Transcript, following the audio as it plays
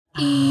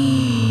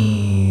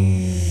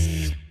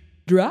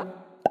Drop.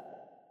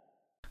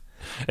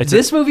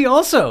 This movie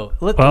also.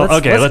 Let's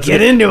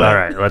get into it. All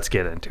right, let's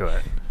get into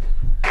it.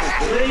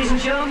 Ladies and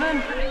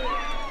gentlemen,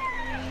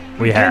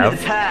 We have. been to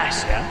the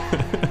past.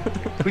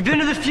 We've been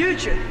to the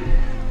future.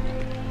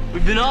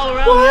 We've been all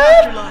around the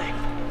afterlife.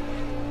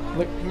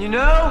 Look. And you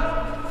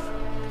know,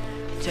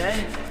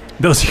 Ted,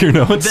 Those are your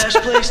the notes? best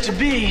place to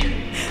be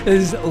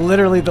This is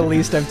literally the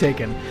least I've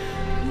taken.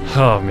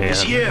 Oh, man.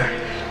 is here.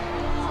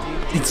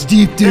 It's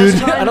deep, dude.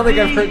 Best time I don't think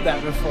to I've be. heard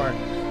that before.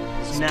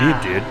 It's Deep,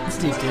 now. dude. It's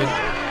deep, dude.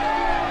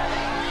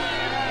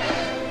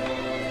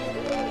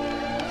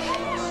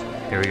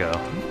 Here we go.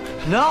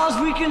 And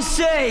all we can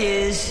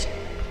say is,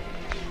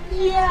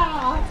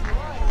 Yeah.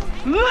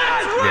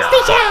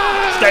 let's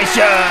rock!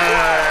 Station!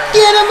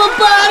 Get him a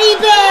body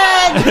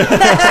bag!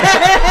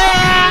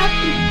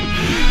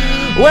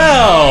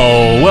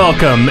 Well,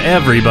 welcome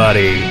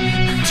everybody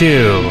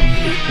to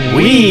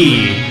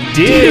We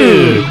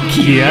Do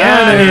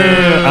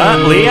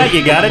Keanu. Leah,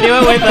 you gotta do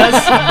it with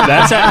us.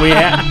 That's it.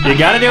 You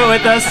gotta do it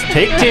with us.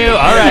 Take two.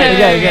 All right.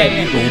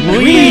 Okay.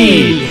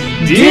 We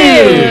Do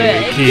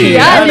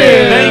Keanu.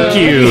 Thank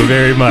you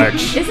very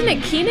much. Isn't it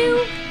Keanu?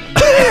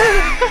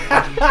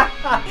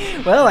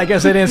 Well, I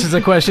guess that answers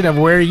the question of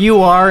where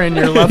you are in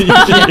your love.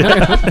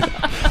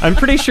 I'm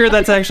pretty sure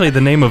that's actually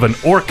the name of an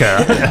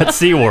orca at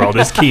SeaWorld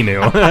is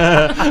Keanu.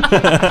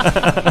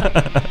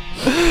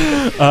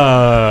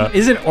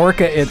 Isn't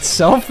orca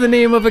itself the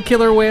name of a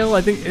killer whale?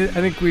 I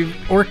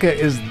think orca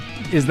is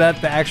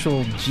that the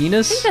actual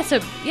genus? I think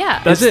that's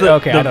yeah. Is it?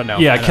 Okay, I don't know.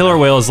 Yeah, I don't killer know.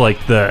 whale is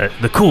like the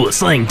coolest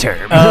slang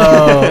term.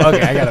 Oh,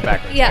 okay, I got it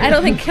backwards. Yeah, I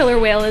don't think killer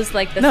whale is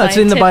like the No, it's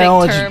scientific in the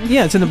biology. term.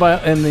 Yeah, it's in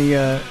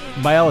the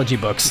biology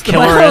books. The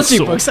Killer biology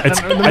is- books.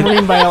 it's- The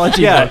marine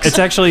biology Yeah, books. it's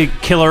actually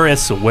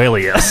Killaris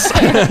whaleus.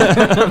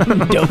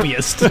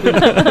 dopiest.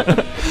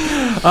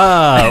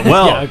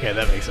 Well, Yeah, okay,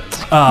 that makes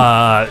sense.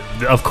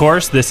 of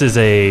course, this is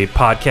a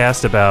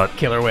podcast about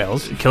Killer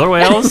whales. killer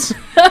whales.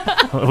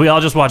 We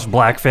all just watched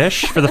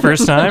Blackfish for the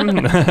first time,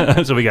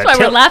 so we got. That's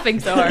why we're laughing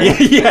so hard.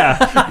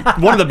 Yeah,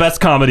 one of the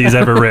best comedies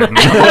ever written.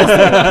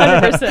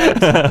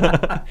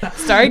 100%.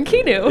 Starring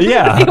Keanu.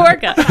 Yeah. The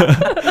orca.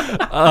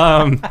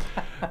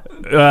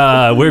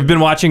 We've been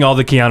watching all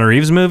the Keanu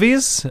Reeves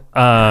movies.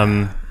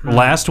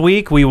 Last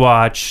week we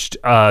watched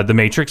the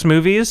Matrix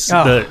movies,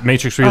 Oh. the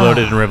Matrix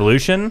Reloaded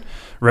and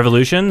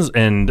Revolutions,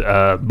 and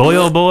boy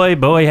oh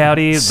boy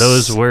howdy,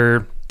 those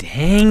were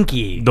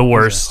Danky. the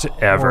worst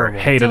ever. horrible.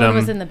 Hated Dylan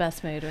was them. in the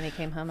best mood when he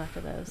came home after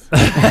those.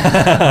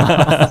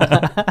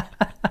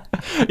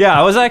 Yeah,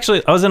 I was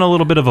in a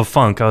little bit of a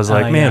funk. I was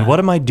like, man, yeah. what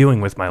am I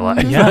doing with my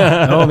life?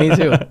 Yeah. Oh, me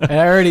too.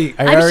 I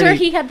I'm sure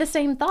he had the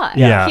same thought.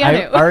 Yeah.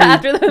 Keanu, I already-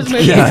 after those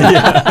movies.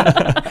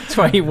 That's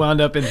why he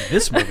wound up in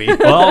this movie.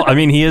 Well, I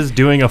mean, he is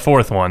doing a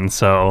fourth one,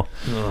 so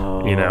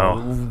you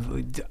know.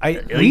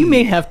 We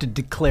may have to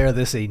declare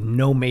this a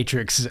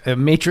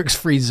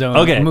matrix-free zone.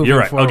 Okay, moving you're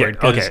right. Forward,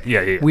 Okay, 'cause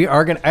yeah. We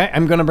are gonna.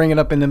 I'm gonna bring it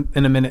up in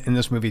a minute in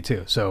this movie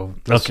too. So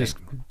let's Okay. just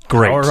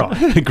Great, power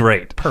on.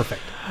 great.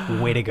 Perfect.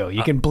 Way to go.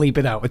 You can bleep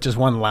it out with just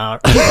one long.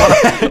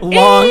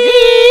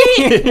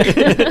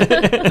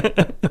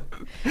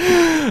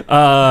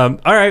 All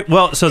right.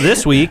 Well, so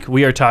this week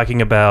we are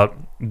talking about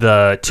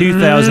the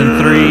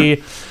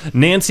 2003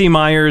 Nancy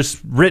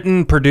Meyers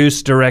written,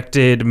 produced,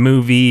 directed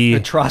movie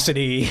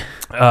Atrocity.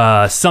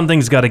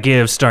 Something's Gotta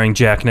Give, starring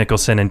Jack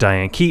Nicholson and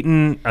Diane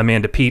Keaton,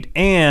 Amanda Peet,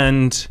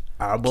 and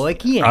Our boy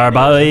Keanu. our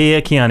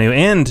boy Keanu.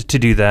 And to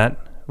do that,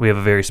 we have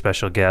a very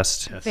special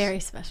guest. Very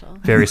special.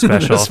 Very The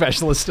special.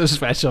 specialist is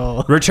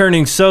special.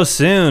 Returning so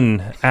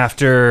soon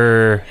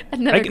after...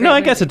 Another I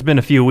great guess movie. it's been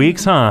a few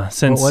weeks, huh?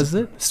 Since What was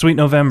it? Sweet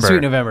November.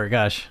 Sweet November.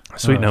 Gosh.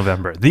 Sweet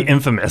November. The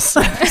infamous.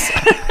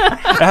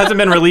 It hasn't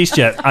been released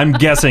yet. I'm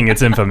guessing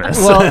it's infamous.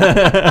 Well,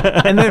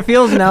 and it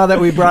feels now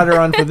that we brought her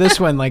on for this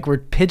one like we're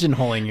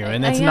pigeonholing you,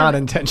 and I it's know. not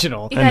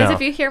intentional. You guys, know.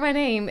 if you hear my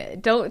name,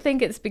 don't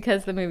think it's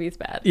because the movie's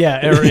bad. Yeah,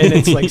 and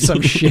it's like some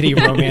shitty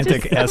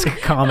romantic-esque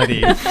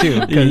comedy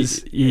too.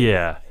 Because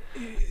Yeah.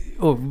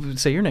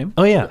 say your name.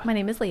 Oh, yeah. My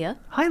name is Leah.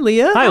 Hi,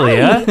 Leah. Hi,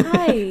 Leah.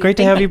 Hi. Great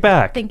to have you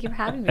back. Thank you for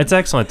having me. It's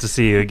excellent to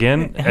see you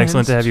again.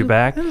 Excellent to have you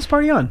back. Let's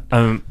party on.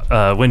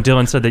 When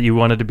Dylan said that you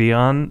wanted to be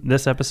on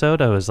this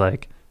episode, I was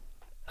like,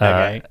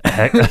 Okay.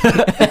 heck.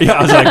 Yeah,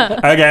 I was like,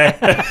 okay.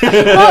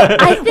 well,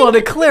 I think Well,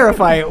 to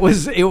clarify, it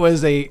was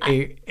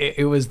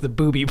the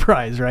booby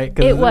prize, right?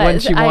 'Cause it the was. one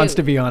she wants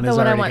to be on the is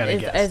one I already want got a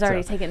guest. is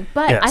already so. taken.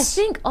 But Yes. I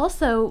think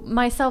also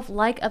myself,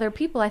 like other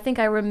people, I think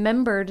I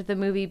remembered the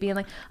movie being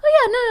like, oh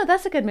yeah, no,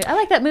 that's a good movie. I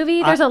like that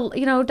movie. There's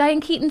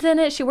Diane Keaton's in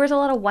it. She wears a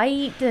lot of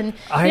white, and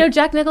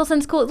Jack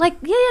Nicholson's cool. Like,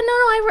 yeah,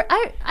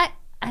 no,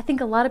 I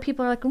think a lot of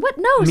people are like, what?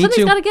 No, Me Something's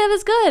too. Gotta Give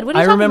is good. What are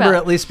you I talking remember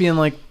about? at least being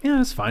like,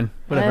 yeah, it's fine,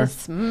 whatever.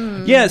 Yes,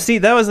 Yeah, see,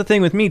 that was the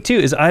thing with me too.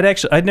 Is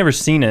I'd never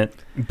seen it,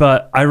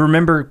 but I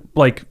remember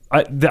like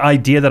the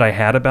idea that I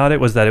had about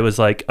it was that it was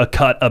like a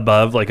cut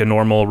above like a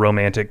normal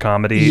romantic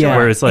comedy, Yeah,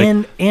 where it's like,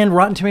 and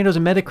Rotten Tomatoes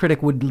and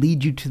Metacritic would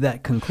lead you to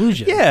that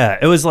conclusion. yeah,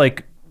 it was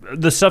like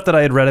the stuff that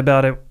I had read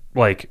about it,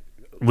 like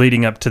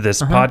leading up to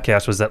this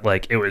podcast, was that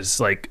like it was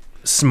like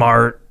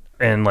smart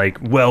and like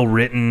well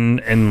written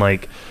and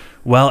like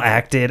well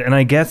acted, and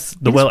I guess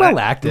the well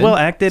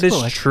acted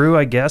is true,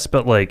 I guess,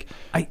 but like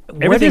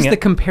what is the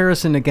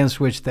comparison against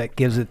which that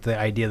gives it the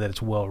idea that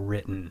it's well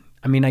written?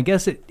 I mean, I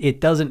guess it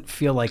doesn't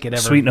feel like it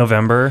ever. Sweet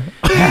November.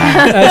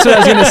 That's what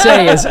I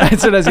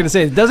was going to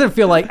say. It doesn't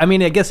feel like. I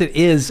mean, I guess it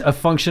is a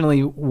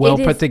functionally well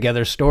put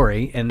together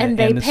story, and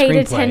they the paid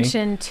screenplay.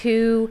 attention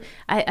to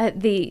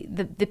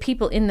the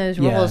people in those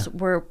roles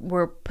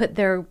were put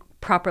there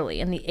properly,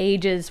 and the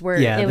ages were.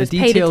 It was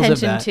paid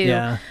attention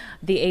to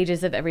the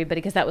ages of everybody,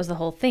 because that was the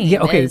whole thing.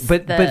 Yeah. Okay.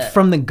 But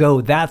from the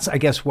go, that's I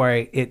guess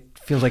why it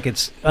feels like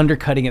it's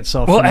undercutting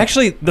itself. Well,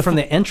 from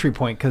the entry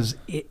point, because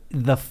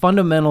the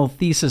fundamental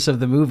thesis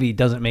of the movie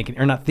doesn't make it,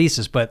 or not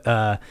thesis, but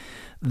the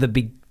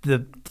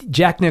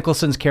Jack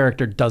Nicholson's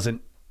character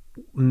doesn't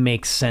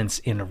make sense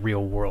in a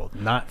real world,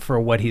 not for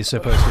what he's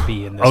supposed to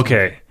be in this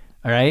movie.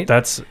 All right,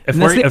 that's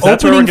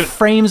opening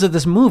frames of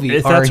this movie.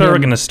 If that's where we're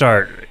going to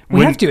start,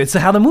 we have to. It's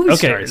how the movie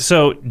starts. Okay,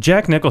 so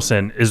Jack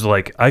Nicholson is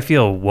like, I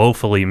feel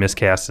woefully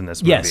miscast in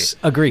this movie. Yes,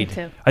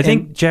 agreed. I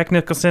think Jack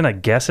Nicholson, I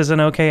guess, is an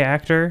okay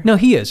actor. No,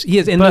 he is.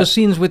 In those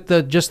scenes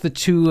with just the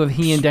two of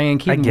he and Diane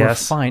Keaton were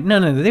fine.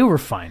 No, they were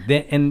fine.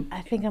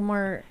 I think I'm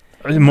more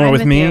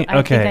with me. You.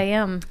 I think I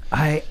am.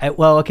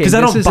 Well, okay. This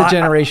is a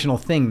generational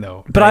thing,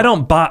 though. But right?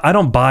 I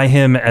don't buy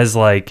him as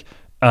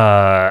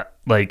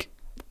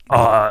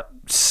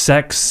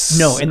sex.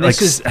 No, and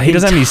this is he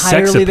doesn't have any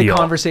sex appeal. The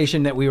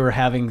conversation that we were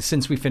having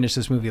since we finished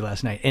this movie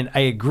last night, and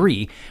I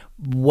agree.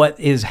 What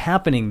is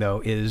happening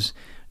though is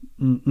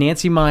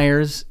Nancy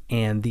Meyers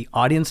and the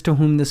audience to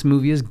whom this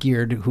movie is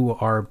geared, who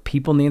are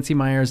people Nancy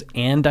Meyers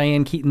and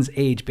Diane Keaton's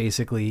age,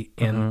 basically,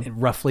 and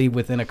roughly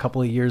within a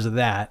couple of years of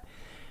that,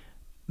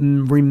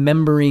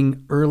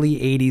 remembering early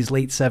 80s,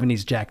 late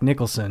 70s Jack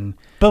Nicholson.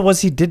 But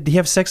did he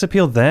have sex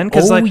appeal then?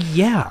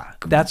 Yeah,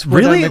 that's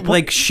really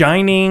like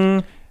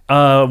Shining.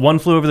 One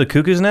Flew Over the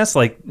Cuckoo's Nest,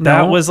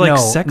 that was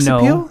sex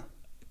appeal.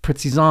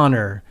 Prizzi's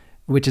Honor,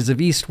 Witches of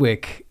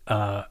Eastwick,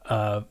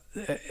 the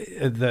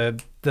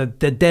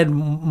Dead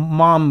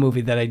Mom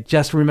movie that I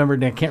just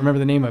remembered and I can't remember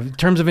the name of. In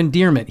terms of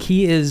endearment,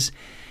 he's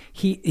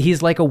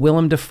like a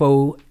Willem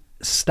Dafoe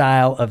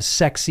style of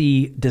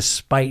sexy,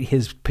 despite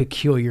his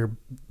peculiar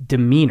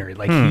demeanor.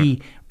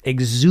 He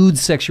exudes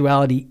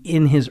sexuality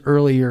in his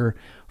earlier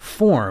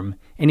form.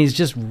 And he's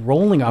just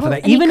rolling off of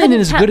that. Even in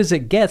As Good as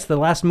It Gets, the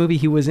last movie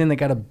he was in that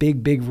got a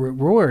big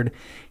reward,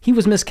 he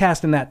was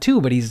miscast in that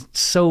too, but he's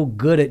so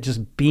good at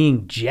just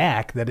being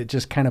Jack that it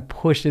just kind of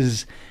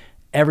pushes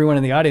everyone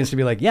in the audience to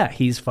be like, yeah,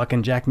 he's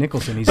fucking Jack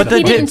Nicholson. He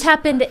didn't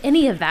tap into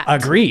any of that.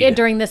 Agreed.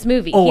 During this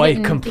movie. I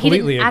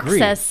completely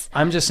agree.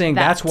 I'm just saying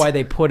that. That's why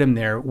they put him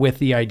there, with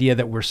the idea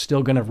that we're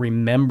still going to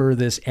remember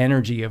this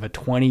energy of a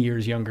 20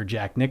 years younger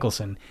Jack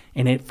Nicholson,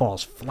 and it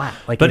falls flat.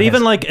 But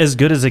even As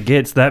Good as It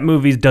Gets, that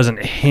movie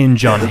doesn't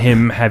hinge on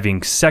him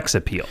having sex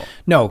appeal.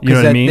 No,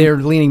 because they're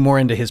leaning more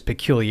into his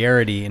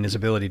peculiarity and his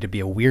ability to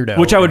be a weirdo.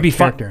 Which I would be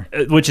fine.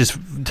 Which is,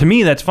 to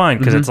me, that's fine,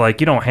 because it's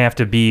you don't have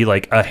to be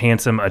a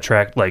handsome,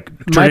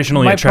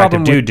 traditionally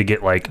attractive dude to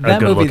get a good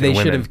looking woman. They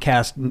should have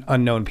cast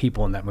unknown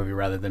people in that movie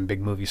rather than big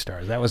movie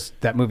stars.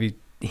 That movie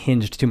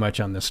hinged too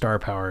much on the star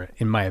power,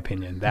 in my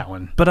opinion, that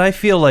one. But I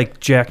feel like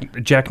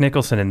Jack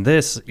Nicholson in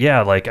this,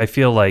 I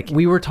feel like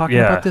we were talking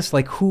about this,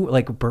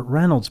 Burt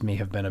Reynolds may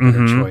have been a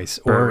better choice,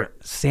 or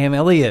Sam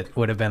Elliott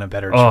would have been a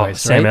better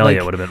choice. Sam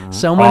Elliott would have been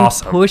someone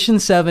awesome. Pushing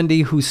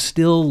 70 who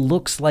still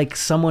looks like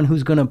someone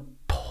who's going to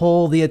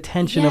pull the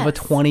attention of a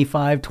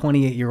 25,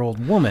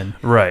 28-year-old woman.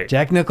 Right.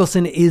 Jack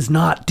Nicholson is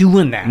not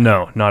doing that.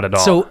 No, not at all.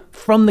 So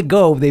from the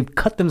go, they've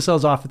cut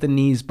themselves off at the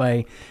knees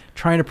by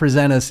trying to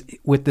present us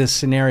with this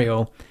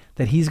scenario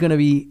that he's going to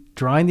be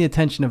drawing the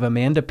attention of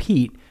Amanda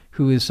Peet,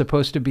 who is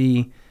supposed to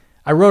be...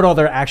 I wrote all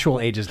their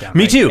actual ages down.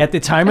 Me too. At the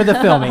time of the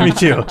filming, Me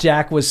too.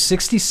 Jack was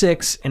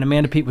 66 and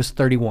Amanda Peet was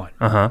 31.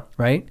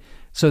 Right?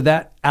 So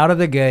that out of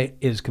the gate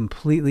is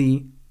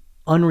completely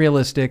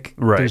unrealistic.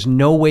 Right. There's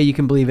no way you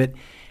can believe it.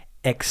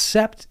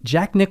 Except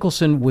Jack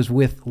Nicholson was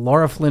with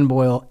Laura Flynn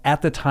Boyle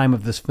at the time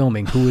of this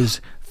filming, who is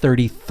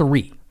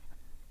 33.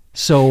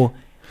 So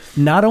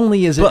not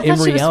only is it in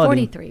reality... She was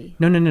 43.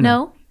 No.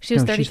 No? She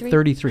was 33? She's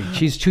 33.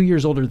 She's 2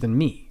 years older than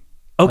me.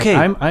 Okay.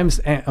 I'm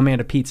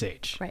Amanda Peet's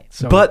age. Right.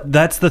 So, but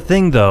that's the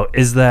thing, though,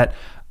 is that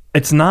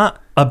it's not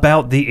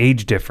about the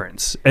age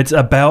difference. It's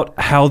about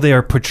how they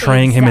are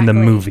portraying him in the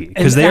movie.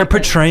 Because they are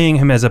portraying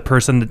him as a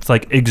person that's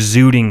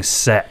exuding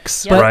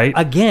sex, right?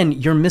 But again,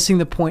 you're missing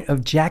the point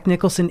of Jack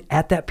Nicholson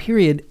at that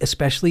period,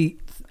 especially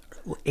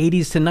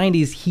 80s to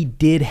 90s. He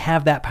did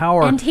have that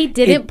power. And he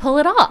didn't pull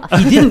it off.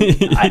 He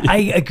didn't.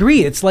 I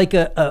agree. It's like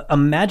a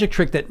magic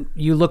trick that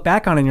you look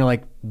back on and you're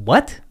like,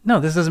 what? No,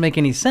 this doesn't make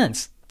any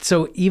sense.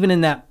 So even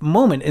in that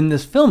moment in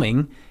this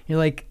filming, you're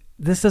like,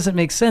 this doesn't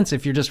make sense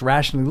if you're just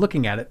rationally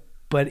looking at it.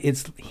 But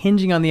it's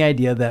hinging on the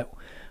idea that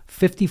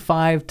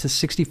 55 to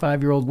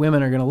 65-year-old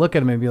women are going to look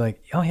at him and be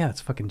like, oh yeah,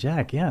 it's fucking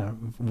Jack. Yeah,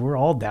 we're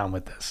all down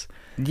with this.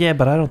 Yeah,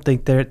 but I don't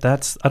think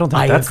that's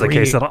the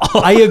case at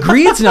all. I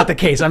agree it's not the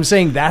case. I'm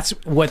saying that's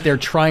what they're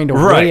trying to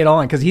weigh it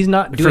on, because he's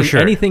not doing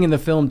anything in the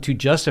film to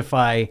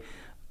justify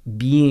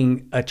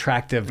being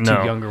attractive to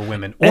No. younger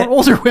women or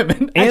older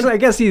women. Actually, I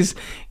guess he's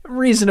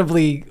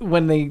reasonably,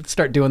 when they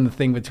start doing the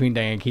thing between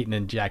Diane Keaton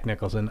and Jack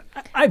Nicholson,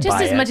 I Just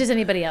buy as it. much as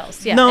anybody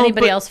else. Yeah, No,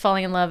 anybody but- else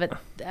falling in love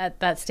at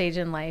that stage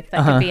in life.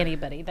 That could be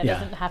anybody. That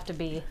doesn't have to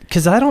be.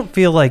 Because I don't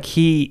feel like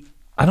he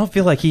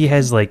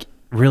has like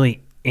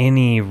really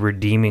any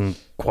redeeming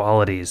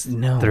qualities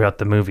throughout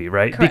the movie,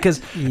 right? Correct.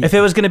 Because if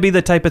it was going to be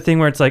the type of thing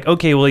where it's like,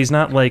 okay, well, he's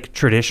not like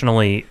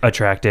traditionally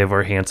attractive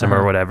or handsome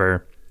or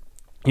whatever,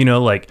 you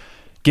know, like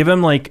give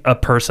him like a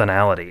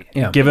personality.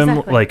 Yeah. Give him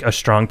Exactly. like a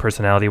strong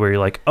personality where you're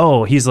like,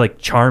 oh, he's like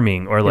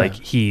charming, or like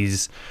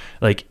he's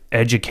like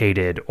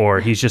educated, or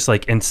he's just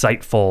like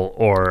insightful,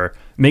 or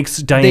makes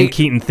Diane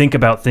Keaton think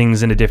about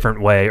things in a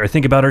different way, or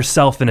think about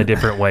herself in a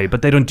different way,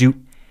 but they don't do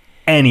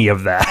any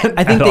of that.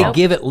 I think at they all.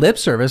 give it lip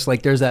service.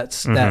 Like there's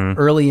that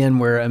early in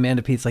where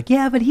Amanda Pete's like,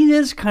 yeah, but he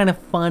is kind of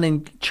fun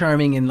and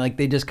charming, and like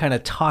they just kind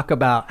of talk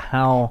about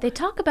how They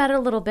talk about it a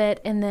little bit,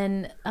 and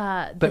then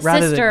the But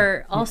rather than-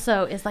 sister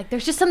also is like,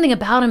 "There's just something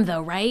about him,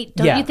 though, right?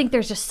 Don't Yeah. you think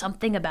there's just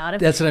something about him?"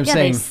 That's what I'm yeah,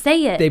 saying. They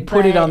say it. They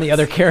put it on the but-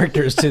 other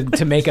characters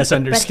to make us but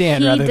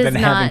understand he rather does than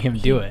having him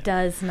do He it.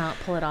 does not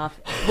pull it off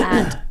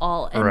at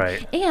all. And,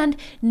 Right. And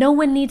no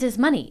one needs his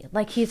money.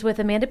 Like he's with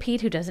Amanda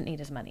Peet, who doesn't need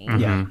his money.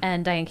 Yeah.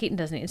 And Diane Keaton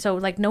doesn't need. So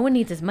like no one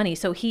needs his money.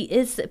 So he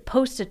is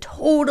supposed to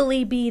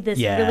totally be this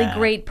really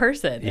great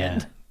person. Yeah.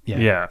 And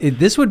Yeah.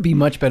 This would be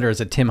much better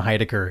as a Tim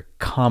Heidecker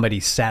comedy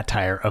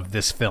satire of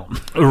this film.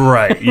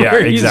 Right. Yeah.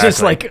 Where he's exactly.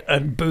 just like a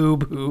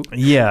boob who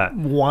yeah.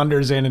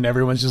 wanders in and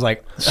everyone's just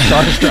like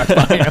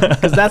starstruck by him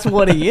because that's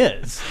what he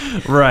is.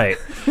 Right.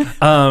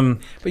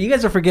 But you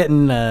guys are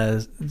forgetting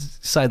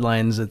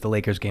sidelines at the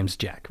Lakers games,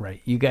 Jack,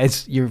 right?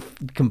 You're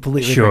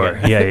completely Sure.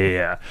 forgetting.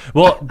 Yeah.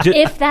 Well,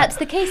 if that's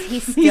the case, he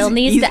still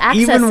needs he's to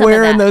access even some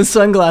wearing of that. those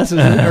sunglasses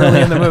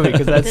early in the movie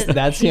because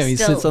that's He's him. He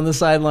still- sits on the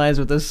sidelines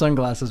with those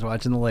sunglasses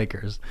watching the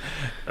Lakers.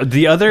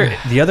 the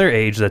other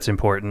age that's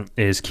important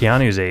is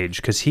Keanu's age,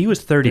 because he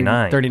was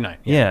 39. 39,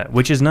 Yeah,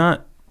 which is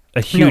not a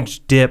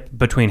huge dip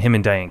between him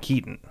and Diane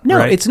Keaton. No,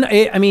 right? it's not.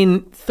 I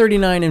mean,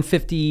 39 and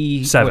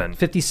 57.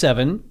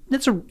 57.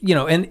 That's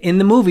and in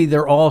the movie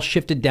they're all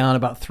shifted down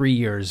about 3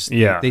 years.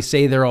 Yeah. They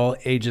say their all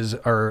ages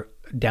are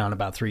down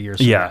about 3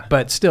 years. Yeah.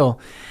 But still,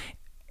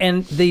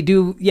 and they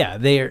do. Yeah,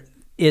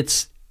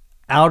 it's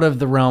out of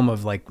the realm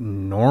of like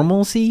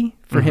normalcy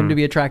for him to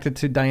be attracted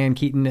to Diane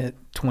Keaton at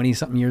 20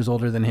 something years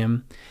older than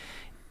him.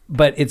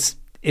 But it's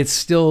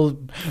still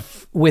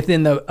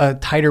within a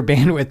tighter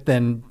bandwidth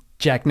than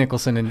Jack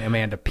Nicholson and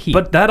Amanda Peet.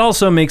 But that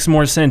also makes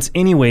more sense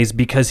anyways,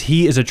 because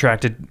he is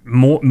attracted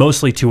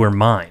mostly to her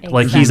mind.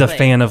 Like he's a Exactly.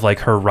 fan of like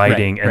her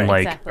writing Right, and right.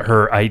 like Exactly.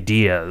 her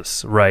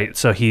ideas, right?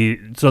 So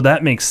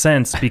that makes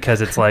sense because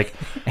it's like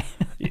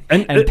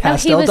and And he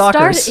pastel was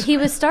dockers. he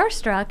was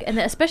starstruck, and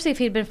especially if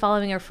he'd been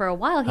following her for a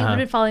while, he would have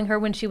been following her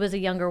when she was a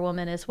younger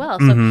woman as well.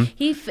 So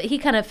he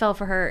kind of fell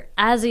for her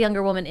as a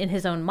younger woman in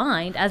his own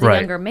mind, as a Right.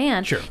 younger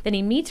man. Sure. Then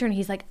he meets her, and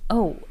he's like,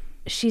 "Oh,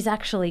 she's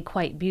actually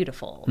quite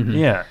beautiful."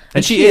 yeah,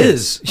 and she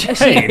is.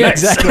 Hey,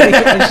 nice. Exactly.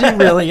 And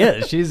she really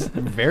is. She's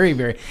very,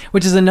 very,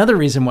 which is another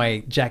reason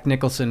why Jack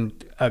Nicholson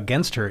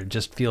against her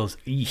just feels,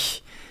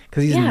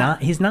 because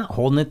he's not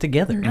holding it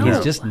together. No.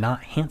 He's just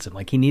not handsome.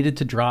 Like he needed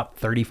to drop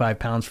 35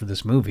 pounds for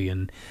this movie,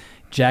 and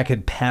Jack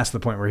had passed the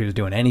point where he was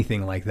doing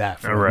anything like that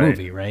for Right. a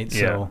movie, right?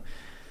 So,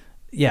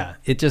 yeah,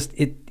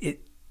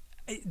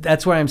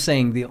 that's why I'm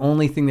saying the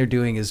only thing they're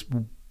doing is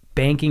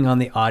banking on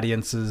the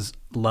audience's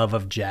love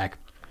of Jack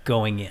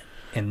going in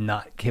and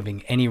not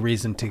giving any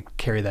reason to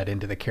carry that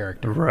into the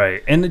character.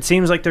 Right. And it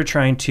seems like they're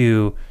trying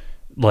to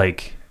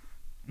like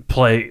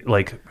play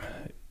like,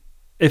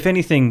 if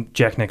anything,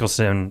 Jack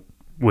Nicholson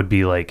would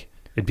be like,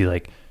 it'd be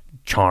like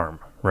charm,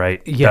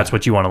 right? Yeah. That's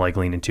what you want to like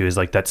lean into, is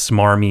like that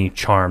smarmy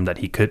charm that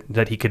he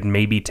could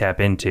maybe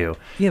tap into.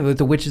 Yeah, with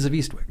the Witches of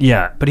Eastwick.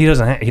 Yeah, but he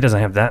doesn't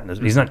have that in this.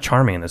 He's not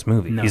charming in this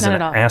movie. He's Not an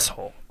at all.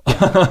 asshole.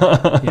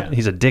 Yeah.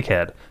 He's a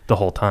dickhead the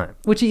whole time.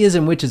 Which he is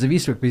in Witches of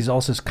Eastwick, but he's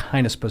also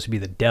kind of supposed to be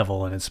the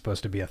devil, and it's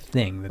supposed to be a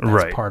thing that's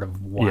Right. part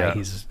of why Yeah.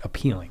 he's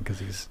appealing, because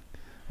he's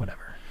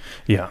whatever.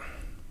 Yeah.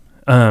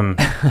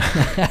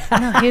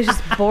 No, he was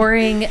just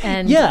boring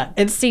and Yeah,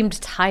 and-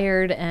 seemed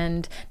tired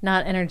and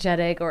not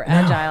energetic or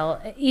agile,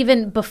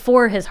 even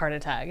before his heart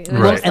attack. It was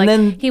Right. just And like,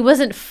 then- he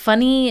wasn't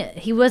funny.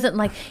 He wasn't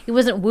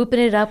whooping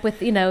it up with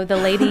the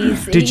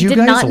ladies. Did he you did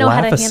guys not know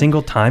how to laugh a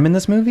single time in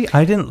this movie?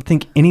 I didn't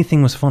think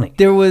anything was funny.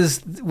 There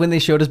was, when they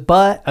showed his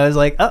butt, I was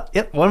like, oh,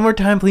 yep, one more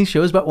time, please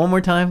show his butt one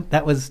more time.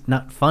 That was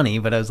not funny,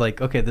 but I was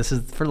like, okay, this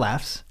is for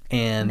laughs.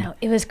 And No,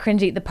 it was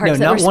cringy. The parts No,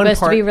 that not were one supposed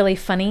to be part- really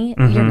funny,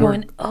 Mm-hmm. you're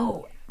going,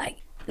 oh,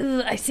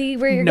 I see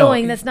where you're No.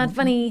 going. That's not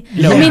funny.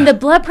 No. I mean, the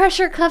blood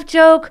pressure cuff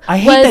joke I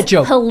hate was that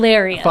joke.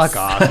 hilarious. fuck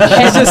off.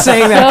 I was just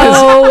saying that 'cause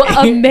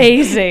So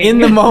amazing. in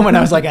the moment,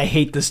 I was like, I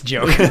hate this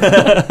joke.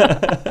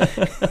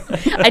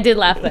 I did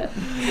laugh at it.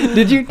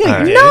 Did you? Yeah,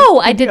 you did. No,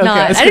 I did Okay, not.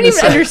 I was I didn't gonna even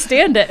say.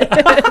 understand it.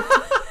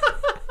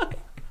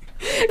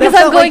 Because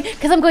felt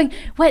like- I'm going,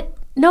 what?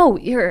 No,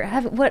 you're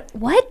having,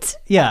 what?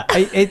 Yeah,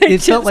 it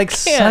just felt like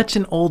can't. such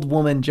an old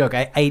woman joke.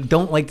 I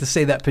don't like to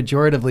say that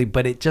pejoratively,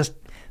 but it just,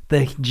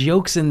 the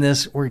jokes in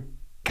this were,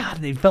 God,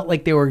 they felt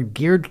like they were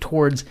geared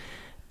towards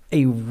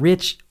a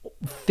rich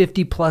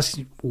 50-plus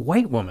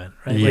white woman,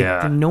 right?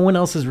 Yeah. Like, no one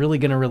else is really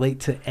going to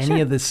relate to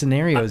any of the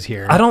scenarios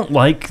here. I don't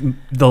like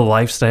the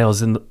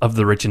lifestyles of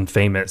the rich and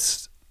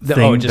famous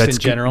thing just that's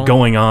in general?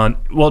 going on.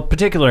 Well,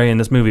 particularly in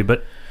this movie,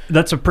 but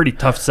that's a pretty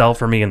tough sell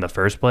for me in the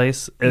first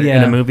place in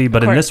a movie.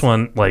 But in this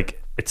one, like,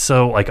 it's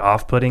so like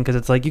off-putting because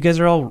it's like you guys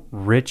are all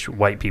rich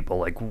white people.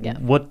 Like,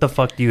 what the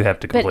fuck do you have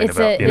to complain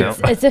about?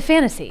 It's a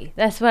fantasy.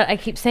 That's what I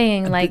keep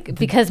saying. Like,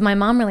 because my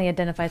mom really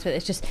identifies with it.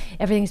 It's just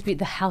everything's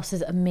the house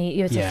is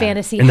amazing. It's a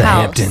fantasy in the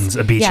house. Hamptons,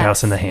 a beach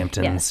house in the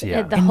Hamptons.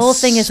 Yeah, the whole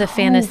thing is a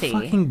fantasy.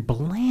 Fucking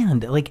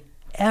bland. Like,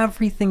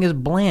 everything is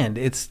bland.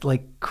 It's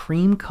like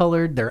cream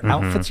colored. Their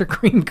outfits are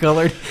cream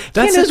colored.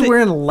 Keanu's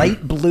wearing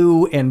light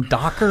blue and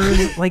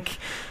Dockers, like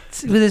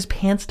with his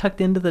pants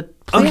tucked into the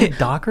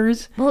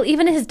Dockers. Well,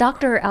 even his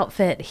doctor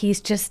outfit, he's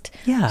just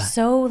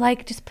so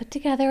like just put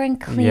together and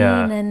clean,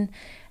 and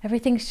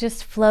everything's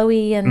just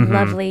flowy and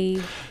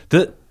lovely.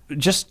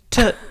 Just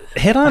to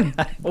hit on,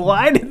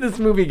 why did this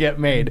movie get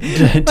made?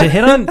 to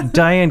hit on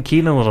Diane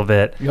Keaton a little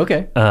bit,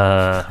 okay,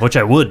 which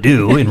I would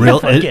do in real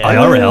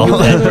IRL.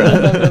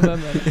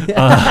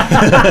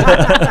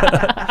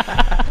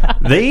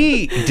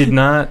 They did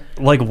not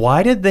like.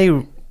 Why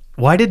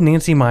did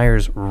Nancy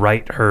Meyers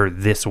write her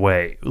this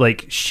way?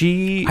 Like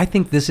I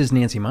think this is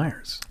Nancy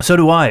Meyers. So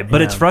do I,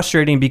 but it's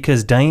frustrating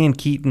because Diane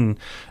Keaton,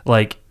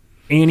 like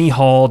Annie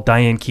Hall,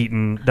 Diane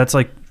Keaton, that's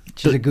like.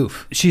 She's a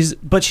goof. She's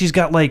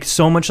got like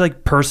so much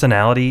like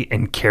personality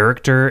and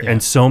character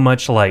and so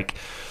much like,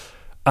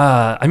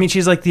 I mean,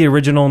 she's like the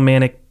original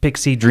manic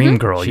pixie dream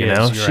girl, you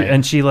know?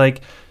 And she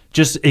like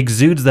just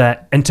exudes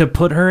that. And to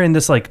put her in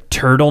this like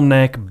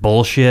turtleneck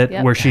bullshit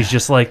where she's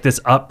just like this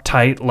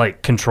uptight,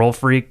 like control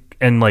freak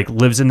and like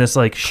lives in this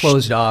like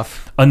closed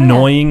off,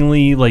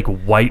 annoyingly like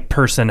white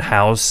person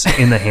house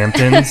in the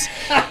Hamptons.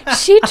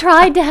 She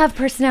tried to have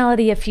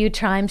personality a few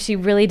times. She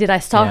really did. I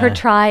saw her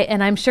try,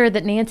 and I'm sure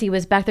that Nancy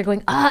was back there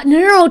going,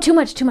 no, too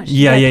much.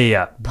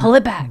 Yeah. Pull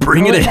it back.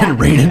 Rein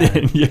it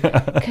in. Yeah.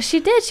 Because she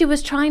did. She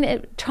was trying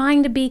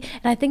to be,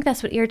 and I think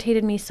that's what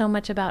irritated me so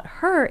much about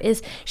her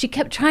is she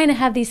kept trying to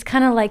have these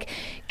kind of like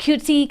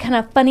cutesy, kind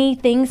of funny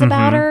things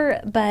about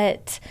her,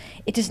 but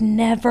it just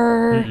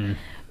never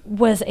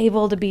was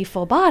able to be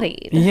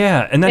full-bodied.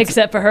 Yeah, and that's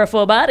except for her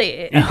full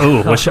body.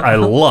 Oh, which I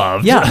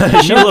loved. Yeah,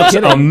 she looks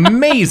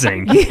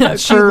amazing. Yeah,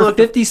 she looked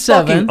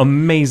 57,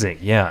 amazing.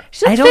 Yeah,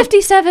 she looked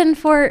 57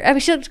 for. I mean,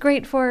 she looked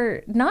great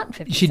for not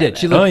 57. She did.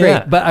 She looked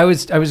great. But I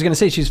was going to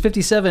say she's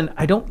 57.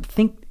 I don't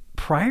think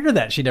prior to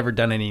that she'd ever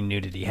done any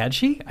nudity, had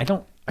she?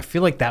 I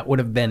feel like that would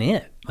have been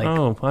it. Like,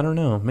 I don't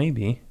know.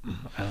 Maybe.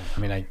 I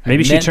mean,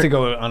 maybe I meant to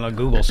go on a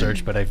Google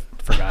search, but I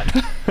forgot.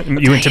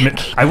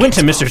 I went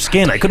to Mr.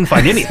 Skin. I couldn't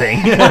find anything.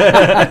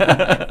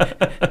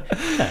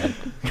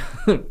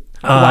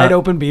 Wide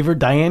open beaver,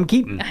 Diane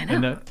Keaton. I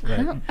know.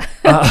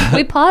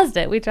 We paused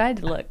it. We tried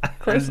to look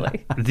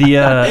closely. On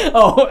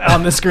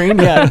the screen,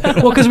 yeah.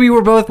 Well, because we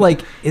were both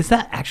like, "Is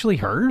that actually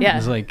her?" Yeah. It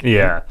was like,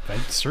 yeah,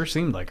 it sure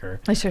seemed like her.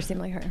 It sure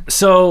seemed like her.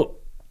 So,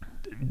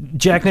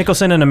 Jack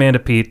Nicholson and Amanda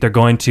Peet, they're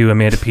going to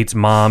Amanda Peet's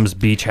mom's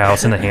beach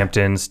house in the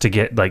Hamptons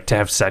to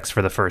have sex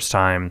for the first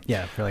time.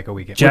 Yeah, for like a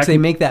weekend. Which they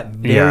make that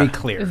very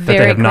clear that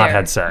they have not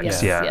had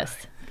sex. Yes.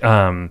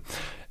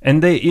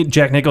 And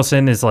Jack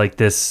Nicholson is like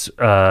this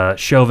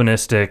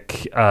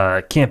chauvinistic,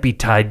 can't be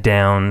tied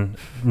down,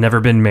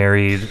 never been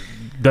married,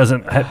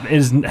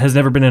 has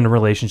never been in a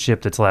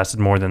relationship that's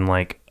lasted more than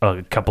like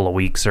a couple of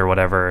weeks or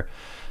whatever.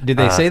 Did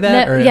they say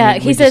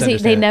that? He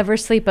says they never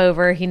sleep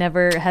over. He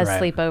never has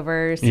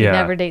sleepovers. He Yeah.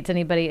 never dates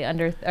anybody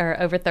under or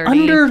over 30.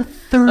 Under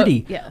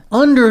 30. Yeah.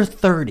 Under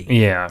 30.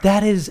 Yeah.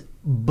 That is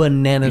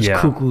bananas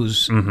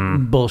cuckoo's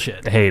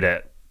bullshit. Hate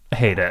it.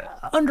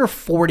 Under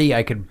 40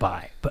 I could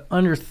buy, but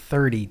under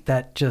 30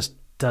 that just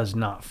does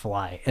not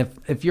fly.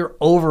 If you're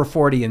over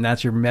 40 and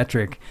that's your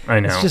metric, I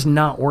know. it's just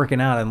not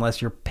working out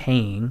unless you're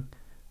paying.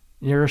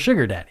 You're a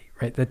sugar daddy,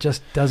 right? That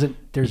just doesn't.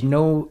 There's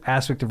no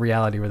aspect of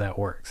reality where that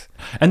works.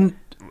 And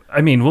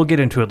I mean, we'll get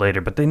into it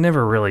later, but they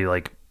never really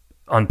like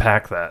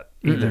unpack that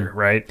either,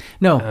 right?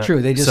 No,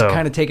 true. They just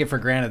kind of take it for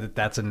granted that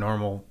that's a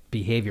normal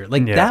behavior.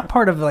 Like that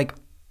part of like,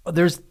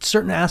 there's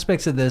certain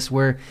aspects of this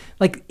where,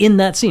 like in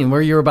that scene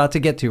where you're about to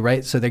get to,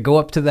 right? So they go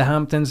up to the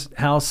Hamptons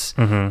house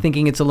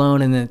thinking it's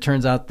alone, and then it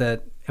turns out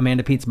that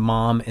Amanda Peet's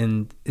mom,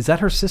 and is that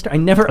her sister? I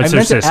meant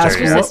to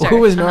ask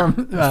who is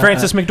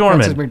Frances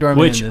McDormand,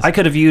 which I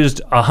could have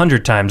used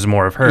 100 times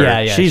more of her.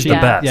 Yeah, she's the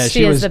best. Yeah,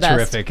 she was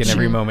terrific in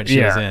every moment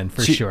she was in,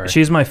 for sure. She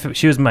was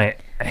my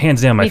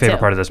hands down my favorite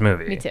part of this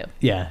movie. Me too.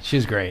 Yeah, she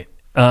was great.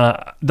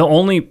 I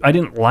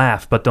didn't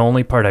laugh, but the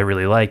only part I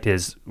really liked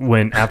is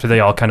when after they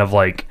all kind of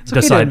like decide.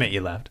 Okay to admit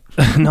you laughed.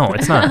 No,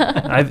 it's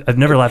not. I've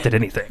never laughed at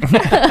anything.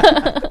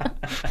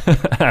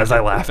 As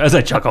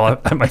I chuckle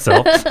at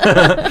myself.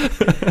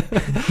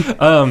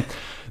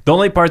 The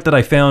only part that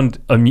I found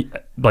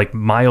like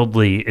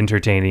mildly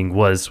entertaining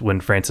was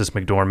when Frances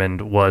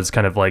McDormand was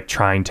kind of like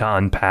trying to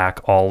unpack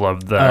all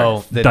of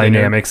the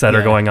dynamics that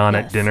are going on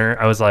at dinner.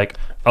 I was like,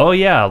 oh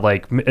yeah,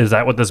 like, is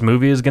that what this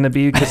movie is going to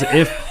be? Because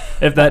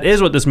if that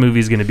is what this movie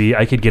is going to be,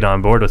 I could get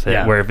on board with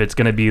it. Where if it's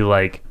going to be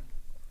like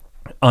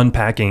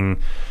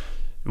unpacking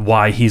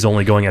why he's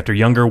only going after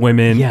younger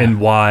women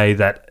and why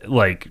that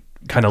like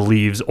kind of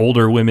leaves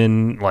older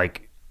women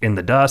like in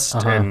the dust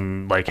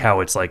and like how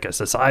it's like a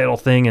societal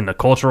thing and a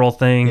cultural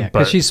thing. Yeah,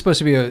 because she's supposed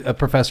to be a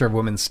professor of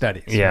women's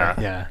studies.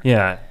 Yeah.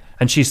 Yeah.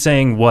 And she's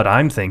saying what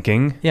I'm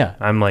thinking. Yeah.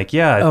 I'm like,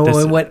 yeah.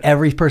 And what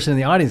every person in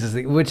the audience is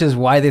thinking, which is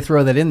why they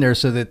throw that in there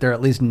so that they're at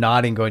least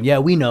nodding, going, yeah,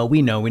 we know.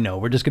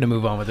 We're just going to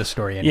move on with the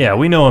story anyway. Yeah,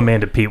 we know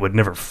Amanda Peet would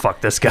never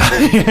fuck this guy.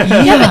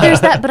 Yeah, but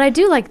there's that. But I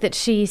do like that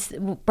she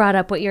brought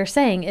up what you're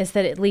saying is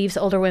that it leaves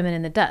older women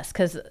in the dust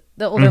because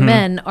the older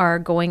men are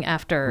going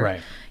after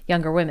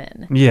younger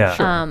women. Yeah.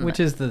 Sure. Which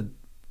is the...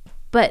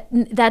 But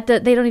that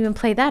they don't even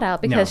play that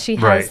out because she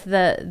has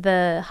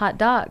the hot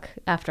dog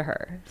after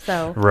her.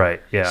 So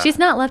she's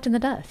not left in the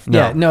dust.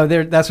 No,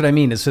 that's what I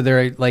mean. Is so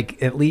they're like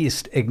at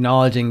least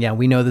acknowledging,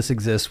 we know this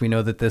exists. We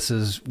know that this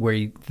is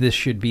where this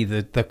should be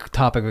the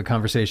topic of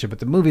conversation. But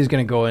the movie is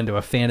going to go into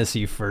a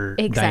fantasy for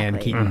Diane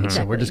Keaton.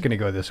 So we're just going to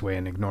go this way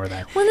and ignore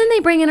that. Well, then they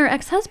bring in her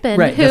ex-husband,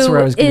 right? That's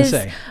what I was going to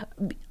say.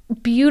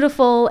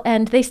 Beautiful,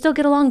 and they still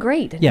get along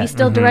great. And he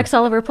still directs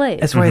all of her plays.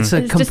 That's why it's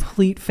a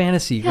complete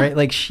fantasy, right?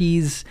 Like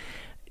she's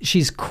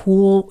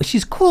cool.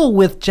 She's cool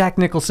with Jack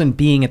Nicholson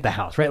being at the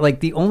house, right? Like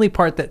the only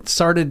part that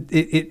started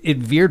it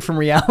veered from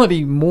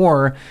reality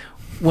more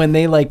when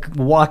they like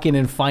walk in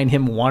and find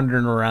him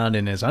wandering around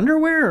in his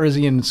underwear, or is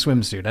he in a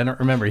swimsuit? I don't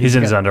remember. He's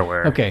in his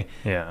underwear. Okay.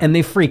 Yeah. And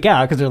they freak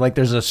out because they're like,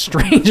 there's a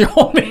strange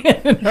old man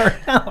in our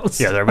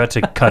house. Yeah, they're about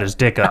to cut his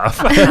dick off.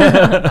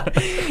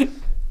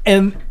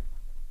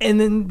 And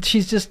then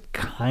she's just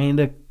kind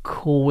of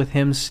cool with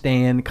him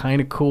staying, kind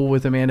of cool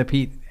with Amanda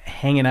Peet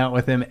hanging out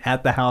with him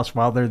at the house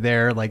while they're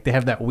there. Like they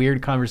have that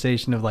weird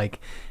conversation of like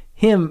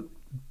him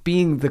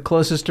being the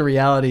closest to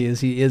reality as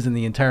he is in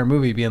the entire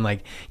movie, being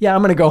like, yeah,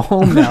 I'm going to go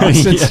home now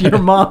since your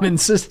mom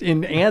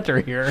and aunt are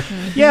here.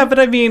 Yeah, but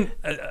I mean,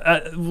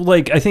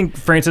 like I think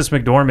Frances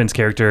McDormand's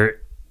character,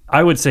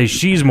 I would say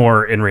she's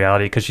more in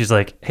reality because she's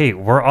like, hey,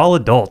 we're all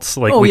adults.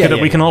 Like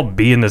we can all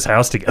be in this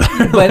house together.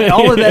 But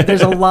all of that,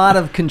 there's a lot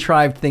of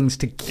contrived things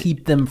to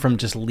keep them from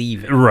just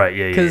leaving. Right.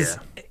 Yeah. Because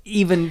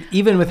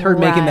even with her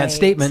making that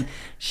statement,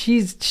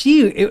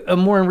 a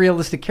more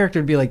realistic character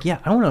would be like, yeah,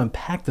 I want to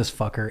unpack this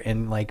fucker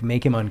and like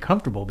make him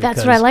uncomfortable. That's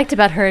what I liked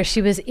about her.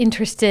 She was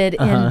interested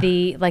in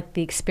the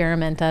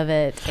experiment of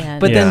it.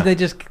 And but then they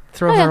just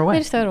throw her away. They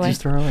just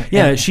throw it away.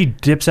 Yeah, she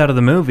dips out of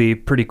the movie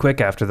pretty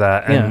quick after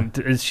that,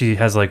 and she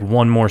has like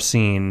one more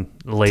scene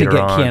later to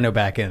get on. Keanu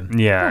back in.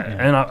 Yeah,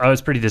 and I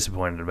was pretty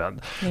disappointed about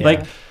it. Yeah.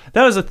 Like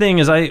that was the thing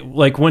is I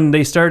like when it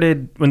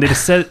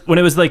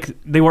was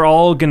like they were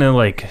all gonna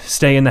like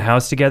stay in the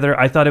house together.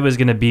 I thought it was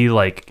gonna be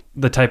like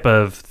the type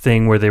of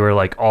thing where they were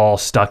like all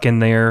stuck in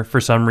there for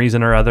some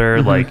reason or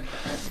other, like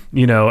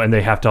and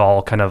they have to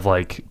all kind of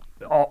like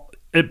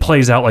it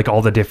plays out like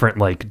all the different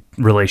like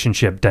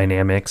relationship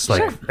dynamics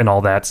like and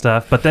all that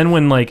stuff. But then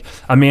when like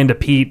Amanda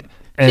Peet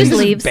and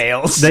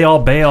they all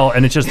bail,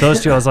 and it's just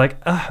those two. I was like,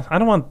 I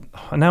don't want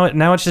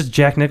now. It's just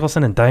Jack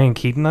Nicholson and Diane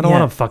Keaton. I don't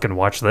want to fucking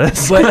watch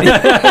this. But,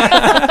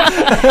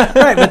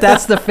 right, but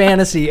that's the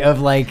fantasy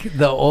of like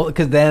the old.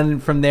 Because then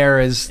from there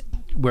is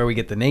where we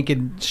get the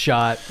naked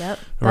shot. Yep,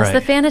 that's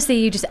the fantasy.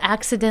 You just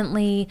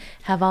accidentally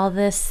have all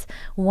this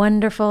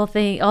wonderful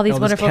thing, all these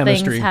wonderful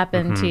things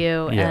happen to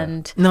you.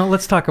 And no,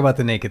 let's talk about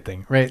the naked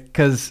thing, right?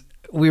 Because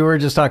we were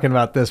just talking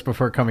about this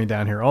before coming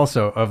down here.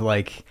 Also, of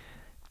like.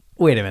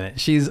 Wait a minute.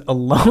 She's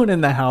alone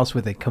in the house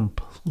with a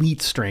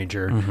complete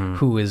stranger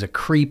who is a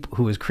creep,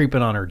 who is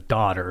creeping on her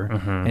daughter.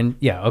 And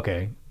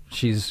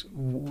he's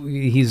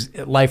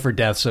life or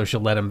death, so she'll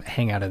let him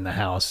hang out in the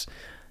house.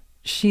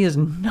 She is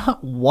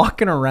not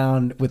walking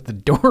around with the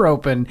door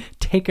open,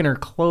 taking her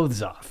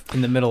clothes off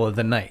in the middle of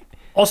the night.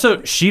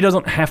 Also, she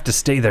doesn't have to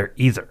stay there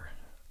either.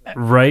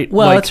 Right.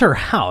 Well, it's her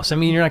house. I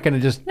mean, you're not going to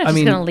just. Not just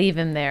going to leave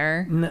him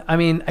there. I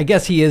mean, I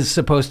guess he is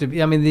supposed to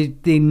be. I mean,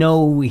 they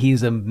know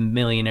he's a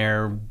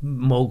millionaire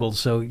mogul,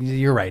 so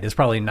you're right. It's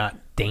probably not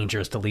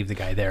dangerous to leave the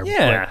guy there.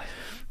 Yeah.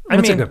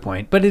 That's a good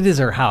point. But it is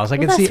her house. I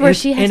can see. That's where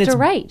she has to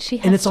write. She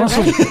has to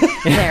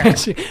write there.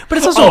 But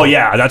it's also. Oh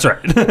yeah, that's right.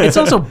 It's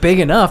also big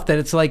enough that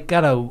it's like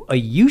got a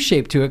U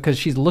shape to it because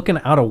she's looking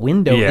out a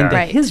window into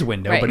his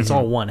window, but it's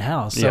all one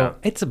house. So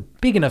it's a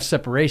big enough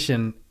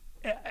separation.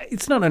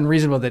 It's not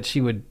unreasonable that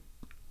she would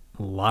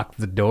lock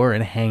the door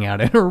and hang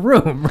out in her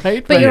room,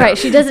 right? But you're right.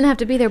 She doesn't have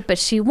to be there, but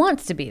she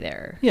wants to be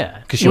there. Yeah.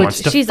 Because she wants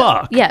to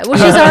fuck. Yeah. Well,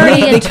 she's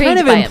already intrigued by him.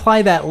 They kind of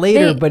imply that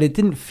later, but it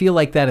didn't feel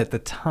like that at the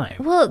time.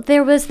 Well,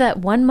 there was that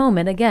one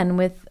moment, again,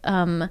 with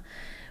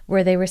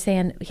where they were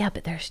saying, yeah,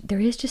 but there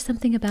is just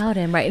something about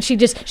him, right? And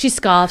she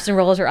scoffs and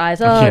rolls her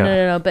eyes. Oh,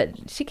 no.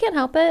 But she can't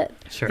help it.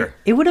 Sure.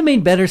 It would have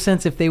made better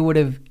sense if they would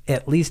have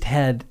at least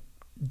had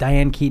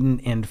Diane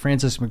Keaton and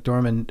Frances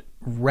McDormand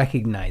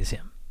recognize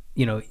him.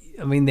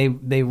 I mean,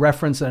 they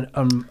reference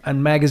a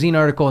magazine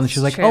article, and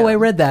she's like, True. "Oh, I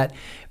read that,"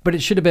 but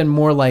it should have been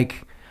more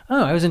like,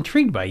 "Oh, I was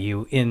intrigued by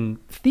you in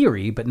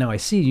theory, but now I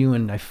see you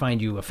and I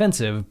find you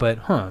offensive.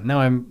 But now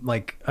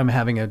I'm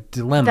having a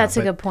dilemma." That's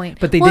a good point.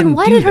 But they well, didn't. And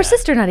why do did her that.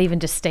 sister not even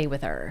just stay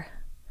with her?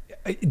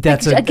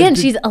 That's Again,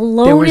 she's there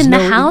alone was in the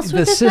no- house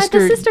with the this guy. sister-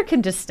 The sister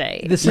can just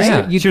stay. The sister,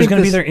 Yeah, you'd she was think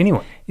going to be this- there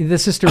anyway. The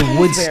sister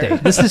would stay.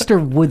 The sister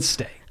would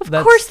stay. Of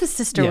course the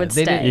sister would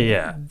they stay.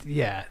 didn't-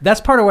 Yeah.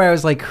 That's part of why I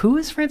was like, who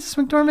is Frances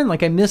McDormand?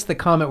 Like, I missed the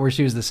comment where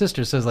she was the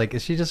sister. So I was like,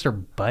 is she just her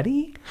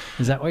buddy?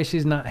 Is that why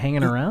she's not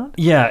hanging around?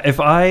 Yeah, if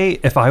I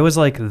was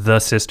like the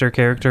sister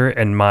character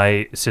and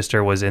my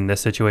sister was in this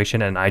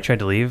situation and I tried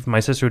to leave, my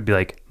sister would be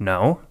like,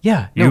 "No,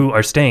 Yeah, you no.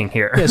 are staying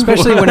here." Yeah,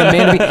 especially when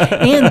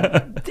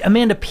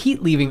Amanda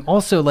Peet leaving.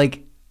 Also,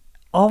 like,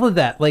 all of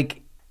that,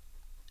 like,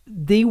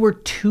 they were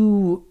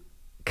too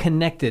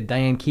connected,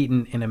 Diane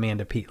Keaton and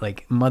Amanda Peet,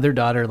 like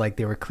mother-daughter, like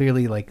they were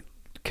clearly like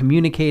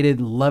communicated,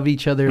 loved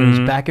each other. It was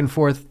back and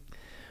forth.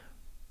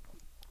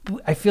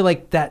 I feel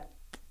like that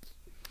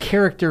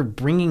character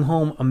bringing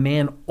home a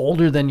man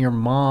older than your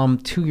mom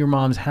to your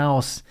mom's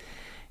house,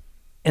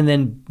 and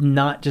then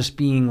not just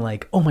being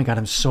like, "Oh my God,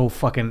 I'm so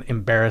fucking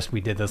embarrassed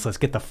we did this. Let's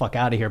get the fuck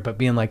out of here." But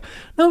being like,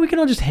 "No, we can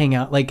all just hang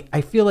out." Like,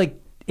 I feel like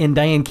in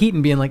Diane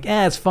Keaton being like,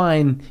 "It's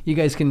fine. You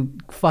guys can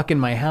fuck in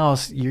my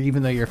house.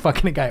 Even though you're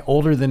fucking a guy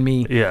older than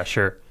me." Yeah,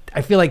 sure.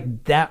 I feel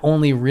like that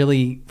only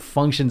really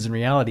functions in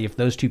reality if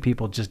those two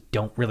people just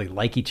don't really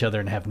like each other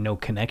and have no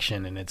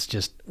connection, and it's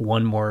just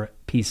one more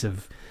piece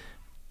of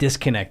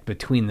disconnect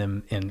between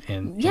them and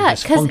Yeah,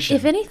 because dysfunction.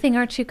 if anything,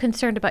 aren't you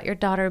concerned about your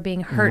daughter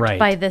being hurt Right.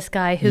 by this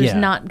guy who's Yeah.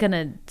 not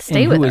gonna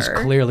stay and with who is her?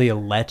 clearly a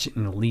lech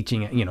and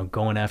leeching,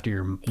 going after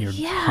your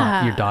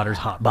Yeah. your daughter's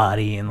hot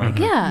body and like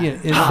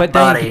Yeah. but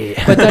Diane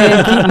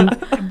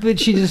Keaton, but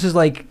she just is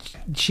like,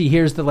 she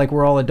hears that like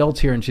we're all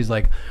adults here, and she's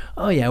like,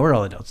 "Oh yeah, we're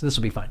all adults. This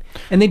will be fine."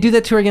 And they do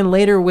that to her again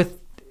later with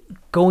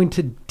going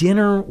to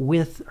dinner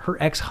with her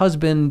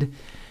ex-husband,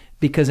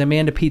 because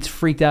Amanda Peet's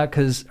freaked out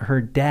because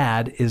her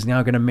dad is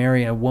now going to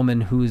marry a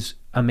woman who's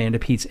Amanda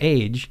Peet's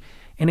age.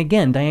 And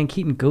again, Diane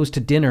Keaton goes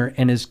to dinner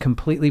and is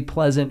completely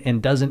pleasant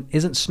and isn't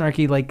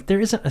snarky. Like, there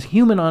isn't a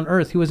human on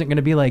earth who isn't going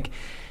to be like,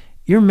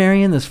 "You're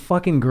marrying this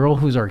fucking girl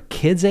who's our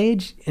kid's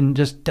age," and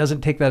just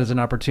doesn't take that as an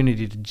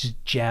opportunity to just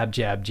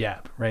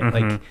jab, right?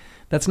 Like,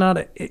 that's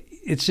not,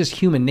 it's just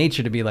human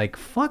nature to be like,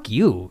 "Fuck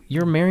you.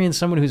 You're marrying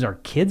someone who's our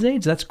kid's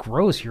age? That's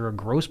gross. You're a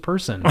gross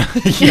person."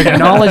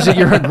 Acknowledge that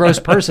you're a gross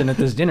person at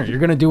this dinner. You're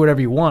going to do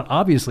whatever you want,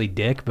 obviously,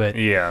 dick, but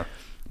Yeah.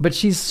 but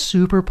she's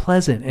super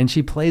pleasant, and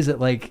she plays it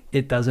like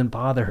it doesn't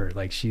bother her.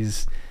 Like,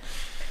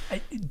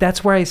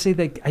 that's where I say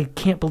that I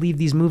can't believe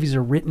these movies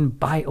are written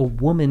by a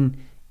woman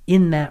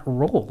in that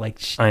role. Like,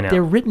 I know.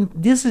 they're written,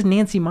 this is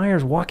Nancy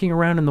Meyers walking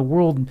around in the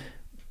world.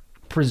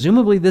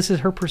 Presumably this is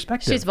her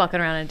perspective. She's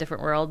walking around in a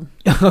different world.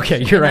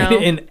 Okay, you're right. know?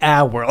 In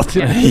our world.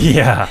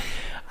 Yeah.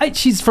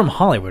 She's from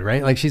Hollywood,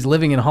 right? Like, she's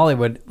living in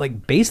Hollywood.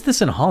 Like, base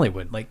this in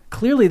Hollywood. Like,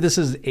 clearly this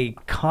is a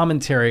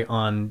commentary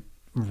on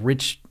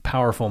rich,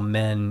 powerful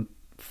men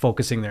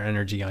focusing their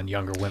energy on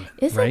younger women.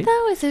 Is right? it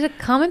though? Is it a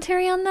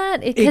commentary on that?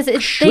 Because they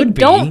should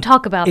be. don't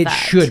talk about it that.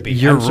 It should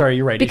be. I'm sorry,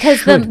 you're right. Because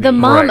it should the be.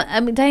 mom, Right. I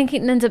mean, Diane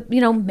Keaton ends up,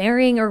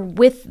 marrying or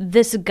with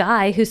this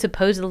guy who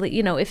supposedly,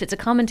 if it's a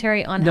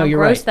commentary on No, how you're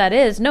gross right. that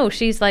is. No,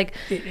 she's like,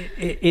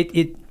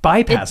 It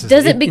bypasses. It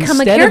doesn't become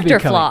a Instead character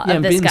becoming- flaw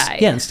of this guy.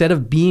 Yeah, instead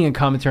of being a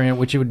commentary on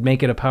which it would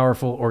make it a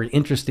powerful or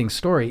interesting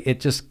story, it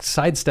just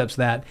sidesteps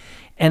that.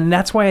 And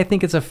that's why I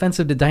think it's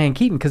offensive to Diane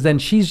Keaton, because then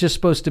she's just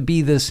supposed to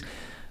be this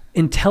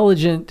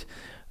intelligent,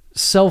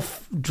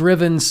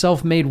 self-driven,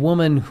 self-made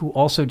woman who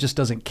also just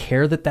doesn't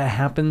care that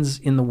happens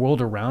in the world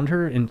around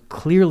her, and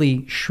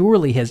clearly,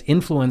 surely has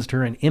influenced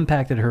her and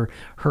impacted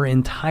her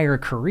entire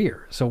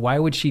career. So why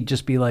would she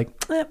just be like,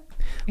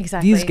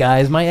 exactly. these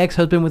guys, my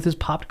ex-husband with his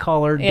popped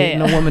collar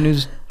dating a woman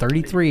who's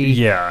 33.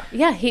 Yeah.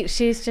 Yeah,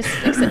 she's just,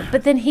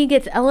 but then he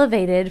gets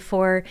elevated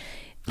for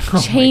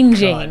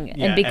changing God. Yeah,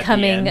 and at the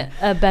becoming end.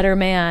 a better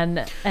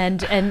man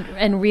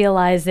and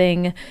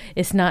realizing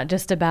it's not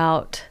just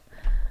about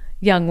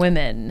young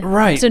women.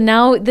 Right. So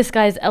now this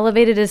guy's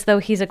elevated as though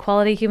he's a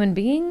quality human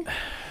being.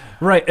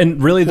 Right.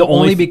 And really the Only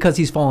only because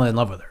he's fallen in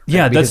love with her.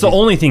 Yeah, Because that's the he's-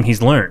 only thing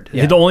he's learned.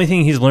 Yeah. The only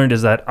thing he's learned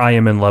is that I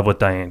am in love with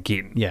Diane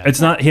Keaton. Yeah.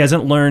 It's not, he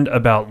hasn't learned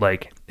about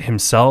like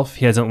himself.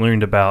 He hasn't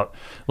learned about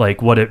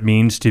like what it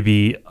means to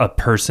be a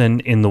person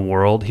in the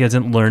world. He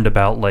hasn't learned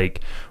about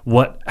like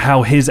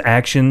how his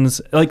actions,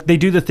 like they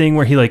do the thing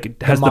where he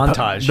like has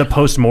montage. the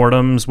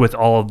postmortems with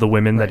all of the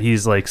women that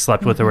he's like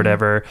slept with or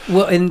whatever.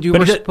 Well, and you But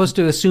were it- supposed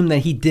to assume that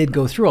he did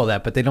go through all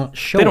that, but they don't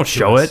show They it. don't to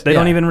show us. it. They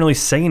don't Yeah. even really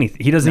say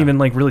anything. He doesn't even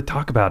like really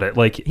talk about it.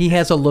 Like He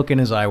has a look in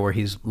his eye where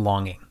he's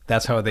longing.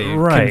 That's how they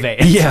right. convey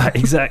it. Yeah,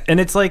 exactly. And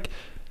it's like,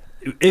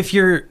 if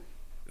you're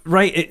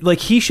right, like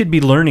he should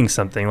be learning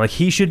something. Like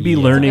he should be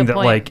learning That's a that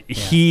good point. like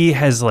he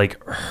has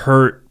like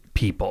hurt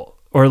people,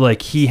 or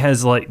like he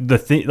has like the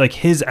thing, like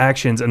his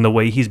actions and the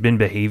way he's been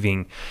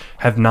behaving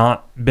have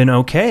not been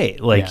okay.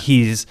 Like Yeah.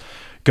 he's,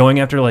 going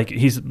after like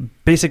he's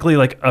basically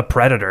like a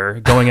predator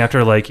going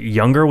after like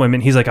younger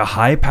women. He's like a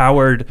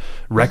high-powered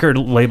record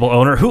label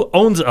owner who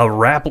owns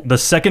the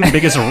second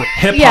biggest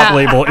hip hop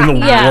label in the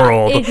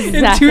world. Exactly.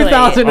 In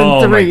 2003.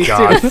 Oh my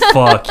god,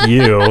 fuck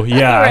you.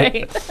 Yeah.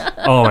 Right.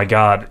 Oh my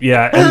god.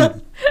 Yeah.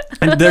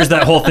 And there's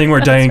that whole thing where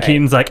Diane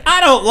Keaton's like,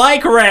 I don't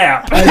like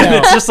rap. And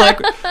it's just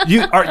like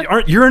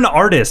you're an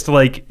artist.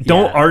 Like,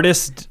 don't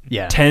artists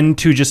tend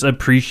to just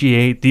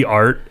appreciate the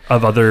art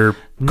of other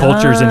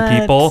cultures and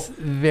people?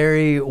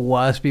 Very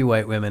waspy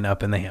white women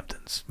up in the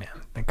Hamptons, man.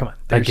 Come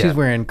on. She's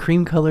wearing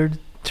cream-colored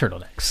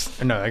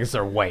turtlenecks. No, I guess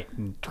they're white.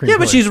 And yeah,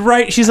 but she's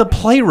right. She's a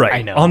playwright.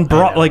 I know. On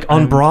Broadway.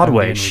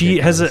 I'm She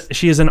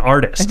is an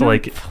artist.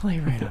 Like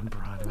playwright on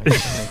Broadway.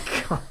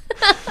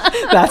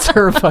 That's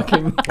her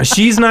fucking.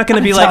 She's not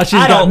going to be like,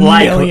 I don't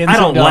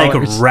like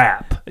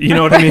rap. You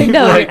know what I mean?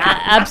 No, like,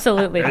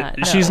 absolutely not.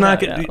 No, she's not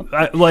going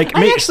to like.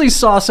 I actually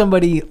saw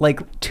somebody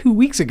like 2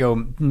 weeks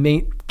ago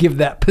give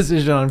that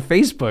position on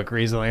Facebook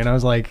recently, and I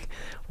was like,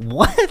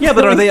 what? Yeah,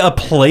 but are they a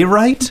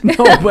playwright? No,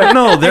 but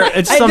no,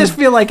 I just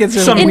feel like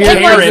it's some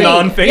Karen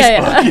on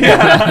Facebook.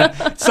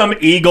 Yeah. Some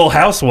Eagle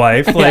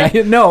housewife. Like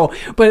no,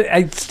 but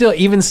I still,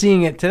 even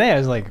seeing it today, I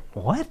was like,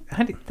 what?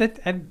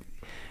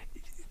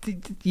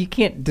 You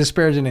can't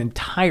disparage an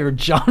entire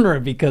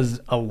genre because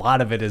a lot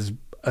of it is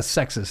a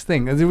sexist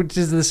thing, which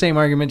is the same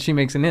argument she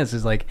makes in this.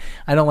 Is like,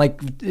 I don't like.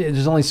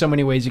 There's only so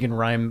many ways you can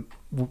rhyme.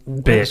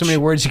 Bitch. So many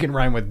words you can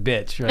rhyme with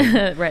bitch,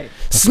 right? Right.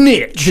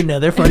 Snitch. It's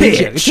another funny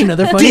joke. It's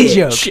another funny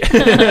joke.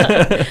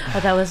 Oh,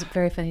 that was a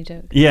very funny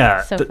joke.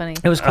 Yeah. So funny.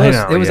 It was close.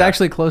 It was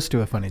actually close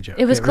to a funny joke.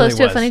 It was close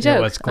to a funny joke.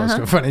 It was close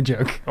to a funny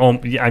joke. Oh,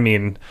 I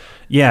mean,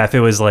 yeah. If it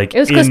was like, it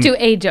was close to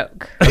a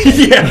joke.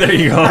 Yeah, there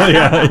you go.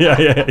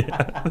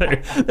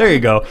 Yeah. There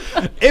you go.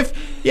 If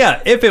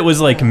it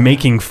was like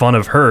making fun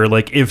of her,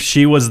 like if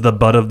she was the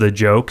butt of the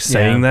joke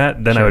saying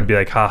that, then I would be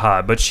like,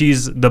 haha. But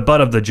the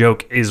butt of the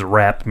joke is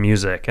rap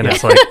music, and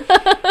it's like.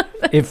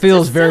 It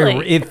feels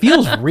it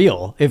feels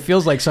real. It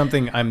feels like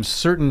something I'm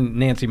certain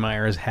Nancy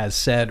Meyers has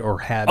said or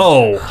heard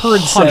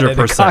said at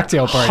a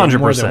cocktail party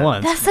more than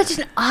once. That's such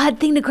an odd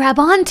thing to grab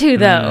onto,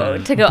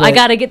 though. To go, I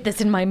gotta get this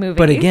in my movie.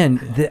 But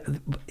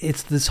again,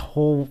 it's this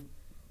whole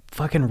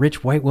fucking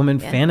rich white woman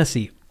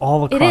fantasy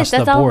all across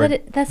the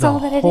board. That's all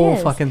that it is. The whole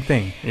fucking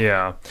thing.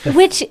 Yeah.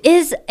 Which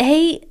is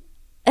an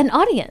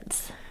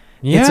audience.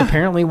 Yeah. It's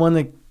apparently one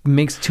that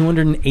makes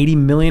 $280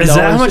 million is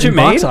that how much in it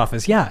box made?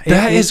 office. Yeah.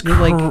 That is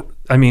like,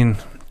 I mean,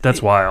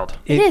 that's wild.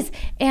 It is.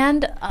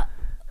 And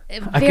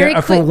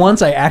for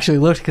once I actually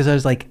looked because I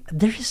was like,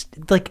 there's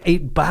like,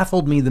 it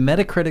baffled me. The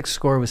Metacritic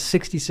score was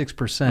 66%.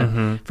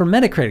 Mm-hmm. For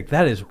Metacritic,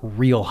 that is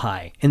real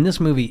high. And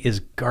this movie is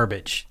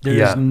garbage.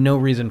 There's no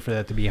reason for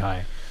that to be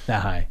that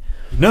high.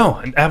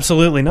 No,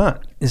 absolutely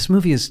not. This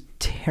movie is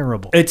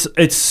terrible.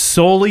 It's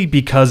solely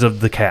because of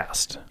the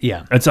cast.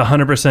 Yeah. It's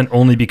 100%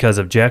 only because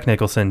of Jack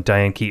Nicholson,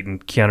 Diane Keaton,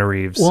 Keanu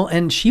Reeves. Well,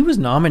 and she was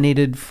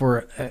nominated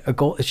for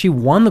she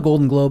won the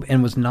Golden Globe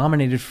and was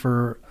nominated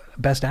for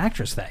Best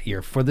Actress that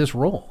year for this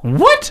role.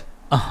 What?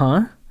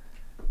 Uh-huh.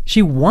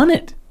 She won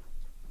it.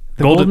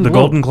 The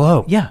Golden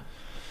Globe. Yeah.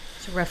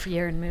 It's a rough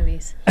year in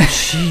movies.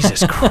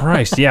 Jesus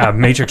Christ. Yeah,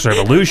 Matrix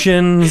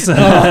Revolutions.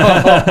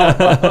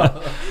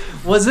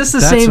 Was this the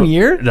same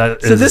year?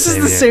 So this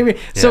is the same year.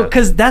 So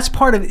because that's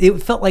part of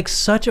it, felt like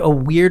such a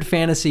weird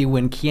fantasy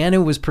when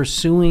Keanu was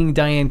pursuing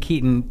Diane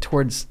Keaton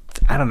towards,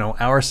 I don't know,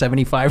 hour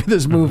 75 of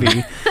this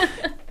movie.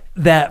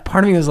 That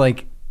part of me was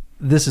like,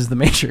 this is the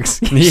Matrix.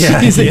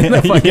 She's in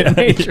the fucking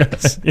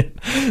Matrix.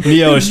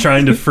 Neo is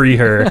trying to free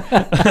her.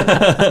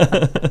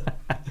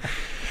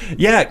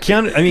 Yeah,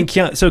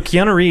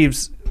 Keanu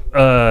Reeves,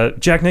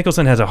 Jack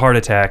Nicholson has a heart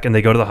attack and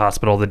they go to the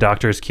hospital. The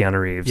doctor is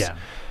Keanu Reeves. Yeah.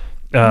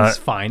 He's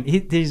fine.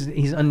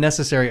 He's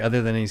unnecessary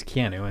other than he's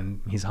Keanu and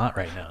he's hot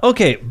right now.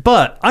 Okay,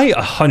 but I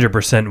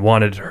 100%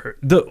 wanted her.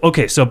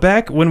 So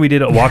back when we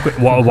did a Walk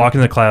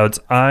in the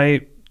Clouds,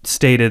 I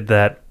stated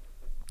that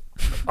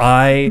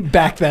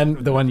back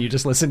then, the one you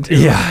just listened to.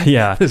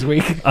 Yeah. This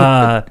week.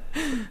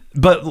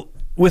 But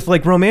with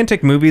like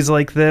romantic movies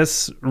like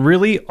this,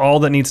 really all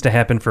that needs to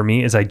happen for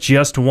me is I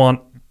just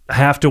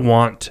have to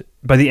want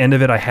by the end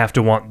of it, I have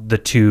to want the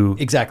two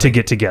to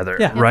get together.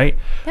 Yeah. Right?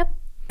 Yep.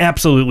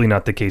 Absolutely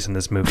not the case in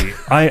this movie.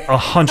 I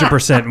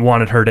 100%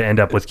 wanted her to end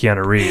up with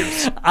Keanu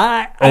Reeves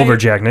over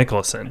Jack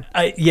Nicholson.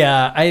 I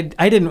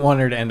didn't want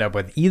her to end up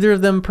with either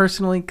of them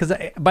personally because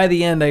by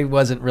the end I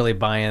wasn't really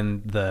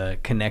buying the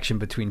connection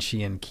between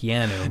she and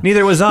Keanu.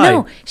 Neither was I.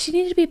 No, she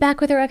needed to be back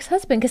with her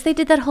ex-husband because they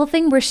did that whole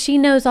thing where she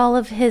knows all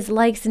of his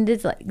likes and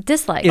dislikes.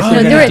 They're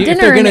at dinner. If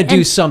they're gonna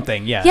do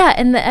something, yeah,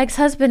 and the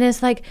ex-husband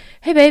is like,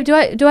 "Hey, babe, do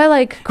I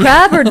like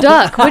crab or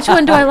duck? Which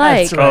one do I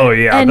like?" That's right. Oh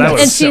yeah, that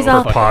was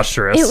so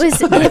preposterous.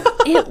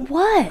 It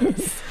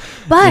was.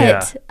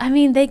 But, I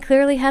mean, they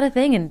clearly had a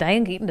thing, and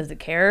Diane Keaton doesn't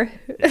care.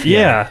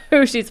 Yeah.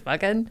 Who she's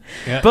fucking.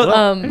 Yeah.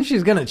 But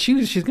she's gonna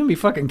be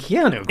fucking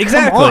Keanu.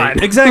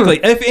 Exactly.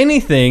 If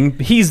anything,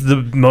 he's the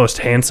most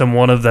handsome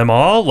one of them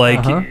all.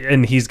 Like,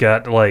 and he's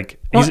got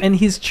like Well, and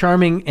he's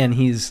charming, and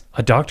he's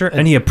a doctor,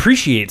 and he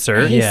appreciates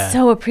her. He Yeah.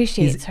 so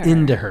appreciates he's her.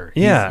 into her.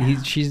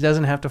 Yeah. She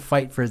doesn't have to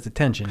fight for his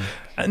attention.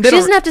 And She they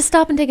doesn't don't- have to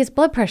stop and take his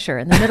blood pressure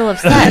in the middle of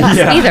sex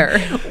either.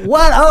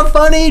 What a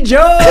funny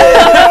joke!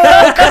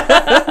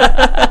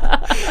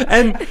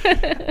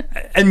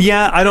 and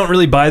yeah, I don't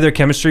really buy their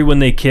chemistry when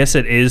they kiss.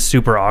 It is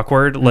super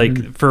awkward.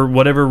 Like for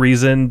whatever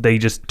reason, they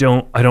just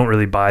don't. I don't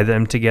really buy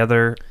them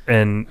together,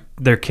 and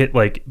their kid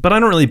but I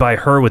don't really buy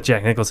her with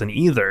Jack Nicholson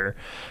either.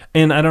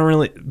 And I don't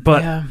really.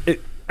 But Yeah.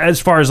 as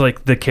far as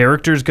like the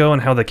characters go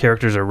and how the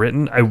characters are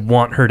written, I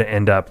want her to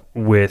end up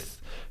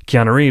with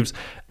Keanu Reeves,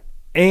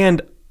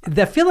 and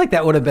I feel like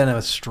that would have been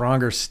a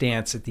stronger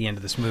stance at the end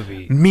of this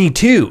movie. me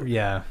too.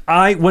 Yeah.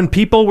 When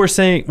people were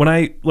saying, when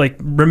I like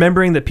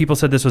remembering that people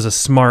said this was a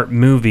smart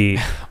movie,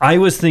 I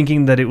was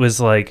thinking that it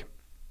was like,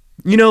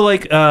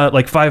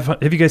 like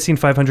 500. Have you guys seen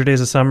 500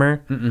 Days of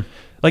Summer? Mm-mm.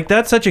 Like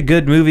that's such a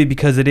good movie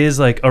because it is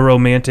like a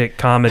romantic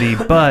comedy,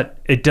 but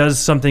it does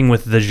something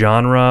with the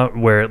genre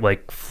where it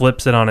like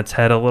flips it on its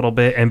head a little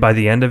bit, and by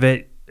the end of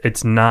it, it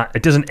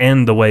doesn't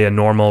end the way a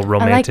normal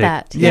romantic. I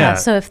like that. Yeah.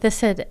 So if this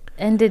had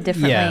ended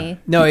differently. Yeah.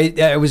 No,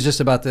 I was just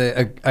about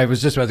to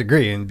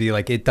agree and be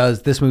like,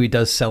 this movie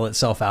does sell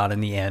itself out in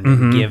the end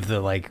and give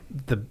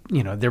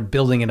they're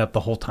building it up the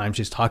whole time.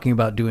 She's talking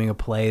about doing a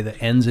play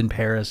that ends in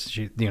Paris,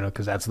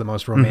 because that's the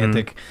most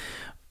romantic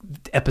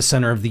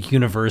epicenter of the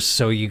universe.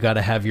 So you got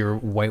to have your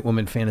white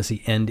woman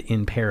fantasy end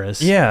in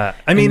Paris. Yeah.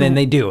 I mean, and then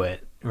they do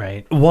it,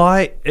 right?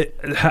 Why?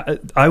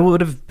 I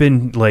would have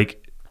been like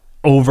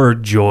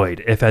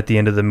overjoyed if at the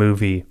end of the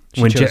movie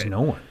chose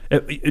no one.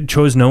 It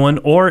chose no one,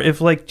 or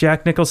if like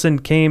Jack Nicholson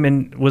came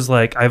and was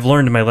like, I've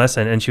learned my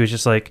lesson, and she was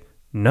just like,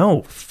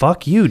 no,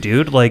 fuck you,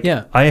 dude. Like,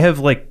 Yeah.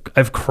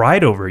 I've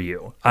cried over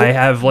you. I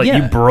have like,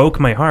 yeah. you broke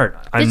my heart.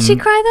 Did she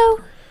cry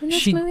though in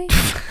this She- movie?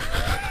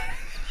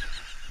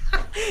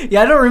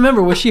 Yeah, I don't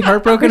remember. Was she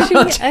heartbroken Was she-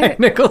 about Jack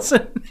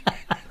Nicholson?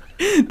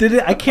 Did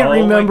it? I can't Oh my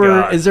remember.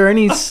 God. Is there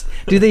any?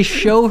 Do they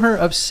show her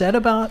upset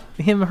about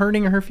him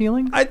hurting her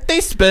feelings?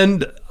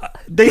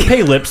 They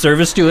pay lip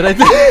service to it, I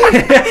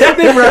think.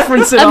 They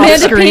reference it off Amanda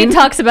screen. Peet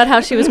talks about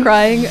how she was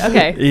crying.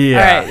 Okay.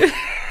 Yeah. All right.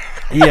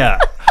 Yeah.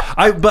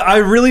 But I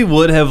really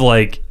would have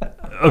like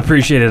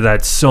appreciated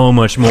that so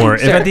much more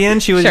if at the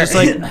end she was just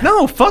like,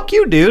 no, fuck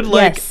you, dude.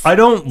 Like, Yes. I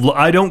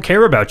don't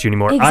care about you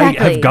anymore. I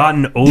Exactly. have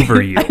gotten over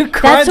you.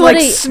 Cried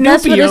like Snoopy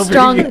that's what a over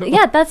strong you.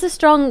 yeah, that's a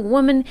strong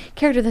woman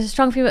character. That's a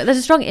strong female. That's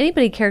a strong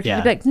anybody character Yeah.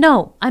 to be like,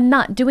 no, I'm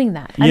not doing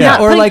that. I'm Yeah.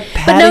 not Or putting- like but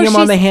no, patting him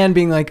on the she's- hand,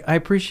 being like, I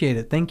appreciate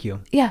it, thank you.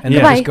 Yeah, And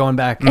then goodbye. just going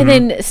back. and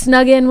then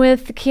snug in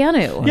with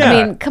Keanu. Yeah.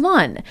 I mean, come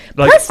on.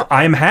 Like, Plus,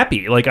 I'm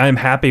happy. Like, I'm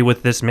happy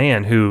with this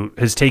man who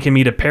has taken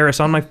me to Paris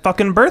on my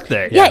fucking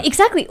birthday. yeah,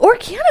 exactly. Or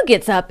Keanu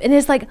gets up and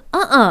is like,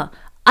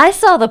 I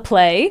saw the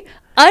play.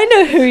 I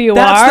know who you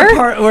That's are. the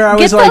part where I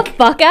Get was the like,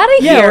 fuck out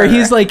of yeah, here. where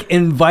he's like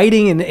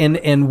inviting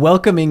and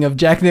welcoming of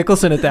Jack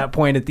Nicholson at that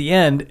point at the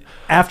end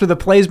after the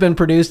play's been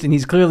produced and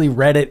he's clearly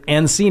read it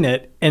and seen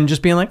it and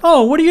just being like,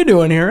 oh, what are you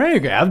doing here?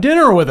 Hey, have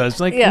dinner with us.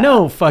 Like, Yeah.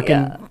 no,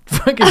 fucking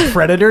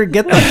predator,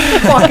 get the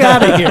fuck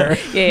out of here.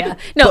 Yeah.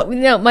 No,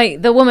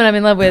 the woman I'm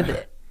in love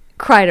with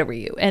cried over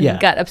you and Yeah.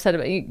 got upset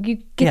about you. You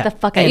get Yeah. the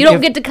fuck out. And You don't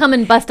if- get to come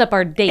and bust up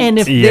our date. And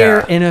if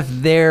Yeah.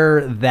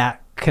 they're that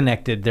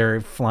connected,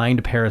 they're flying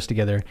to Paris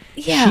together.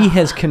 Yeah. She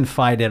has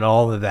confided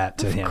all of that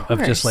to him of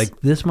just course.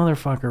 like, this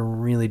motherfucker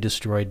really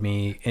destroyed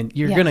me, and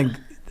you're Yeah. gonna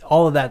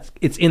all of that.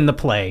 It's in the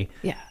play.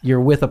 Yeah.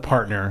 You're with a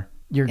partner.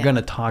 You're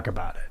gonna talk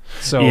about it.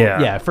 So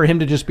Yeah. for him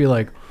to just be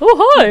like,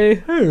 oh,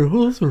 hi. hey,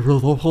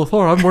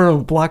 I'm wearing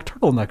a black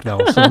turtleneck now,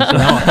 so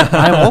now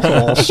I'm also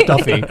all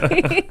stuffy.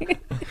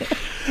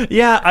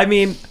 Yeah, I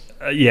mean,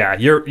 yeah,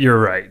 you're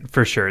right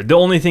for sure. The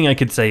only thing I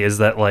could say is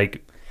that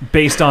like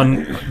based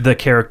on the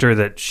character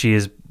that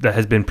that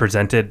has been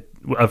presented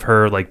of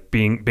her like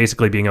being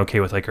okay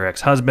with like her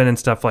ex-husband and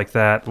stuff like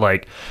that,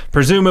 like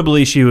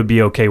presumably she would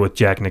be okay with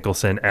Jack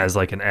Nicholson as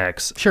like an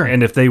ex. Sure.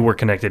 And if they were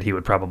connected, he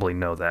would probably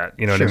know that.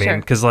 You know what I mean? Sure.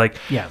 Because like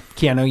Yeah,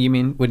 Keanu, you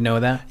mean would know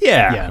that?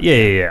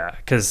 yeah.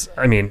 Because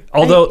I mean,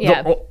 although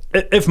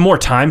if more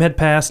time had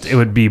passed, it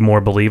would be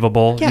more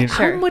believable. Yeah, You-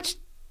 how much?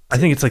 I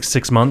think it's like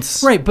 6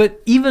 months. Right,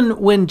 but even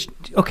when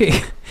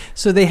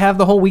so they have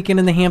the whole weekend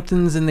in the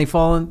Hamptons and they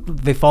fall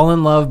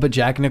in love, but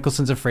Jack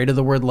Nicholson's afraid of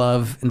the word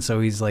love, and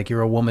so he's like,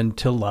 "You're a woman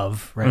to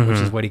love," right? Which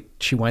is what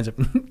she winds up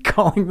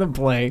calling the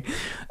play.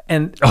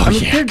 And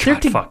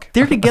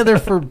they're together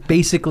for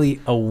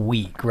basically a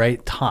week,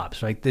 right?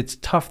 Tops, right? It's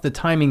tough. The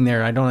timing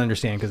there, I don't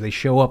understand because they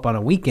show up on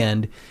a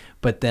weekend,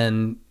 but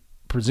then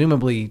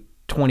presumably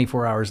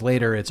 24 hours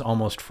later, it's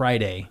almost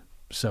Friday.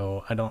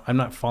 So I'm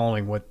not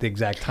following what the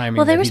exact timing.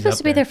 Well, they that were he's supposed up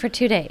to be there for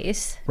 2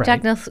 days. Right.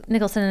 Jack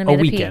Nicholson and a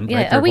Amanda Peet. weekend, Yeah,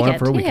 right? They're a weekend. going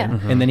for a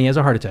weekend. Yeah. And then he has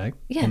a heart attack.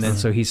 Yes. And then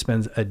so he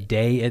spends a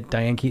day at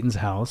Diane Keaton's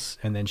house,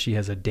 and then she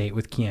has a date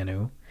with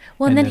Keanu.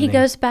 Well, and then he they-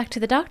 goes back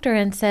to the doctor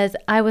and says,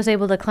 I was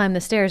able to climb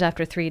the stairs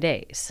after 3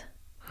 days.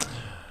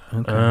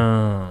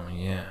 Oh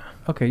yeah.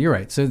 Okay, you're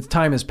right. So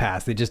time has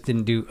passed. They just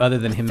didn't do other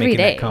than him 3 making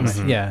days. that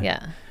comment. Yeah.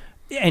 Yeah.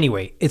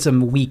 Anyway, it's a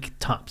week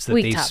tops that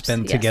Week they tops,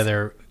 spend yes.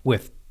 together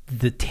with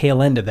the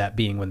tail end of that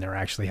being when they're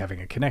actually having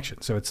a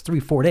connection. So it's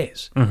 3-4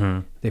 days.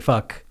 Mm-hmm. They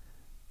fuck,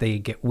 they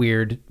get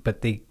weird,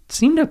 but they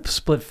seem to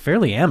split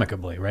fairly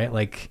amicably, right?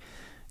 Like,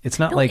 it's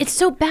not like... It's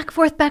so back,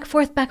 forth.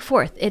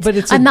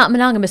 I'm not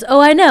monogamous. Oh,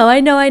 I know.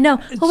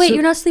 Oh, wait,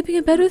 you're not sleeping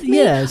in bed with me?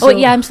 Yeah. Oh,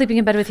 yeah, I'm sleeping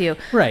in bed with you.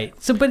 Right.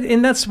 So,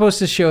 and that's supposed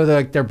to show that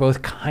like, they're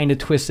both kind of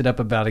twisted up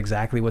about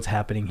exactly what's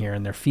happening here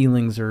and their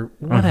feelings or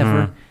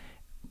whatever. Mm-hmm.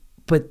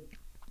 But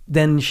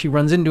then she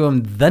runs into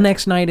him the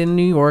next night in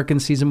New York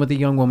and sees him with a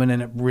young woman,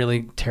 and it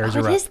really tears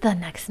her up. It is the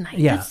next night.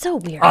 Yeah. That's so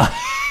weird.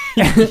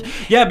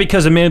 Yeah,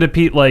 because Amanda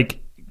Peet, like,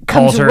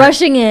 comes calls her...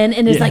 rushing in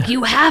and is like,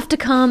 you have to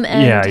come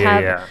and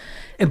have...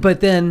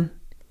 But then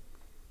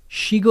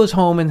she goes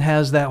home and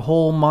has that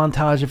whole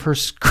montage of her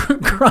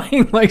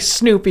crying like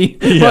Snoopy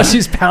while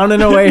she's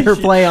pounding away her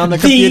play on the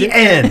computer. The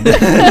end.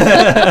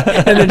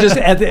 And then just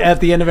at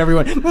the end of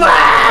everyone.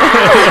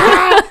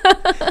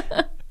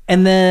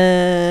 And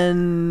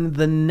then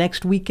the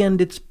next weekend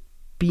it's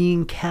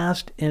being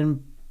cast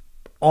and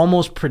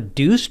almost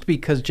produced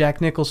because Jack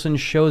Nicholson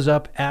shows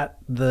up at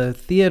the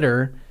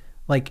theater.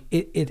 Like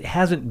it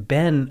hasn't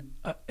been,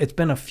 it's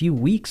been a few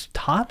weeks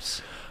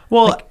tops.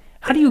 Well, like,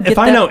 how do you get if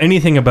I know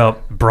anything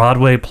about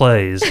Broadway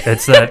plays,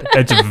 it's that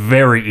it's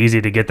very easy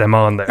to get them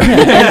on there.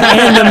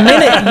 and the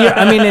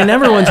minute and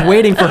everyone's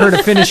waiting for her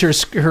to finish her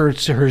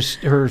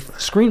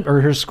screen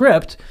or her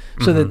script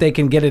so that they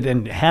can get it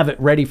and have it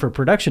ready for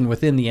production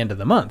within the end of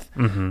the month,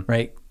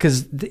 right?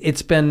 Because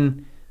it's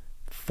been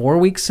 4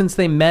 weeks since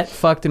they met,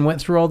 fucked, and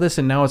went through all this,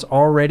 and now it's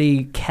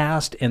already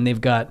cast, and they've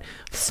got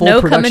full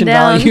Snow production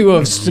value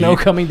of snow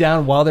coming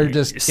down while they're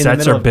just in the Sets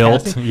middle are of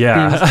built, casting.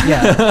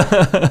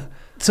 yeah.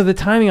 So the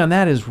timing on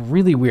that is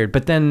really weird.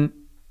 But then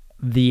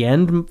the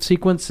end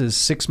sequence is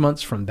 6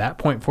 months from that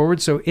point forward.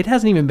 So it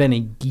hasn't even been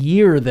a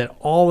year that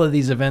all of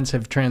these events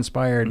have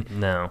transpired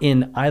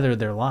in either of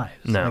their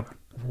lives. No.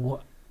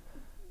 Like,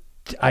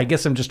 I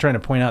guess I'm just trying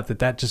to point out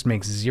that just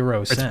makes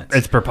zero sense.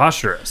 It's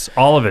preposterous.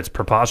 All of it's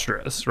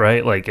preposterous,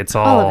 right? Like it's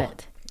all of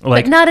it.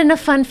 Like, but not in a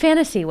fun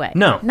fantasy way.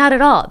 No, not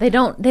at all. They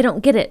don't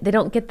get it. They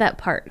don't get that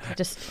part.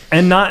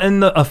 And not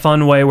in a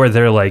fun way where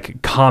they're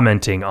like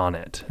commenting on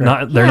it.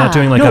 Right. They're not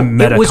doing like a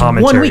meta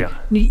commentary. 1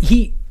 week.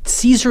 He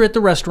sees her at the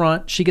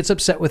restaurant. She gets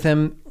upset with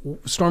him,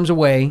 storms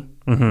away,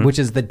 which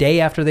is the day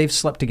after they've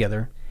slept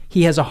together.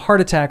 He has a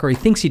heart attack, or he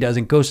thinks he does,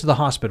 and goes to the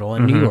hospital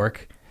in New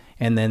York.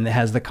 And then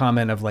has the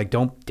comment of like,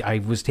 I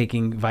was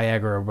taking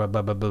Viagra, blah,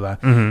 blah, blah, blah,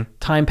 blah.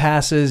 Time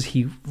passes.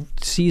 He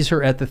sees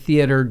her at the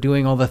theater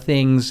doing all the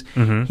things.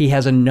 He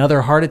has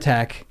another heart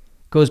attack,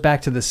 goes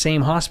back to the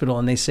same hospital,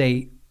 and they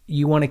say,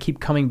 you want to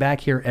keep coming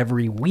back here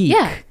every week.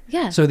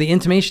 Yeah. So the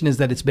intimation is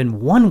that it's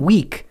been 1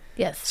 week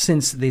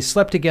since they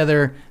slept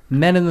together,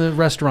 met in the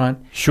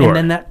restaurant. Sure. And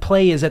then that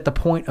play is at the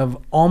point of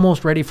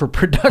almost ready for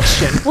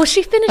production. Well,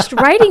 she finished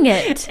writing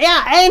it.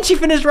 Yeah, and she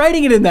finished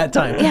writing it in that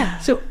time. Yeah.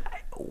 So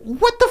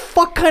what the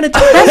fuck kind of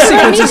time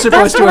sequence is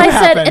supposed to have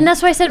happened? And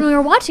that's what I said when we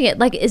were watching it.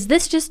 Like, is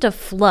this just a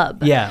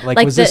flub? Yeah, like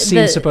was this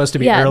scene supposed to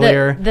be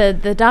earlier?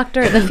 The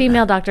doctor, the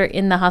female doctor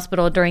in the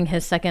hospital during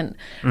his second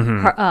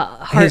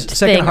heart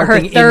thing, or her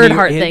thing third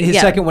heart thing.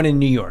 His second one in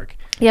New York.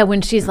 Yeah,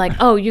 when she's like,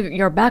 oh,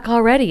 you're back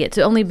already. It's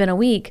only been a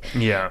week.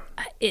 Yeah.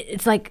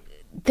 It's like,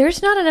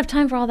 there's not enough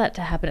time for all that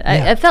to happen.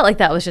 I felt like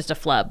that was just a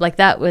flub. Like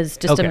that was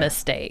just a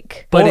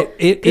mistake. But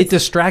it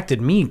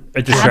distracted me.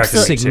 It distracted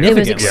me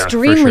significantly. It was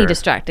extremely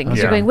distracting.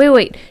 Because you're going,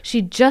 wait.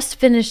 She just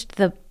finished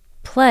the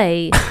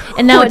play,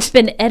 and now it's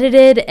been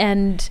edited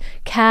and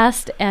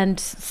cast and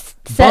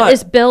set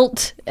is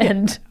built.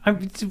 And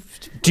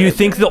do you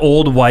think the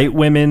old white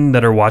women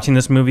that are watching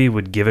this movie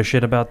would give a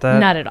shit about that?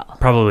 Not at all.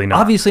 Probably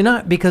not. Obviously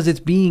not, because it's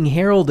being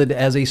heralded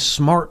as a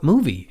smart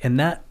movie, and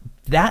that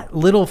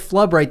little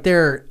flub right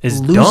there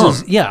is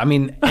loses. Dumb. Yeah, I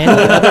mean, any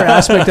other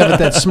aspect of it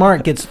that's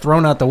smart gets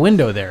thrown out the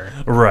window there.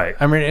 Right.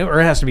 I mean, or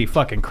it has to be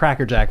fucking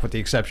crackerjack with the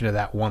exception of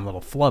that one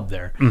little flub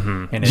there.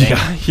 And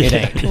it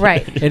ain't.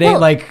 Right. It ain't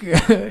like...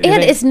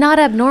 It's not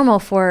abnormal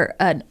for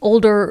an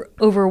older,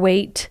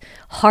 overweight,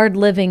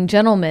 hard-living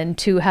gentleman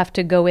to have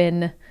to go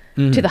in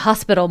to the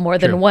hospital more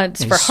than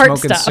once for heart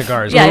stuff.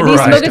 Cigars. Yeah,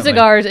 he's smoking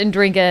cigars and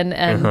drinking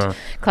and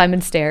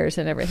climbing stairs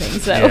and everything.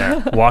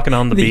 So walking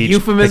on the beach.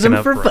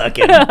 Euphemism for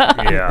fucking.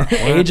 Yeah.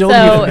 Age-old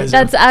so euphemism.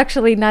 that's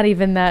actually not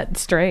even that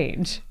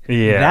strange.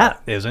 Yeah.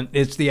 That isn't.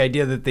 It's the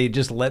idea that they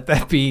just let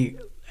that be.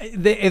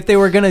 If they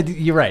were going to,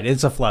 you're right,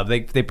 it's a flub.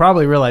 They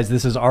probably realized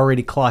this is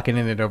already clocking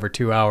in at over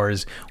 2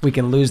 hours. We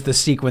can lose the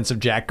sequence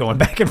of Jack going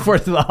back and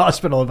forth to the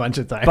hospital a bunch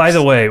of times. By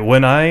the way,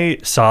 when I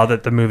saw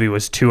that the movie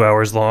was 2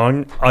 hours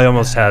long, I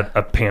almost had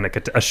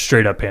a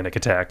straight up panic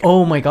attack.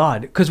 Oh my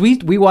God. Because we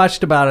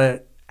watched about an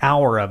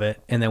hour of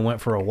it and then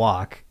went for a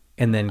walk.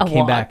 And then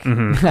came back.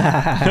 That's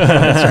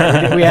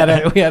right. We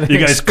had you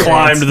guys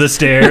climbed the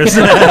stairs.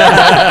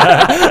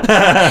 I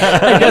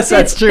guess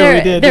that's true.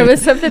 We did. There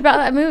was something about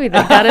that movie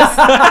that got us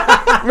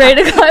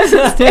ready to climb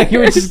the stairs.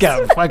 We just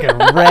got fucking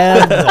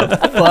revved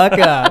the fuck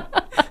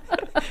up.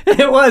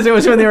 It was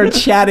when they were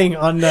chatting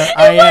on the IM.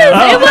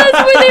 It was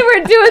when they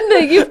were doing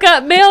the You've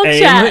Got Mail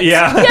chat.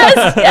 Yeah.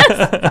 Yes.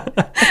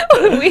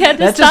 We had to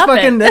That just stop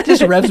fucking it. that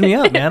just revs me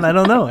up, man. I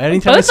don't know.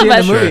 Anytime I Both see of it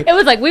us. in a movie. It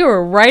was like we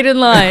were right in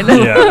line.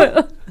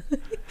 Yeah.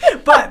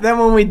 But then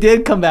when we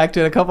did come back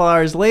to it a couple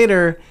hours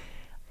later,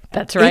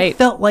 That's right. it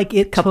felt like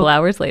it couple took,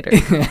 hours later.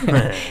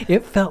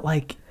 It felt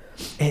like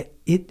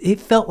it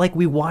felt like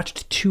we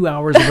watched 2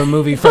 hours of a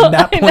movie from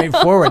that point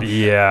forward.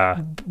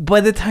 Yeah. By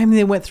the time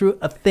they went through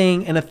a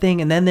thing, and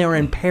then they were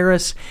in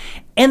Paris,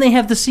 and they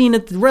have the scene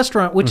at the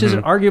restaurant, which is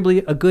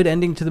arguably a good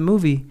ending to the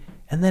movie,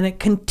 and then it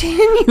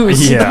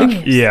continues. Yeah.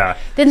 Like, Yeah.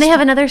 Then they have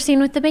another scene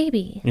with the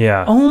baby.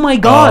 Yeah. oh my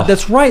God,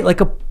 that's right,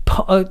 like a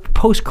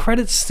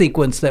post-credits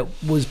sequence that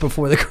was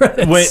before the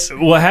credits.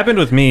 What happened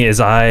with me is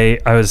I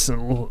was,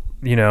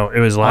 you know, it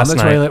was on last the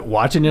night. toilet,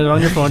 watching it on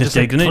your phone, just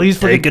like, please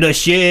taking a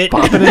shit.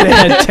 pop it in the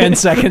head, 10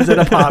 seconds at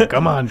a pop.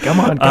 Come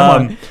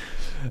on.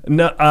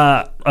 No,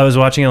 I was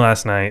watching it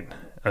last night.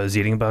 I was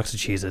eating a box of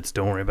Cheez-Its.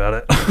 Don't worry about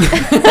it.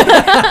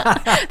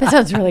 That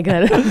sounds really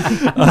good.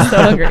 I'm so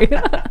hungry.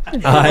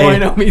 I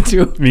know, me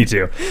too. Me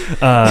too.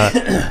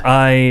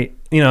 I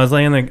was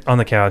laying on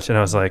the couch and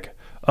I was like,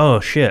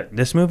 oh shit,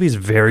 this movie's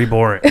very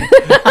boring.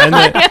 and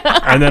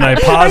then I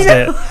paused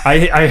it.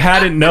 I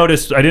hadn't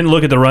noticed. I didn't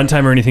look at the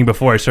runtime or anything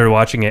before I started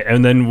watching it.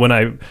 And then when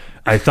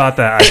I thought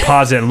that, I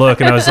paused it and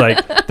looked, and I was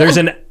like, there's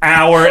an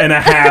hour and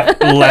a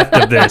half left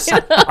of this.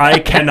 I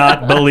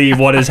cannot believe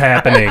what is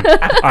happening.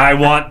 I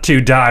want to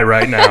die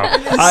right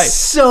now.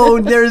 So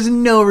there's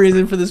no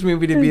reason for this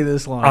movie to be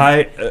this long.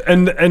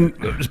 And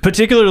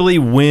particularly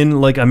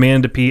when like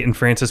Amanda Peet and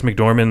Frances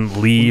McDormand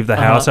leave the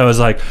house, I was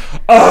like,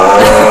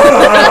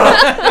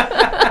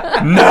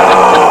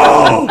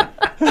 no.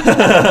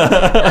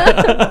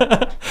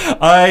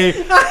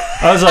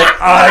 I was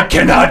like, I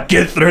cannot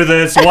get through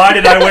this. Why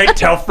did I wait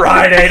till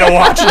Friday to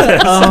watch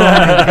this? Oh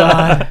my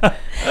God.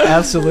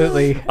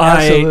 Absolutely.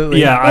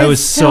 I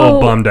was so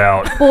bummed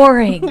out.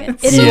 Boring.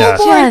 It is Yeah.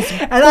 just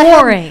And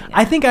boring.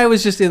 I think I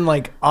was just in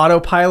like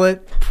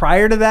autopilot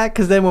prior to that,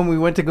 because then when we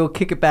went to go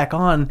kick it back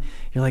on,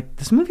 you're like,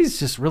 this movie's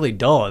just really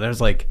dull. And I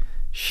was like,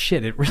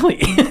 shit, it really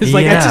is.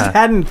 Like, I Yeah. just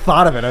hadn't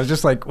thought of it. I was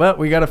just like, well,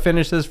 we got to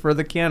finish this for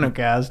the Keanu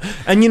cast.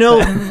 And you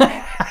know,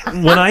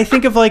 when I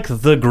think of like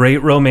the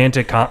great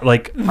romantic,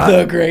 like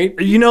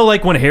you know,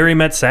 like when Harry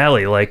Met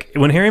Sally, like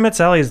when Harry Met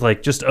Sally is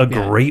like just a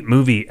great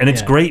movie, and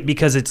it's great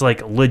because it's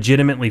like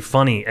legitimately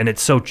funny and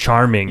it's so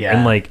charming,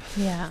 and like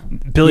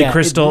Billy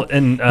Crystal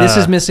and this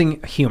is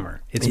missing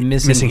humor. It's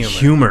missing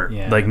humor.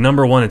 Yeah. Like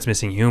number one, it's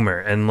missing humor,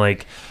 and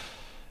like.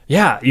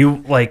 Yeah,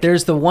 you like.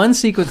 There's the one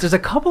sequence. There's a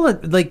couple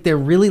of like they're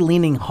really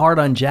leaning hard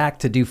on Jack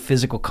to do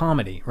physical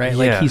comedy, right?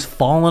 Like he's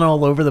falling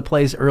all over the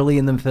place early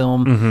in the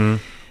film. Mm-hmm.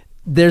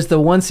 There's the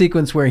one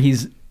sequence where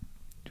he's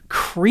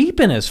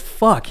creeping as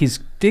fuck. He's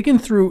digging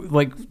through,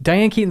 like,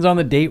 Diane Keaton's on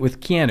the date with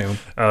Keanu.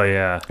 Oh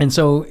yeah.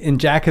 And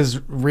Jack has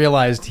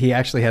realized he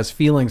actually has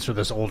feelings for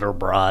this older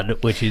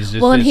broad, which he's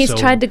just and he's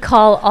tried to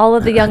call all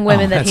of the young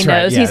women that he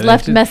knows. Yeah, he's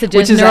left messages,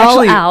 which is and they're all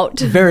actually out.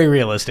 Very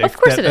realistic. Of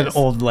course that it is.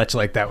 An old lech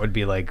like that would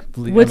be like,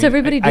 What's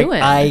everybody doing?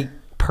 I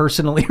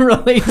personally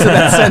relate to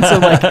that sense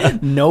of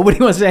like, nobody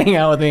wants to hang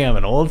out with me. I'm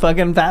an old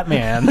fucking fat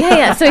man.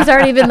 Yeah. So he's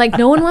already been like,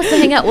 no one wants to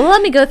hang out. Well,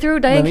 let me go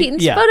through Diane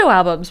Keaton's photo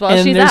albums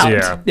while she's out.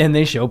 Yeah. And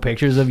they show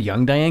pictures of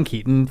young Diane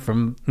Keaton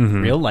from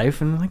real life,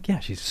 and like, yeah,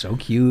 she's so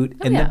cute.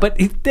 But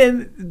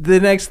then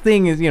the next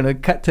thing is,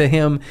 cut to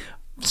him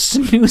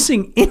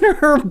snoozing in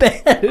her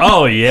bed.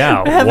 Oh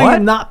yeah.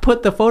 Having not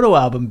put the photo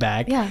album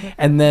back. Yeah.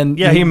 And then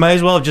he might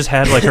as well have just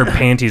had like her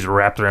panties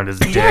wrapped around his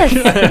dick.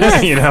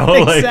 Yes. You know,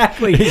 like,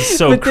 exactly. He's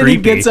so but creepy. Then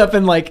he gets up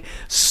and like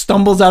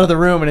stumbles out of the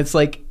room, and it's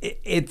like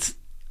it's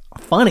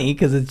funny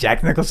because it's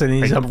Jack Nicholson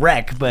and he's a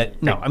wreck.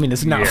 But no, I mean,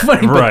 it's not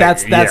funny. But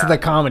that's the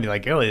comedy.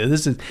 Like, oh,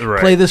 this is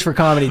play this for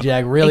comedy,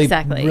 Jack. Really,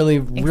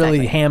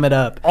 really ham it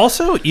up.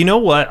 Also, you know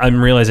what I'm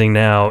realizing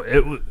now?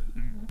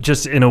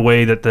 Just in a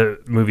way that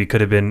the movie could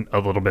have been a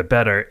little bit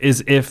better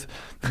is if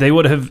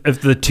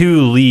the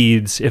two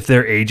leads, if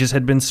their ages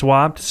had been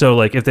swapped. So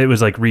like if it was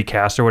like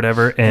recast or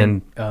whatever,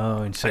 and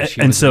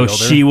so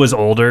she was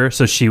older.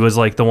 So she was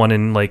like the one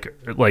in like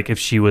if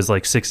she was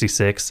like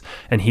 66,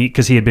 and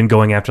because he had been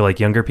going after like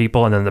younger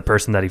people, and then the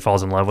person that he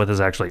falls in love with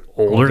is actually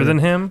older than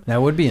him.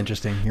 That would be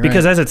interesting.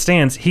 Because as it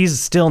stands, he's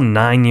still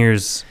 9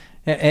 years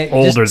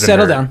older than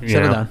settle her.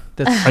 Settle down.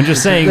 I'm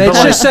just saying.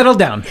 Let's just settle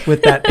down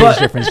with that age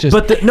difference.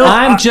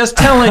 I'm just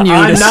telling you.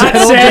 I'm not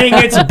saying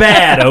it's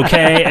bad,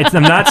 okay?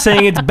 I'm not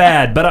saying it's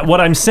bad, but what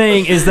I'm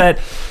saying is that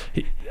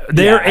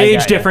their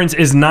age difference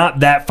is not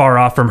that far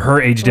off from her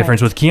age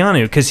difference with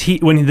Keanu, because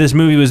when this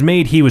movie was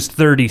made, he was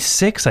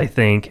 36, I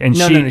think, and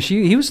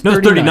he was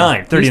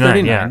 39.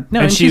 39, yeah. No,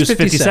 and she was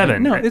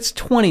 57. No, it's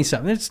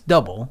 27. It's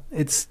double.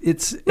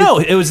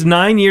 It was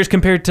 9 years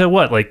compared to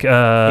what, like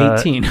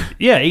 18.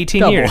 Yeah,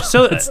 18 double. years.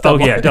 So it's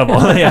double. Double.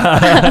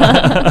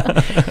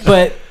 Yeah.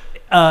 But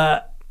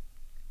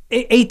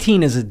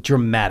 18 is a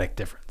dramatic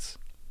difference.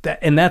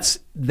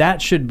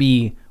 That should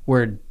be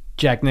where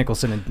Jack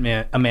Nicholson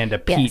and Amanda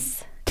Peet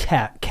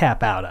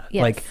cap out at.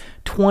 Yes. Like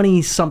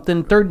 20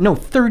 something,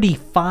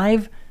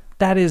 35.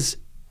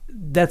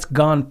 That's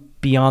gone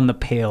beyond the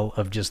pale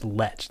of just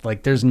lech.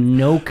 Like there's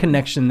no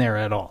connection there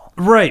at all.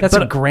 Right, That's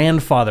but- a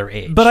grandfather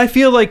age. But I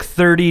feel like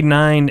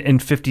 39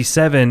 and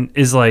 57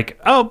 is like,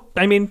 oh,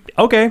 I mean,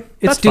 okay,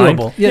 it's that's fine.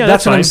 doable. Yeah,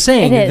 that's what I'm fine.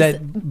 saying. It is.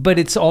 But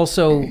it's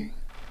also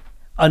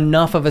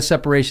enough of a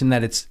separation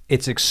that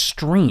it's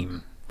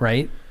extreme,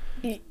 right?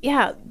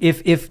 Yeah.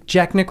 If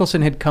Jack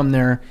Nicholson had come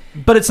there,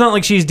 But it's not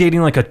like she's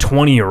dating like a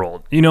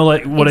 20-year-old. You know,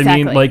 like what I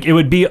mean? Exactly. Like it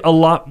would be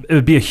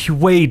a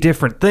way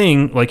different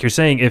thing, like you're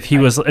saying, if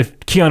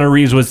Keanu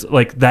Reeves was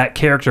like, that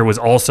character was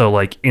also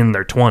like in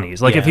their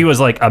 20s. Like if Yeah. he was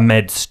like a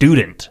med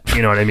student,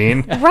 you know what I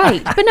mean?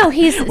 Right. But no,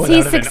 he's Well, that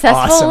would've been successful.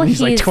 awesome.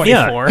 He's like 24.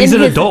 Yeah, he's in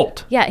an his-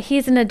 adult. Yeah,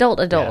 he's an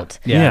adult.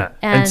 Yeah.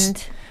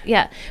 And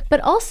yeah,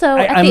 but also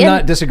at I'm the not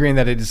end, disagreeing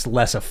that it is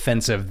less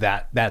offensive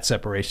that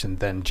separation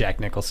than Jack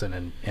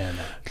Nicholson and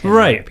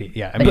Right. Pete.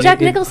 Yeah, I but mean, Jack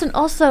Nicholson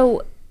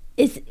also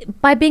is,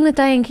 by being with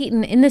Diane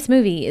Keaton in this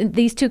movie,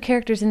 these two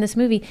characters in this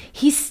movie,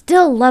 he's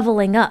still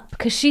leveling up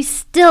because she's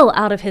still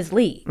out of his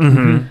league.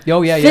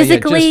 Oh yeah,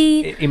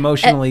 Physically, just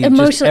emotionally,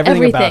 emotionally, just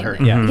everything about her.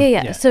 Yeah,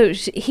 Yeah. So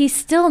he's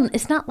still.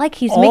 It's not like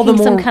he's All the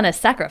making some more- kind of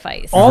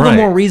sacrifice. All the Right.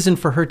 more reason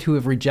for her to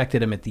have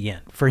rejected him at the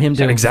end, for him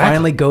to Exactly.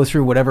 finally go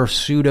through whatever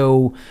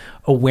pseudo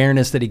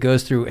awareness that he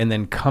goes through, and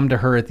then come to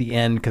her at the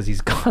end because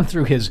he's gone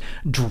through his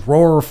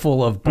drawer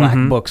full of black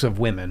books of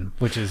women,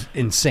 which is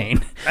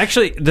insane.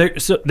 Actually,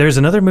 there's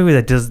another movie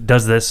that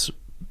does this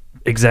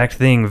exact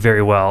thing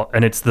very well,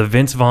 and it's the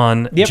Vince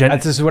Vaughn. Yep,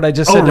 this is what I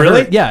just Oh, said. to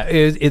really? her. Yeah,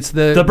 it's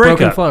the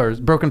Breakup.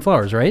 Broken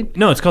Flowers, right?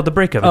 No, it's called The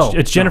Breakup. Oh,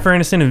 It's Jennifer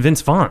Aniston and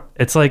Vince Vaughn.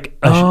 It's like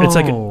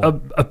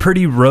a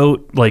pretty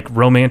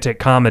romantic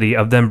comedy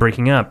of them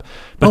breaking up.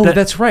 But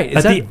That's right.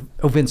 Is that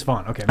Vince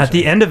Vaughn? Okay. At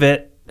the end of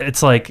it,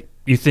 it's like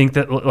you think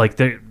that like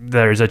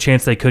there's a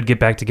chance they could get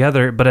back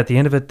together, but at the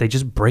end of it, they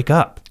just break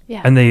up.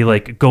 Yeah. And they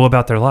like go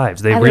about their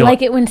lives. They I realize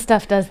like it when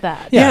stuff does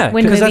that. Yeah,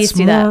 when 'cause movies that's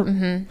do that.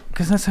 more-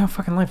 because that's how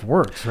fucking life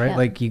works, right? Yeah.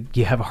 Like you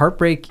have a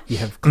heartbreak, you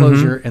have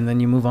closure, and then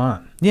you move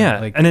on. Yeah,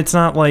 like and it's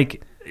not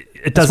like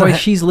it that's doesn't. why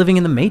she's living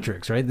in the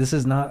Matrix, right? This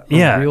is not a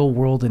Yeah. real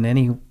world in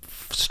any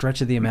stretch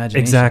of the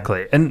imagination.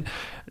 Exactly, and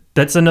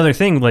that's another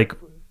thing. Like,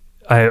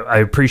 I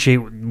appreciate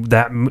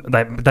that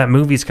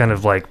movie's kind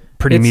of like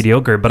pretty It's-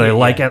 mediocre, but I yeah.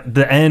 like at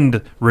the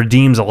end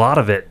redeems a lot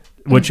of it,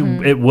 which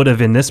it would have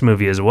in this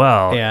movie as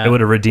well. Yeah. It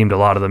would have redeemed a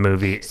lot of the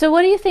movie. So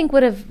what do you think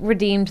would have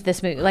redeemed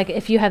this movie? Like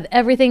if you have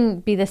everything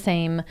be the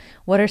same,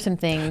 what are some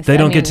things? They I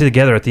don't mean, get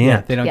together at the Yeah,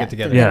 end. they don't Yeah, get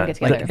together. they don't Yeah. get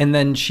together. Like, and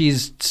then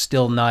she's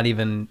still not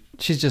even.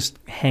 She's just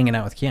hanging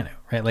out with Keanu,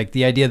 right? Like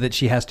the idea that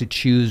she has to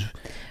choose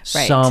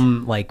Right.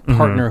 some like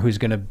partner who's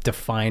going to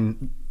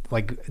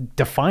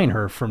define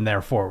her from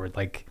there forward.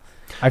 Like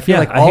I feel Yeah,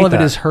 like I all hate of it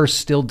that. is her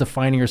still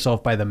defining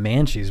herself by the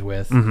man she's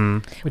with,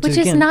 Which is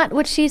again, not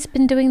what she's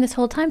been doing this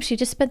whole time. She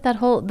just spent the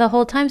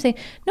whole time saying,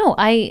 "No,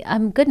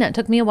 I'm good now. It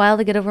took me a while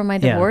to get over my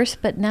Yeah. divorce,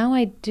 but now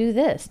I do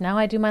this. Now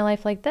I do my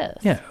life like this."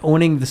 Yeah,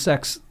 owning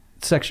the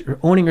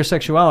owning her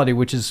sexuality,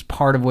 which is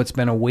part of what's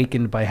been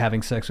awakened by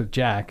having sex with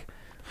Jack.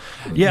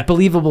 Yeah.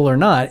 Believable or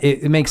not,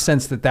 it makes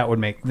sense that would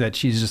make that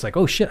she's just like,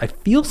 oh shit, I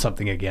feel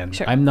something again.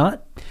 Sure. I'm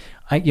not.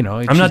 I'm she's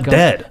not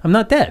dead. I'm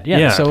not dead. Yeah.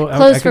 Yeah. So I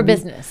Closed for could be-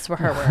 business were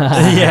her words.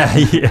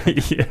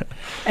 yeah.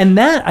 And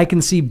that I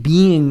can see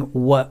being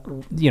what,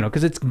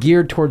 because it's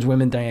geared towards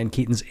women Diane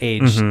Keaton's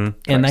age.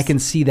 And I can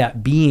see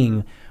that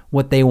being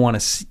what they want to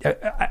see.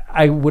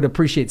 I would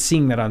appreciate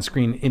seeing that on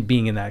screen,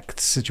 being in that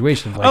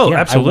situation. Like, Oh, I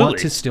absolutely. want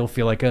to still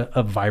feel like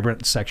a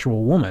vibrant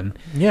sexual woman.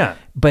 Yeah.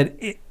 But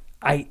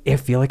I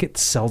feel like it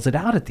sells it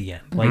out at the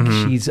end. Like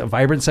she's a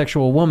vibrant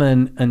sexual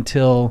woman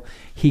until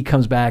he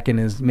comes back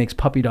and makes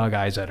puppy dog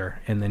eyes at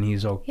her. And then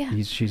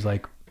she's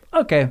like,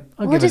 okay,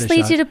 I'll Well, it give just it a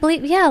leads shot. you to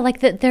believe,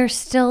 like that there's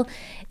still,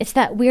 it's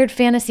that weird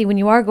fantasy when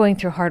you are going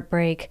through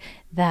heartbreak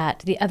that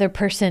the other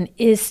person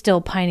is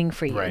still pining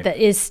for you, Right. that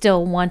is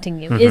still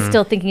wanting you, is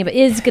still thinking about,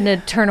 is going to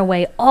turn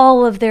away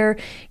all of their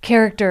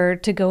character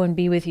to go and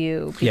be with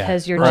you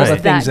because you're all just the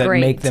that things that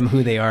great. make them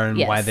who they are and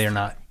why Yes. they're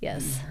not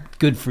Yes.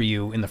 good for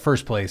you in the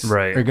first place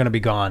Right. are going to be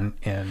gone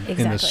in the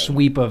Exactly.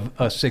 sweep of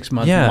a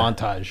 6-month Yeah.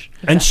 montage.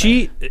 And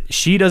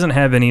she doesn't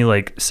have any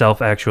like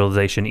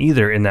self-actualization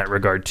either in that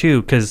regard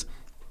too, because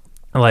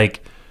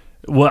like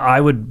what I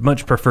would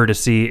much prefer to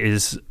see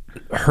is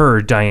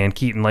her, Diane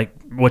Keaton, like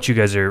what you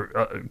guys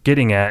are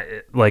getting at.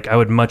 Like I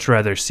would much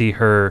rather see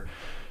her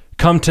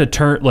come to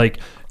term, like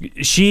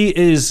she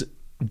is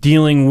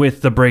dealing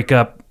with the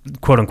breakup,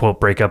 quote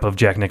unquote breakup of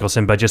Jack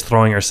Nicholson by just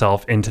throwing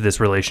herself into this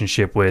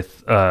relationship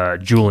with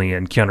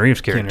Julian, Keanu Reeves'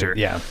 character.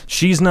 yeah.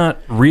 She's not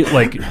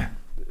like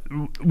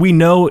we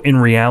know in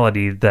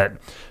reality that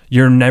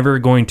you're never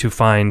going to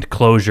find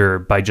closure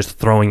by just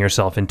throwing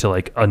yourself into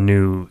like a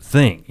new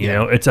thing. You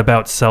know, it's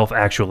about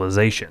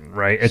self-actualization,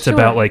 right? It's Sure,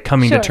 about like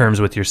coming sure. to terms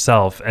with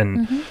yourself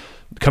and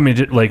coming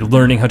to like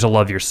learning how to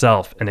love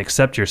yourself and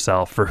accept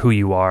yourself for who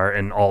you are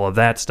and all of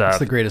that stuff. It's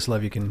the greatest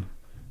love you can.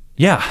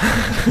 Yeah.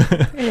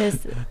 It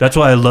is. That's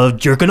why I love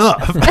jerking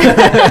off.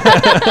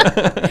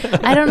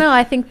 I don't know.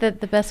 I think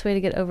that the best way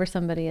to get over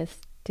somebody is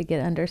to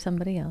get under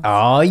somebody else.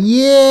 Oh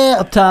yeah,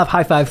 up top,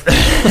 high five.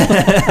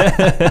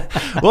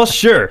 Well,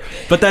 sure,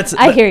 but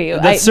I hear you.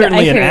 That's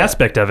certainly I an hear you.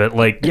 aspect of it.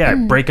 Like, yeah,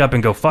 break up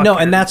and go fuck. No,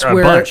 and that's a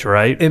where bunch,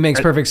 right? it makes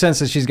perfect sense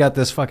that she's got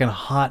this fucking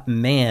hot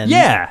man.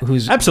 Yeah,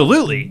 who's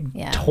absolutely.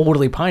 Yeah.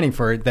 totally pining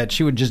for it. That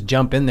she would just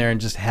jump in there and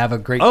just have a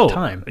great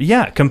time.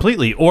 Yeah,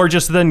 completely. Or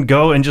just then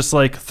go and just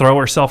like throw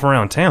herself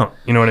around town.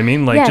 You know what I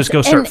mean? Like Yes, just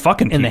go start and-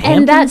 fucking in the people.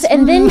 hand-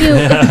 And then you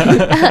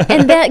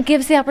and that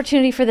gives the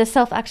opportunity for the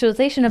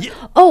self-actualization of,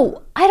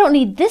 oh, I don't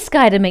need this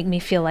guy to make me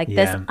feel like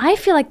Yeah. this. I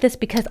feel like this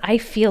because I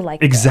feel like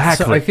this.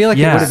 Exactly. So I feel like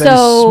yeah. it would have been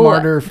So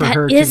smarter for that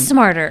her. is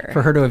smarter.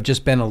 for her to have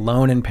just been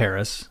alone in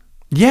Paris.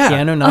 Yeah.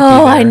 Keanu not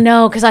Oh, be there. I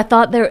know, because I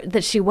thought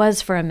that she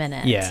was for a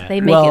minute. Yeah.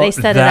 they make Well, they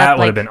set it that up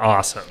would like have been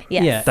awesome.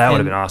 Yes. Yeah, That would have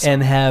and- been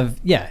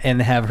awesome.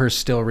 And have her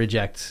still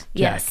reject Jack.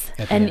 Yes,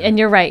 at the and end. and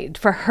you're right.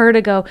 For her to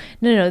go,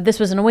 no, this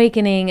was an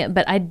awakening,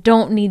 but I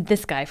don't need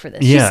this guy for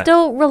this. Yeah. She's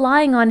still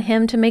relying on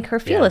him to make her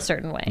feel Yeah. a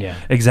certain way. yeah,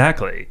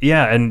 Exactly.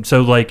 Yeah. And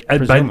so like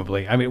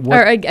presumably. I mean,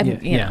 what, Or, yeah,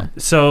 you know.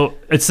 So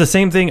it's the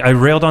same thing. I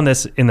railed on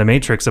this in The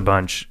Matrix a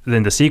bunch,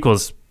 in the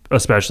sequels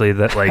especially,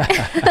 that like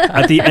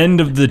at the end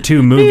of the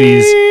two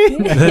movies,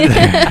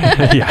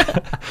 yeah,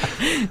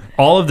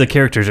 all of the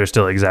characters are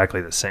still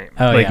exactly the same.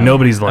 Oh, like yeah.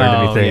 nobody's learned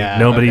Oh, anything. yeah,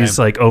 Nobody's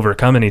okay. like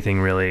overcome anything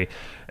really.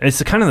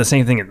 It's kind of the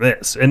same thing in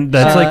this, and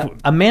that's like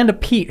Amanda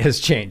Peet has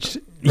changed.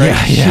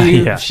 Yeah, yeah,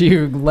 yeah. She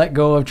let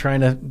go of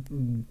trying to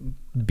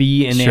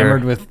be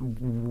enamored Sure.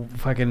 with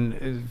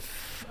fucking.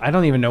 I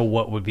don't even know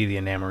what would be the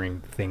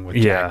enamoring thing with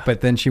Yeah. Jack,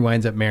 but then she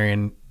winds up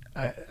marrying,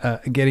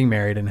 getting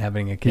married and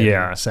having a kid,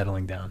 Yeah. and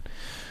settling down.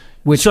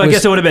 Which So I was-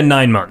 guess it would have been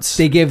 9 months.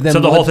 They gave them so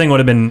the whole what- thing would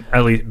have been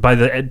at least by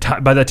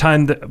the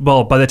time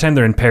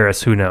they're in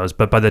Paris, who knows?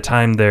 But by the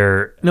time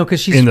they're no, because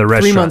she's in the 3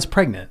 restaurant. months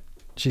pregnant.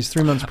 She's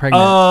 3 months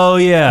pregnant. Oh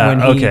yeah,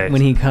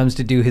 when he comes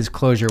to do his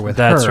closure with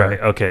That's her. right.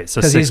 Okay, so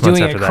Because 6 he's months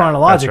doing after it that.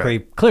 chronologically,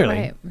 That's clearly,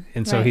 Right.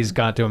 and so Right. he's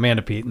got to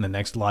Amanda Peet, and the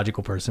next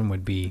logical person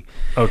would be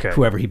Okay.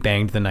 whoever he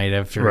banged the night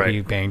after Right.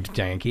 he banged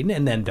Diane Keaton,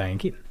 and then Diane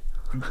Keaton.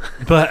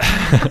 But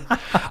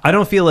I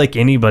don't feel like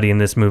anybody in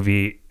this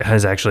movie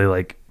has actually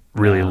like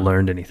really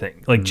learned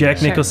anything. Like Jack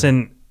Sure.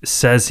 Nicholson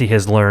says he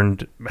has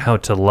learned how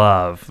to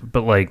love,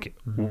 but like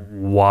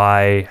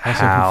why, Also,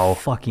 how? who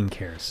fucking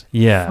cares?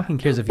 Yeah. Who fucking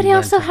cares if But you he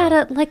learned also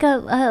something?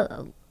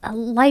 had a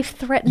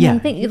life-threatening Yeah.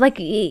 thing. Like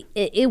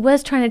it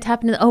was trying to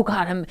tap into. Oh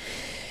God,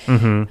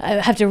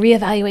 I have to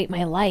reevaluate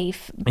my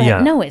life. But Yeah.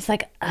 no, it's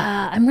like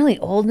I'm really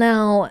old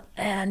now,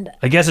 and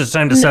I guess it's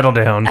time to settle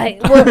down.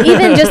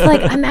 even just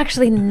like I'm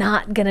actually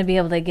not gonna be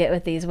able to get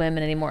with these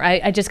women anymore.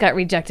 I just got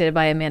rejected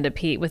by Amanda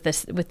Peet with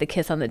the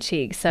kiss on the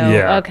cheek. So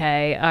Yeah.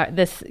 okay,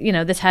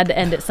 this had to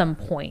end at some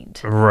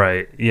point.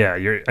 Right. Yeah.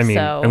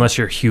 So- Unless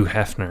you're Hugh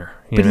Hefner.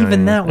 you But know what I even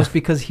mean? that was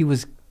because he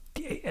was.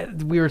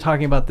 We were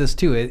talking about this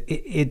too.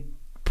 It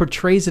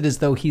portrays it as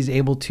though he's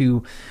able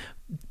to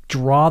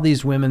draw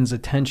these women's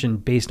attention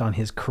based on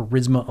his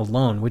charisma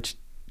alone, which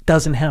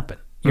doesn't happen.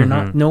 You're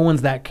not. No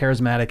one's that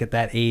charismatic at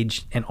that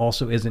age, and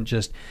also isn't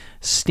just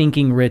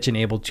stinking rich and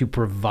able to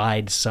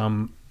provide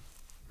some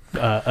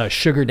a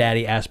sugar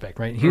daddy aspect,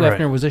 right? Hugh Right.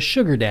 Hefner was a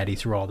sugar daddy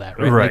through all that,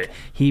 right? Right. Like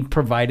he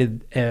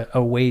provided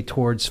a way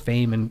towards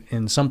fame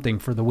and something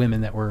for the women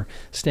that were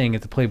staying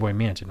at the Playboy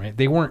Mansion, right?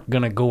 They weren't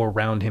gonna go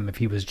around him if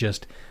he was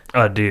just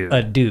a dude.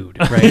 a dude,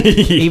 right?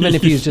 Even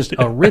if he's just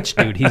a rich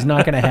dude, he's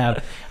not gonna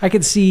have. I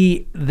could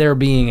see there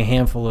being a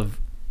handful of,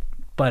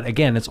 but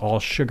again, it's all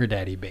sugar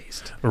daddy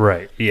based.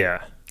 Right.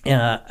 Yeah.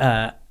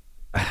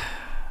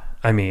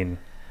 I mean,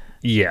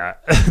 yeah.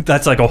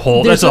 That's like a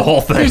whole. That's a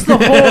whole thing. There's the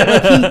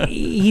whole. Like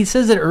he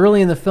says it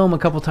early in the film a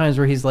couple times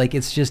where he's like,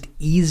 it's just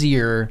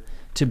easier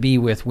to be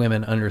with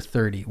women under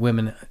 30,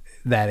 women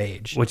that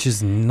age. Which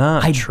is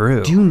not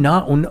true. Do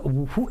not.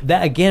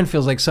 That again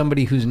feels like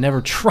somebody who's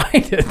never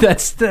tried it.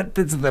 That's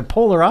the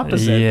polar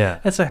opposite. Yeah.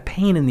 That's a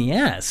pain in the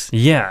ass.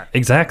 Yeah.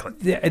 Exactly.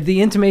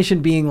 The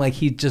intimation being like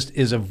he just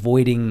is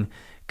avoiding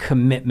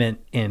commitment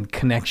and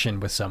connection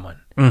with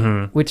someone.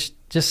 Mm-hmm. Which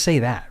just say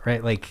that,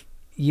 right? Like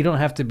you don't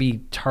have to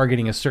be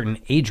targeting a certain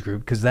age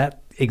group because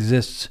that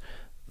exists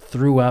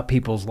throughout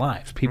people's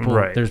lives.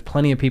 Right. There's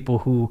plenty of people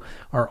who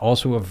are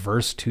also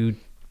averse to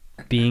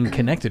being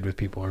connected with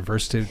people, or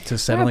averse to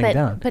settling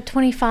down. But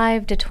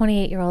 25 to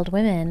 28-year-old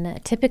women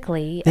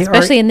typically, They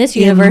especially are in this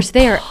universe,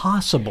 they are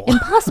impossible.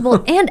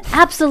 impossible and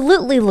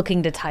absolutely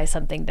looking to tie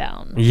something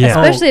down. Yeah.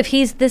 Especially if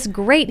he's this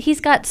great. He's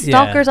got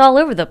stalkers all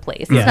over the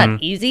place. It's Yeah.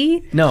 not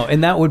easy. No,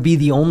 and that would be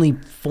the only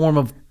form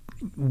of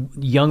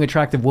young,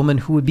 attractive woman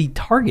who would be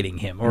targeting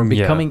him or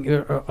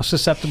becoming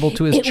susceptible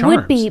to his It charms.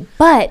 would be,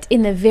 but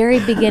in the very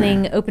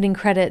beginning opening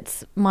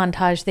credits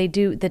montage, they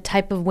do the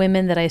type of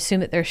women that I assume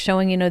that they're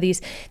showing.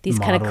 These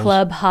kind of Models.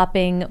 club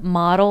hopping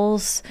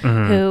models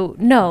who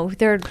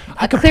they're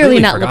clearly completely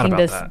not forgot looking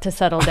about that. to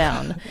settle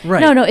down. Right.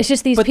 No, it's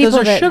just these But people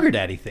those are that sugar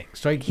daddy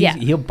things, right? Yeah.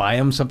 He'll buy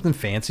him something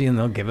fancy and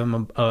they'll give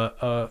him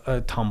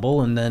a tumble,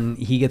 and then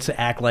he gets to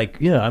act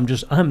like,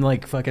 I'm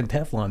like fucking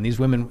Teflon. These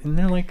women, and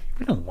they're like,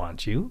 we don't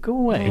want you. go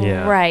away.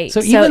 Yeah. Right.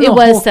 So even it the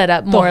was whole- set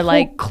up the more whole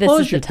like this is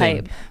closure the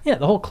type. thing. Yeah,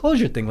 the whole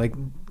closure thing. Like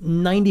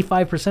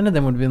 95% of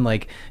them would have been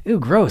like, "Ew,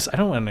 gross. I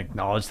don't want to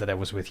acknowledge that I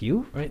was with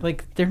you." Right?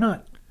 Like they're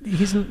not.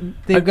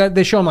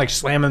 They show him like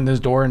slamming this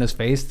door in his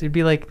face. They'd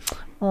be like,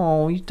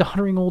 "Oh, you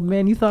doddering old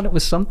man. You thought it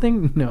was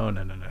something? No.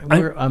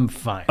 I'm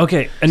fine."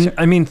 Okay, and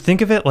I mean,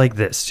 think of it like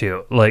this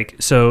too. Like,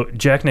 so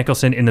Jack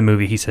Nicholson in the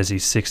movie, he says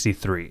he's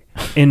 63.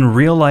 In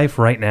real life,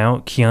 right now,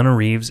 Keanu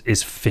Reeves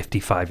is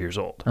 55 years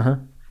old.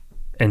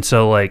 And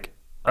so, like,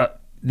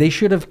 They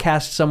should have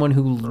cast someone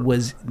who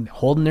was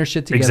holding their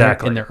shit together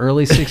Exactly. in their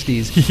early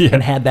 60s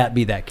and had that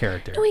be that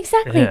character. No,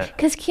 exactly. Yeah.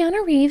 Because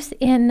Keanu Reeves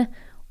in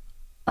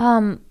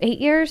 8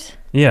 years,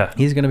 yeah,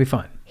 He's going to be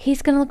fine.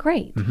 he's gonna look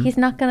great. He's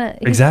not gonna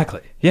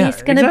exactly. Yeah,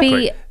 He's gonna exactly.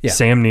 be Yeah.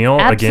 Sam Neill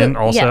again,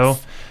 also.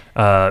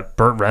 yes.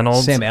 Burt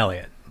Reynolds. Sam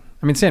Elliott.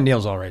 I mean, Sam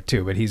Neill's all right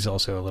too, but he's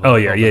also a little. Oh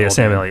yeah, bit yeah, older.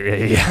 Sam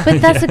Elliott. Yeah.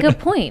 But that's a good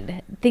point.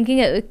 Thinking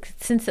it,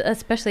 since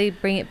especially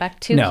bring it back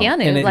to No,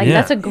 Keanu, and it- like yeah.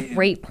 that's a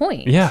great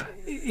point. Yeah.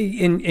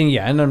 And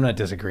I'm not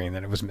disagreeing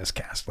that it was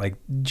miscast. Like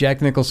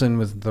Jack Nicholson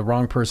was the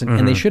wrong person,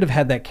 and they should have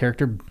had that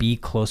character be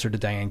closer to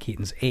Diane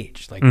Keaton's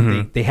age. Like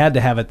they had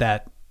to have it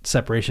that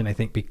separation, I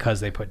think, because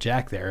they put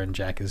Jack there, and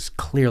Jack is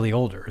clearly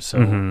older.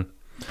 So,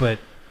 but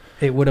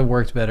it would have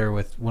worked better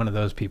with one of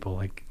those people.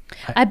 Like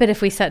I bet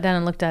if we sat down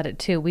and looked at it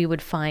too, we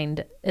would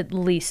find at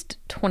least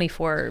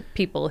 24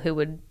 people who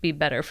would be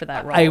better for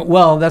that role.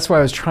 well, that's why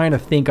I was trying to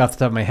think off the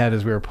top of my head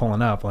as we were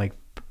pulling up. Like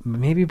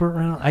maybe Burt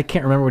Reynolds. I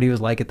can't remember what he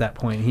was like at that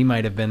point. He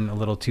might have been a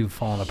little too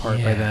fallen apart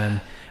by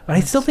then. But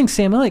I still think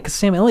Sam Elliott, because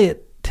Sam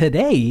Elliott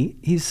today,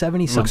 he's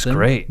 70 something.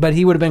 great. But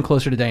he would have been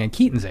closer to Diane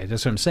Keaton's age.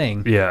 That's what I'm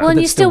saying. Yeah. well, But and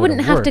that you still would've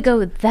wouldn't have to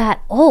worked. go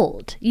that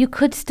old. You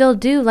could still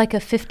do like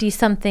a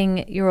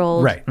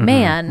 50-something-year-old Right. Mhm.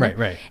 man,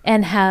 Right.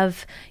 and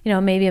have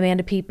maybe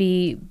Amanda Peet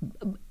be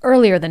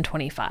earlier than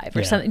 25 or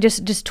Yeah. something.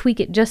 Just tweak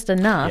it just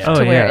enough Yeah.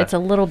 to Oh, where yeah. it's a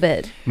little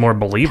bit More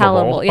believable.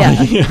 palatable.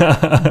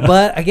 Yeah.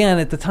 But again,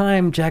 at the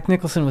time, Jack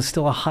Nicholson was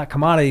still a hot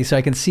commodity, so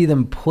I can see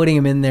them putting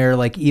him in there.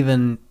 Like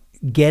even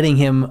getting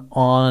him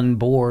on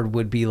board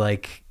would be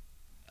like,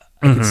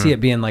 I could see it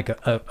being like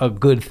a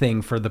good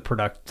thing for the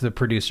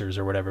producers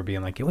or whatever,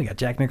 being like, "Yo, we got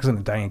Jack Nicholson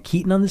and Diane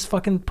Keaton on this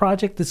fucking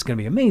project. This is gonna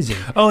be amazing."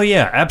 Oh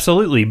yeah,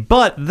 absolutely.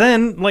 But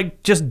then,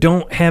 like, just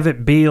don't have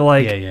it be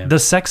like Yeah. the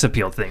sex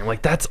appeal thing.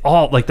 Like that's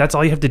all. Like that's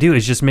all you have to do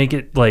is just make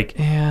it like,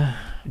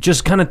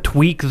 just kind of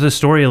tweak the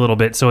story a little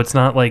bit, so it's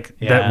not like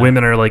that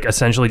women are like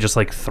essentially just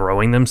like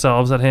throwing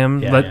themselves at him.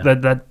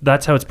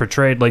 That's how it's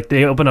portrayed. Like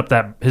they open up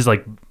his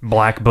like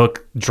black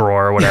book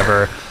drawer or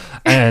whatever.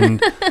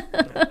 And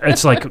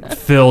it's like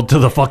filled to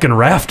the fucking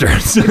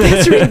rafters.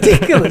 It's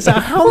ridiculous.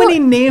 How many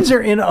names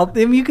are in? I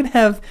mean, you can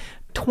have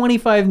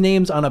 25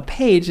 names on a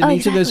page, and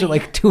each of those are exactly.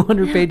 like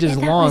 200 pages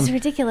that long. was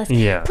ridiculous.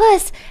 Yeah.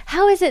 Plus,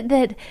 how is it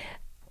that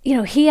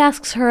he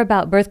asks her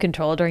about birth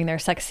control during their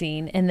sex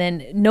scene, and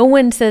then no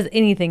one says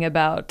anything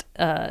about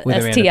With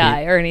Amanda STI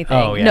Peet. or anything.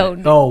 Oh, yeah. No,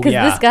 Oh, because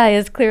yeah. this guy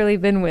has clearly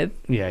been with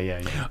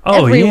Yeah.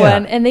 Oh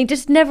everyone, yeah, and they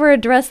just never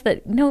address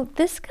that. No,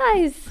 this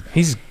guy's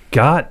he's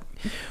got.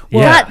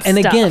 got And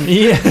stuff. again,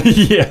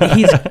 Yeah.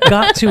 he's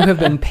got to have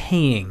been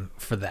paying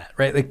for that,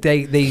 right? Like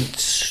they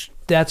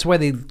that's why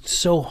they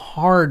so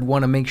hard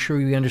want to make sure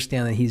you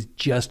understand that he's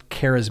just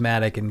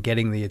charismatic and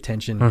getting the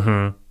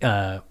attention,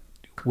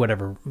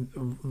 whatever,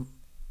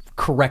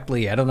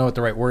 correctly. I don't know what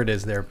the right word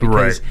is there,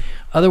 because Right.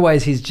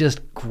 otherwise he's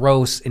just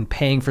gross and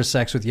paying for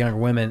sex with younger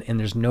women, and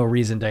there's no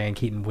reason Diane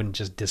Keaton wouldn't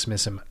just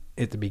dismiss him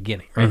at the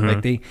beginning, right?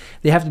 Like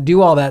they have to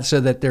do all that so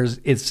that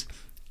it's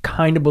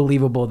kind of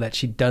believable that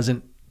she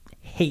doesn't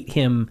hate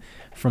him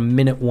from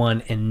minute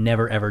one and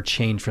never ever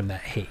change from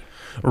that hate,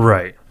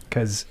 Right.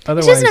 because She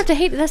otherwise doesn't have to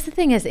hate. That's the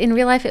thing is, in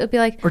real life, it would be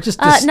like, Or just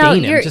no,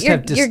 disdain him. you're Just you're,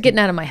 have you're getting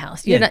out of my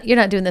house. You're Yeah.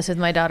 not doing this with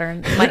my daughter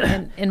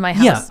in my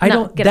house. Yeah, I No,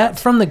 don't. get That out.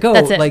 from the go,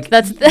 That's it. like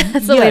that's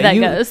the way that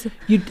goes.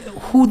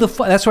 Who the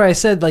fuck? That's why I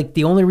said like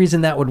the only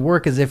reason that would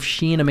work is if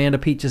she and Amanda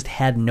Peet just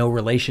had no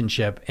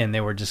relationship and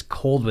they were just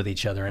cold with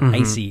each other and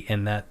icy,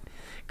 and that,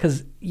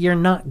 because you're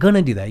not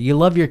gonna do that. You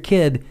love your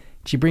kid.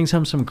 She brings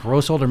home some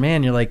gross older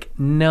man. You're like,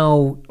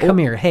 no, come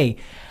here. Hey,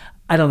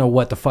 I don't know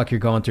what the fuck you're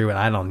going through, and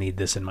I don't need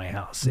this in my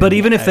house. But And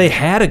even if they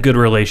had a good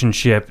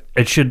relationship,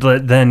 it should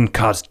then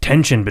cause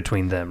tension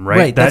between them, right?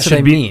 Right, that's that what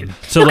should I be. mean.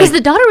 So Because like,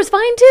 the daughter was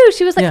fine too.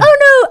 She was like, Yeah. "Oh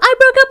no, I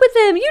broke up with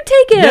him. You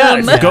take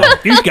him." yeah, go,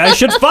 you guys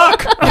should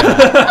fuck,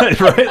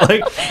 right?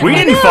 Like we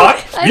didn't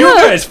fuck, I you know.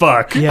 guys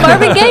fuck. Yeah.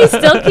 Marvin Gaye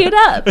still queued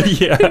up.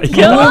 yeah.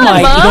 Go oh on,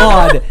 my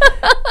Mom. god,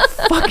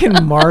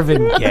 fucking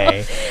Marvin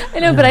Gaye. I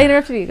know, but I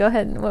interrupted you. Go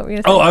ahead. What were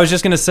you gonna Oh, say? I was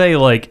just gonna say,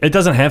 like, it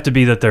doesn't have to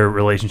be that their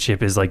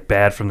relationship is like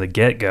bad from the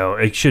get go.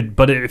 It should,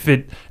 but if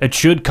it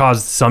should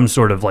cause some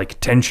sort of like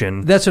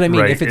tension. That's what I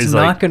mean. right, If it's is,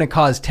 not like, going going to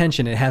cause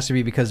tension, it has to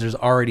be because there's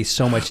already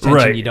so much tension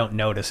Right. you don't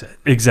notice it.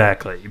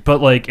 Exactly.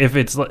 But like if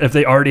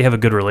they already have a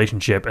good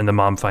relationship and the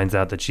mom finds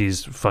out that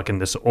she's fucking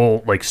this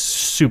old, like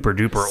super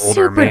duper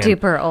older man.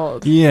 Super duper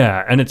old.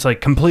 Yeah, and it's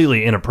like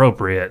completely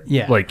inappropriate.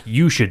 Yeah. Like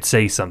you should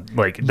say something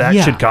like that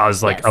Yeah. should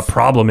cause like Yes. a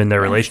problem in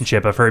their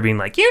relationship of her being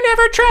like, "You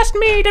never trust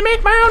me to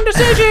make my own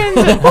decisions."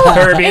 And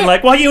her being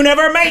like, "Well, you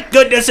never make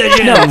good decisions."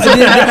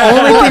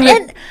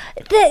 And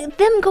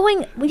them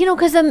going,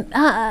 because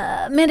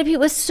Amanda Peet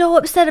was so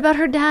upset about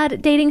her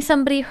dad dating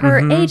somebody her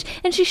age,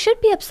 and she should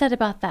be upset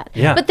about that.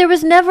 Yeah. But there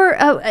was never,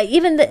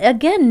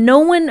 again, no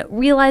one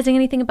realizing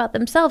anything about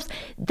themselves.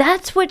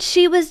 That's what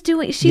she was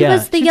doing. She Yeah,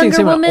 was the she thinks younger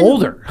they were woman,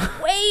 older.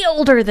 way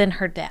older than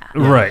her dad.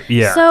 Right,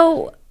 yeah.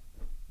 So,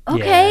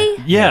 okay.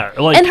 Yeah,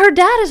 like And her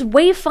dad is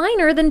way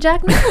finer than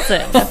Jack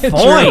Nicholson.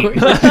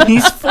 fine.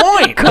 He's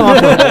fine.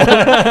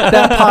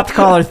 That popped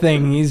collar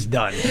thing, he's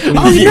done.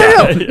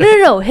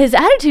 No. His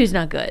attitude's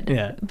not good.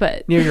 Yeah.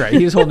 But You're right.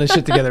 He was holding his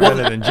shit together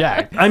better than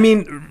Jack. I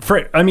mean,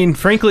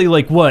 frankly,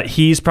 like what?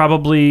 He's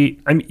probably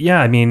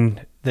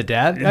The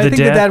dad? The I think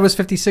the dad- dad was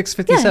 56,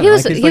 57. Yeah, he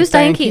was- Like, he's he like was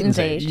Diane Keaton's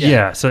age.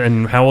 yeah. So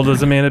and how old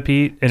was Amanda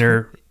Peet in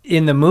her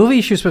In the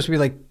movie, she was supposed to be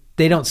like,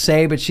 they don't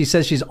say, but she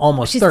says she's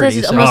almost She 30. says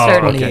she's so almost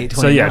 30. 28,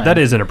 So yeah, 29. that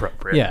is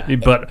inappropriate. Yeah.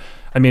 But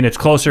I mean, it's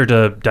closer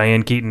to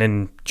Diane Keaton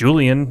and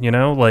Julian,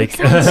 like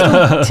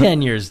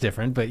 10 years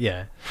different, but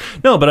yeah.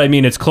 no, but I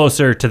mean, it's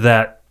closer to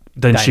that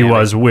than she Dynamic.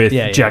 was with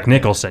Yeah, yeah, Jack yeah.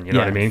 Nicholson. You know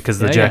what I Yeah. mean? Because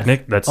the Yeah, Jack yeah.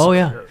 Nick, that's Oh,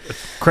 yeah.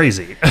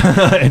 crazy.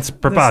 It's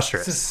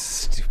preposterous. It's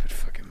a stupid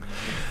fucking movie.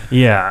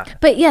 Yeah.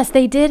 But yes,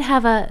 they did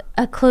have a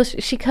close.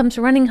 She comes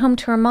running home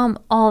to her mom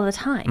all the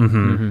time.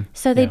 Mm-hmm.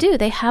 So they do.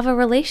 They have a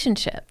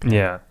relationship.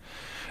 Yeah.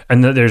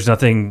 And there's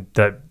nothing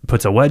that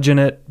puts a wedge in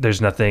it. There's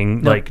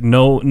nothing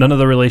none of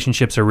the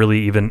relationships are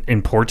really even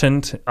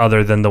important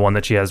other than the one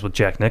that she has with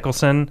Jack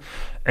Nicholson.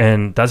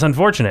 And that's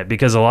unfortunate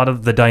because a lot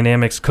of the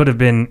dynamics could have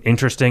been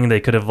interesting. They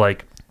could have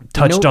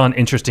touched on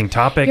interesting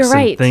topics You're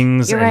right. and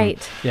things. You're and,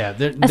 right. Yeah.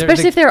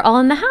 Especially if they're all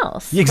in the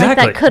house.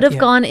 Exactly. Like that could have Yeah.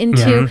 gone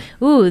into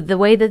the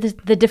way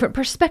that the different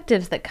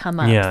perspectives that come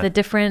up. Yeah. The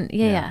different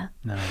yeah.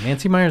 No,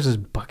 Nancy Myers is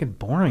fucking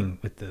boring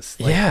with this.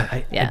 Like,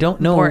 Yeah. I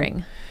don't know.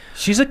 Boring.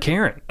 She's a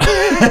Karen.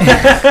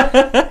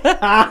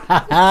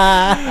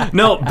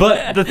 No,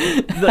 but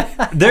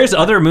there's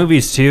other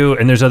movies too,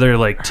 and there's other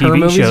TV Her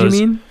movies, shows.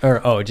 you mean?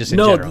 Or just in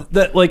No, general?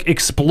 that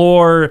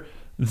explore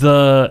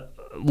the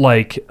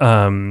the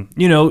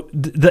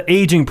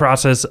aging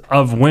process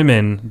of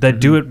women that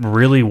do it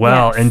really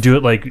well Yes. and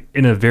do it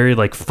in a very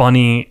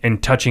funny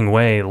and touching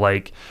way.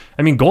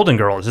 Golden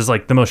Girls is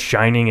the most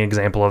shining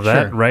example of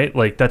that, Sure.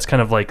 right? That's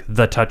kind of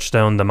the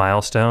touchstone, the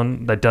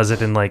milestone that does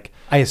it in I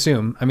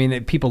assume. I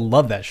mean, people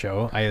love that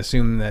show. I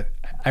assume that.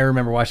 I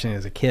remember watching it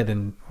as a kid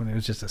and when it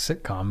was just a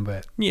sitcom,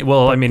 but yeah,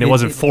 well, it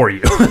wasn't for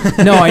you.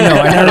 no, I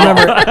know. And I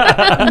remember,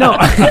 no,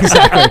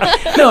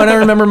 exactly. No, and I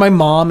remember my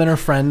mom and her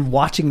friend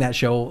watching that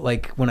show,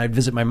 when I'd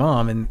visit my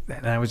mom, and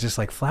I was just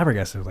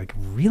flabbergasted.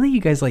 Really?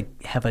 You guys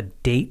have a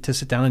date to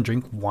sit down and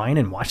drink wine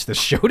and watch the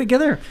show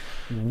together?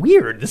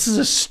 Weird. This is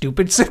a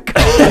stupid sitcom.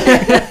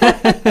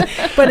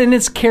 And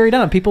it's carried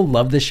on. People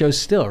love the show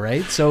still,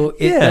 right? So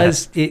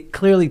it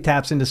clearly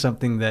taps into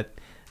something that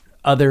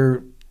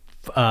other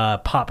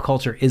pop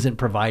culture isn't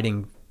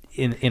providing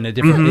in a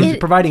different is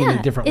providing in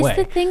a different way. It's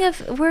the thing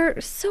of we're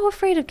so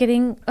afraid of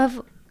getting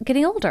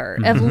older,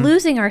 of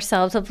losing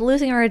ourselves, of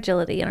losing our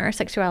agility and our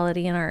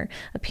sexuality and our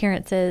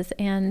appearances,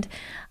 and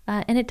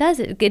it does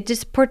it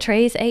just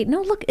portrays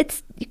look,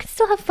 you can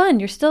still have fun.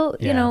 You're still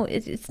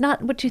it's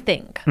not what you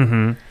think.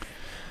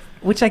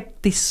 Which I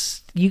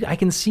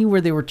can see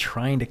where they were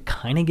trying to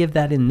kind of give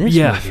that in this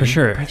Yeah, movie. for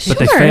sure. But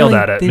they Sure. failed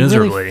at it They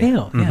miserably. really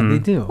failed. Yeah, they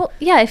do. Well,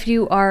 yeah, if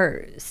you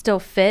are still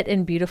fit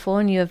and beautiful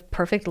and you have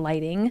perfect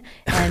lighting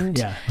and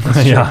Yeah.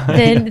 Yeah.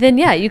 then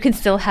you can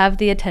still have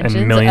the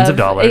attention millions of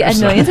dollars. and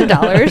millions of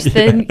dollars.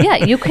 Then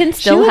you can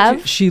still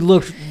have. She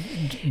looked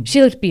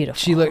She looked beautiful.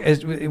 She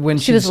looked when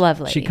She was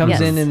lovely, She comes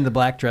yes. in the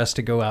black dress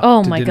to go out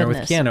Oh, to my dinner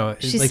goodness. with Keanu.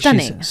 She's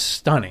stunning. She's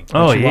stunning.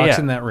 Oh, when she walks yeah.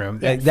 in that room.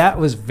 Yes. That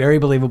was very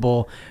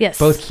believable. Yes.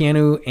 Both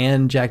Keanu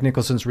and Jack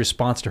Nicholson's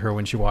response to her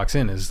when she walks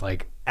in is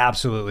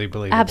absolutely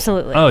believable.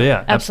 Absolutely. Oh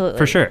yeah, absolutely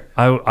for sure.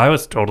 I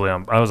was totally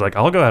on. I was like,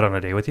 I'll go out on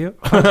a date with you,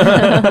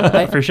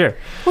 for sure.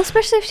 Well,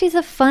 especially if she's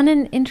a fun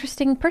and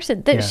interesting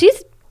person. Yeah.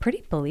 She's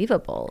pretty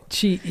believable.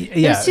 She's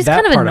just that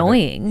kind of part it.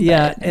 annoying,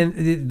 Yeah, but-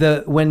 and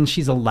the when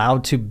she's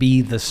allowed to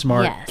be the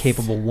smart, Yes.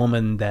 capable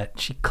woman that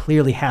she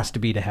clearly has to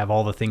be to have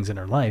all the things in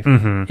her life,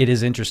 it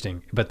is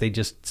interesting. But they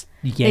just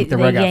yank the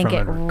rug out yank from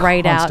it her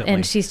right out, constantly.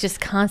 and she's just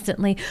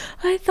constantly.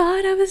 I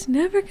thought I was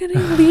never going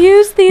to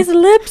use these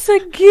lips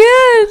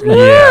again.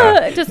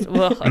 Yeah. Just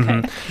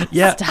okay.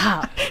 Yeah.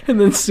 Stop. and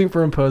then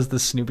superimpose the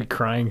Snoopy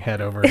crying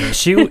head over her.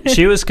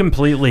 She was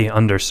completely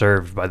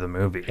underserved by the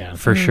movie, Yeah.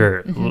 for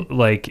sure.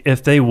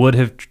 If they would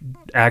have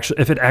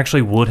if it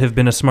actually would have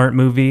been a smart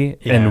movie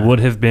Yeah. and would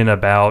have been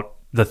about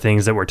the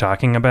things that we're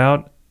talking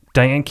about,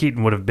 Diane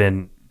Keaton would have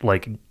been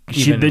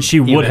she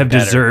Even would have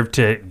better. deserved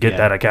to get Yeah.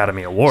 that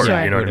Academy Award.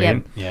 Sure. You know what I Yep.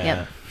 mean? Yeah.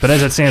 Yep. But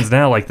as it stands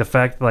now, like the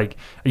fact, like,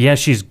 yeah,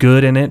 she's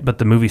good in it, but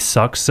the movie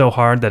sucks so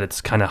hard that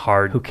it's kind of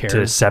hard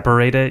to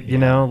separate it. You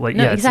know, like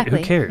No, yeah, exactly,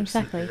 who cares?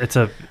 exactly.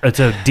 It's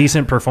a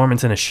decent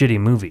performance in a shitty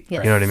movie.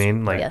 Yes. You know what I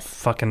mean? Like Yes.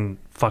 fucking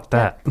fuck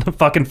that.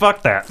 Fucking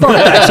fuck that.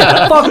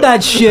 Fuck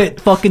that shit,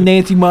 fucking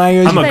Nancy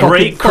Myers. I'm a Fucking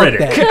great fuck critic.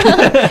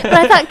 that. But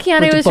I thought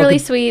Keanu was really fucking-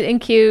 sweet and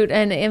cute,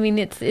 and I mean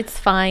it's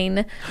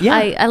fine. Yeah.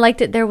 I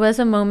liked it. There was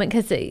a moment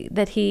because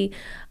that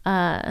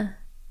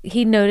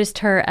he noticed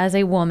her as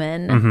a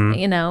woman, Mm-hmm.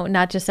 you know,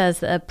 not just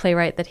as a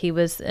playwright that he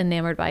was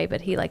enamored by,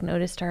 but he like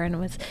noticed her and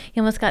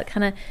he almost got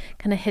kind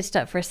of hitched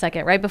up for a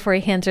second right before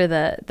he hands her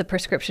the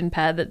prescription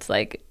pad that's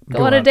like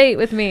go on a on. date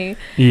with me.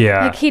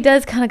 Yeah. Like he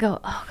does kind of go,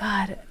 oh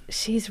God,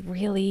 she's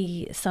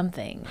really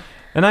something.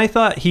 And I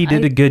thought he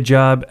did a good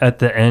job at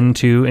the end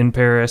too in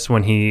Paris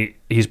when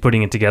he's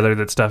putting it together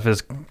that stuff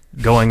is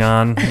going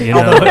on. You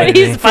know,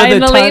 He's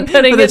finally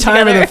putting for the it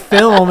time together. of the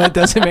film, it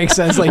doesn't make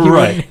sense. Like,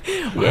 Right.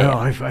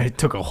 Well, it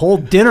took a whole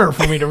dinner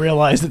for me to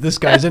realize that this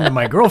guy's into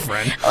my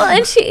girlfriend. Well,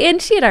 and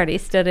she had already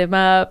stood him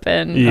up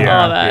and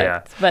all that.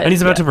 yeah. But And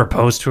he's about to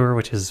propose to her,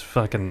 which is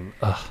fucking.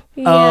 Ugh.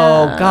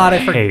 Oh God,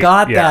 I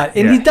forgot yeah, that.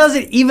 And yeah. he does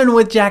it even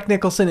with Jack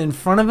Nicholson in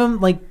front of him.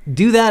 Like,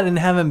 do that and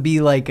have him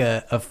be like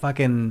a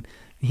fucking.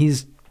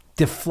 He's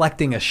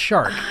deflecting a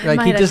shark. Like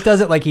might he have- just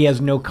does it like he has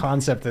no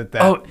concept that.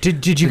 Oh,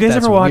 did you guys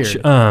that's ever watch?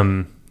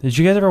 weird. Did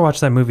you guys ever watch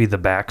that movie, The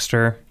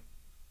Baxter?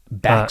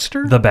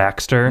 Baxter? The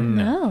Baxter.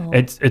 No.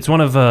 It's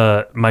one of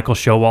Michael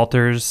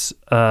Showalter's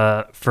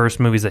first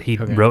movies that he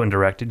wrote and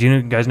directed. Do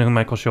you guys know who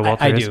Michael Showalter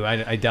I is? do.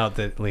 I doubt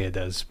that Leah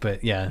does,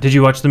 but yeah. Did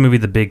you watch the movie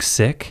The Big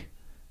Sick?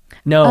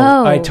 No,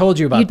 Oh, I told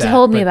you about you that.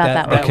 told me but about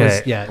that one. Okay.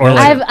 Was, yeah. Or that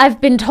like- was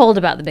I've been told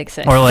about the Big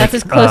Six. Or like, That's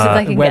as close as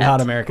I can Wet get.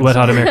 Hot American Wet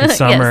Hot Summer. American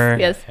Summer.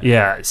 Yes.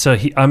 Yeah. So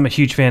I'm a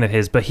huge fan of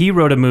his, but he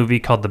wrote a movie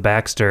called The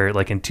Baxter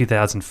like in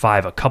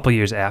 2005, a couple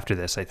years after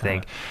this, I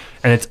think.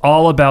 And it's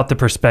all about the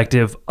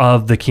perspective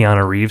of the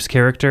Keanu Reeves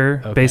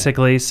character,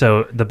 basically.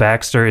 So the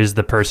Baxter is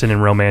the person in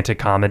romantic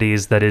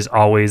comedies that is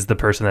always the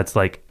person that's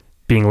like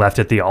being left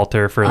at the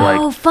altar for like.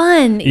 Oh,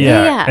 fun.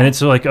 Yeah. And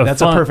it's like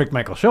That's a perfect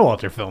Michael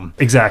Showalter film.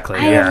 Exactly.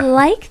 I Yeah.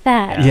 like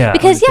that. Yeah.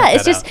 Because Let me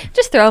it's check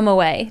just throw him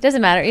away. Doesn't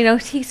matter. You know,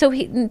 so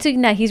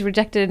now he's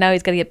rejected and now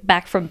he's got to get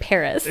back from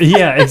Paris.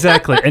 Yeah,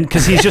 exactly. And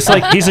because he's just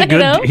like he's a good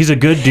know? he's a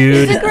good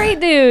dude. He's a great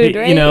dude,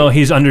 right? You know,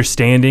 he's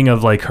understanding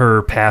of like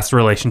her past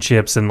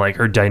relationships and like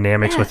her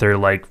dynamics with her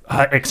like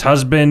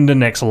ex-husband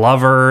and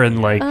ex-lover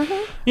and like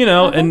you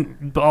know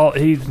and all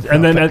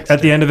and then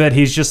at the end of it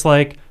he's just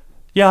like,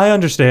 yeah, I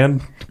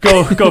understand.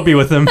 Go be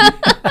with him.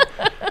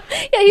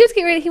 Yeah, he was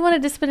getting ready. He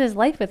wanted to spend his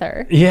life with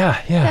her.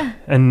 Yeah.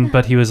 And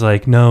but he was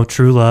like, no,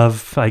 true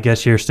love. I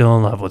guess you're still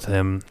in love with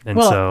him. And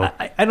Well, so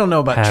I don't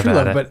know about have true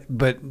at love, it.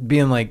 but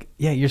being like,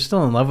 yeah, you're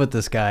still in love with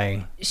this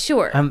guy.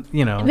 Sure.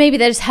 You know. Maybe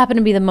that just happened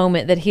to be the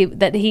moment that he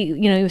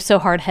you know, he was so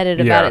hard-headed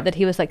about Yeah. it that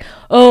he was like,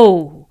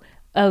 oh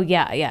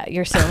yeah,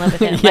 you're still in love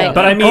with him. Yeah, Like,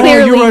 but I mean- oh,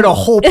 clearly- you wrote a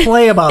whole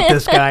play about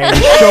this guy and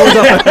he shows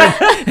up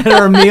at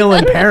our meal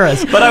in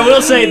Paris. But I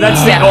will say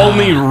that's the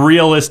only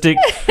realistic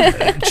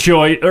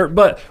choice.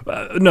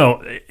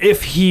 No,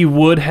 if he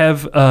would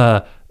have,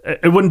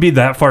 it wouldn't be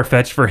that far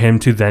fetched for him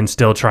to then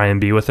still try and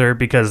be with her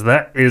because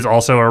that is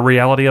also a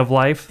reality of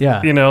life.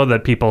 Yeah. You know,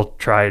 that people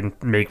try and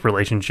make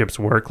relationships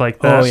work like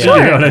that. Oh, yeah.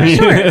 You know what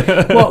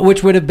I mean? Well,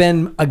 which would have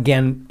been,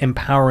 again,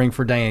 empowering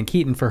for Diane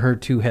Keaton for her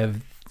to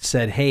have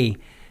said, hey,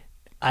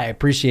 I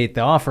appreciate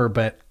the offer,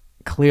 but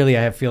clearly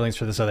I have feelings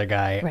for this other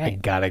guy. I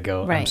Right. gotta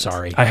go. I'm Right.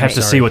 sorry. I have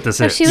to see what this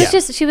So is. she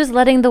was she was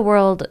letting the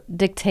world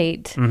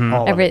dictate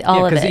all of it.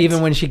 Because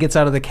even when she gets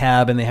out of the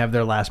cab and they have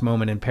their last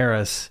moment in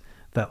Paris,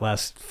 that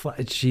last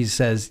flight, she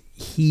says,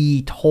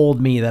 he told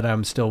me that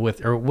I'm still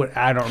with, or what,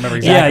 I don't remember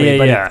exactly,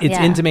 but it's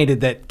Yeah.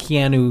 intimated that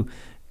Keanu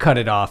cut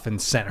it off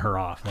and sent her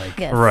off. Like,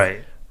 Yes.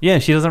 Right. Yeah,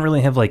 she doesn't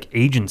really have like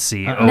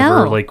agency over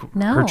No, like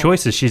no. her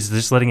choices. She's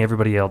just letting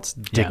everybody else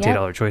dictate Yep.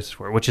 all her choices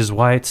for her, which is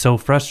why it's so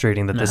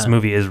frustrating that this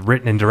movie is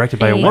written and directed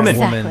by a woman.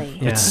 Exactly.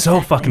 Yeah. It's so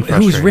fucking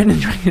frustrating. who's written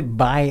and directed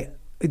by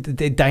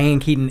Diane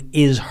Keaton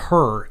is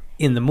her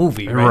in the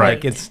movie, right? Right.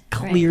 Like it's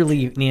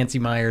clearly Nancy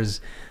Myers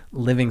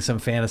living some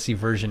fantasy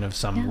version of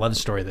some love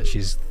story that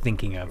she's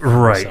thinking of. for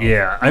Right. herself.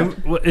 Yeah.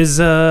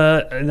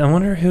 I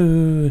wonder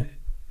who.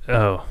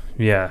 Oh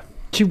yeah.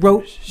 She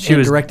wrote She and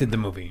was- directed the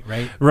movie,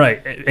 right?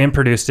 Right. And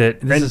produced it.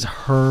 This And, is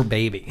her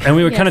baby. and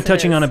we were Yes, kind of it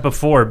touching on is. it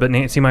before, but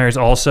Nancy Myers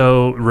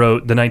also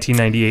wrote the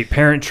 1998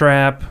 Parent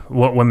Trap,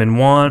 What Women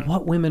Want,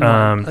 What Women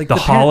Want. Like The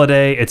the Parent-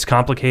 Holiday, It's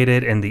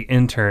Complicated, and The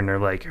Intern are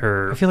like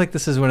her. I feel like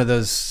this is one of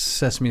those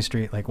Sesame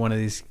Street, like one of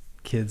these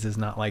kids is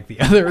not like the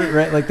other,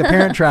 right? Like the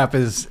Parent Trap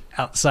is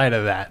outside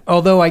of that.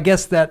 Although I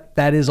guess that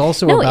is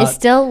also No, about. it's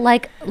still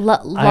like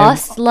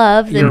lost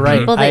love. The You're right.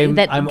 people that, I'm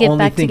that only get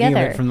back thinking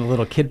together. of it from the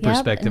little kid Yep,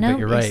 perspective, no, but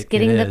you're it's right.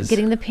 Getting it the is.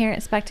 getting the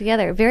parents back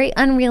together. Very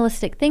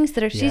unrealistic things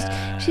that are.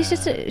 Yeah. She's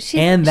just. She's,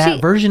 and that she-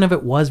 version of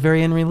it was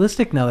very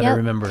unrealistic. Now that I Yep.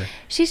 remember.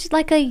 She's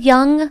like a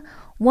young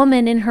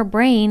woman in her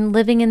brain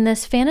living in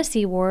this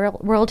fantasy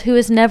world who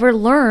has never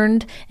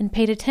learned and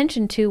paid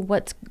attention to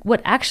what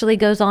actually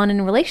goes on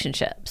in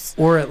relationships.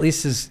 Or at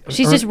least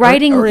she's just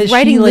writing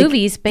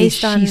movies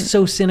based on. Is she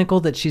so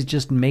cynical that she's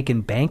just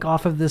making bank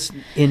off of this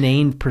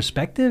inane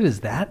perspective?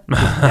 Is that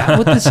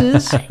what this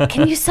is?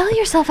 Can you sell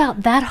yourself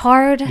out that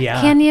hard? Yeah.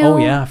 Can you? Oh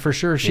yeah, for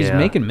sure. She's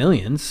making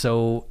millions.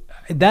 So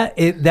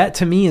that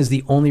to me is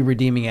the only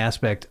redeeming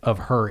aspect of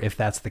her, if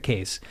that's the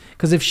case.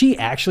 Because if she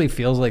actually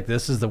feels like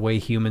this is the way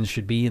humans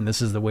should be and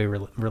this is the way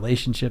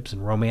relationships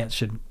and romance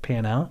should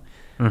pan out,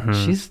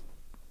 she's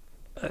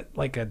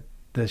like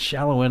the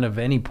shallow end of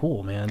any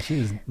pool, man.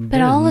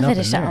 But all of it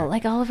is shallow.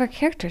 Like all of her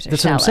characters are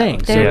shallow. That's what I'm saying.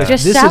 They're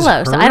just this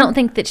shallow. So I don't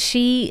think that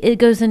it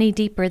goes any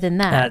deeper than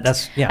that.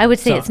 I would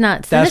say it's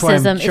not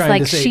cynicism. It's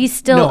like she's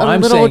still a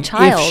little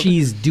child. If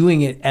she's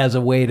doing it as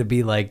a way to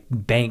be like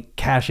bank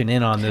cashing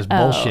in on this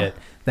bullshit,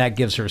 that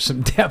gives her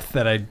some depth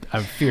that I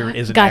fear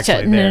isn't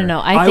actually there. No.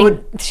 I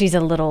think she's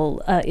a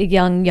little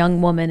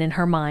young woman in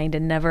her mind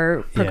and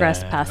never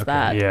progressed past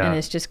that, and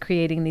is just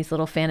creating these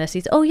little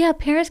fantasies. Oh yeah,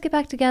 parents get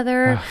back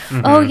together.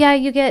 Oh yeah,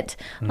 you get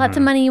lots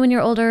of money when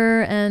you're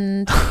older,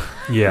 and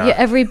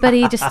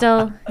everybody just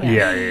still.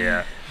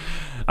 Yeah.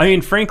 I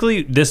mean,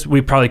 frankly,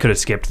 we probably could have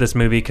skipped this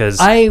movie because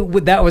I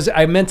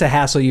meant to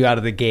hassle you out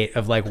of the gate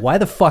of like, why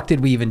the fuck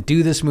did we even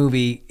do this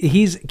movie?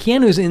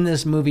 Keanu's in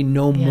this movie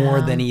no more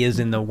than he is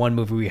in the one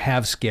movie we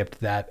have skipped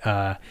that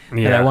I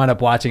wound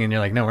up watching, and you're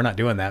like, no, we're not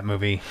doing that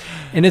movie,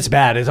 and it's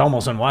bad. It's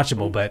almost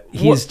unwatchable, but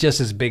he's just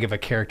as big of a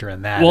character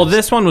in that. Well,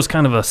 this one was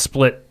kind of a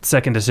split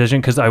second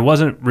decision because I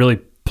wasn't really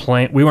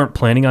we weren't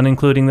planning on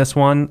including this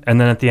one,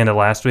 and then at the end of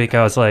last week,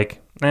 I was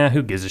like,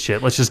 who gives a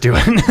shit? Let's just do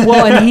it.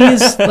 Well, and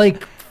he's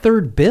like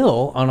third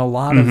bill on a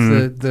lot of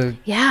the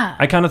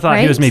I kind of thought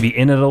he was maybe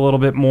in it a little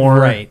bit more.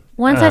 Right.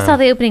 Once I saw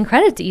the opening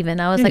credits,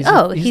 even I was like,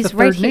 he's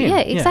right here.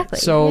 Yeah, exactly.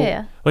 So,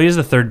 well, he's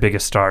the third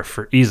biggest star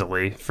for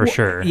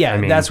sure. Yeah, I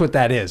mean, that's what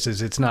that is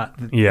it's not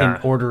in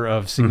order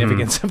of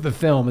significance of the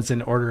film. It's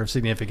in order of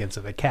significance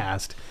of the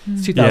cast.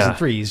 It's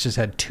 2003. He's just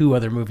had two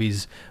other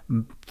movies,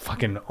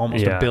 fucking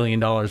almost $1 billion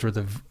worth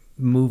of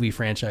movie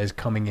franchise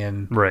coming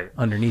in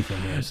underneath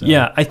him here. So.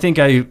 Yeah, I think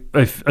I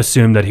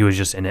assumed that he was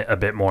just in it a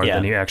bit more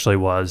than he actually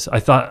was. I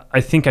thought.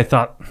 The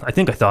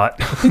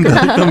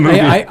movie.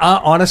 I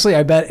honestly,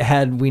 I bet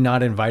had we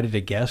not invited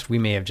a guest, we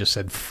may have just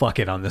said fuck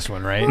it on this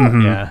one, right?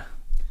 Yeah.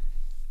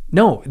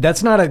 No,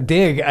 that's not a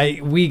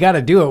dig. We got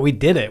to do it. We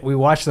did it. We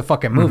watched the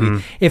fucking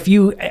movie.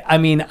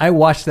 I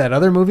watched that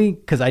other movie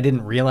because I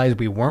didn't realize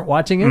we weren't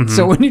watching it.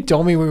 So when you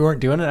told me we weren't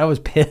doing it, I was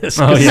pissed.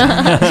 Oh,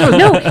 yeah.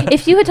 No,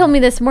 if you had told me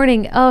this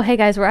morning, oh, hey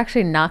guys, we're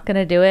actually not going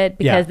to do it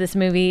because this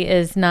movie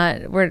is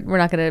not, we're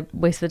not going to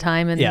waste the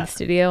time in the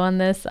studio on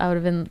this, I would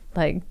have been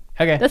like,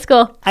 okay, that's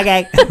cool.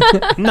 Okay.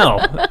 No,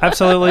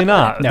 absolutely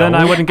not. No. Then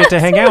I wouldn't get to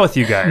hang out with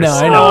you guys. No,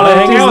 I know. I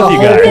hang out with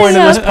you guys. Point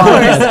of this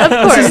podcast. Of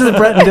course. This is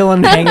Brett and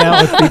Dylan hang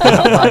out with people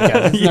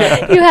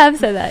podcast. You have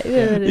said that.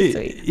 That is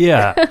sweet.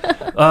 Yeah.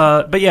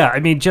 But yeah, I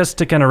mean, just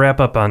to kind of wrap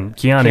up on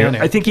Keanu,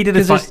 I think he did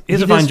a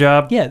fine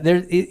job.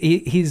 Yeah,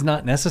 he's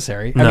not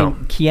necessary. I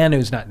mean,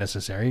 Keanu's not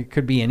necessary. It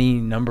could be any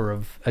number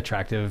of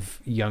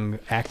attractive young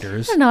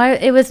actors. I don't know.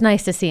 It was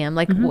nice to see him.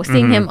 Like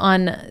seeing him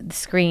on the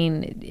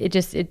screen,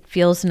 it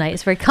feels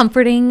nice. Very comforting.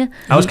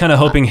 I was kind of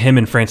hoping him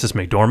and Frances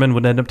McDormand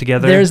would end up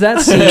together. There's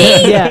that scene.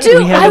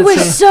 Dude, I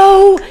was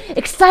so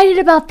excited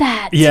about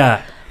that.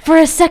 Yeah. For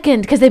a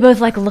second, because they both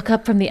like look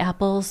up from the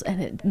apples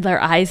and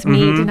their eyes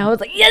meet, and I was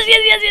like, yes.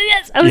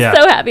 I was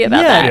so happy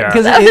about that.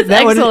 Because that was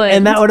excellent.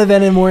 And that would have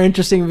been more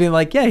interesting, being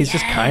like, he's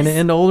just kind of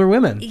into older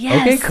women.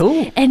 Yes. Okay,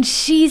 cool. And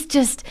she's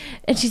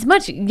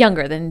much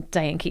younger than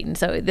Diane Keaton,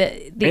 so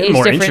the age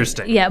more difference,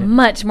 interesting. Yeah,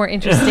 much more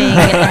interesting.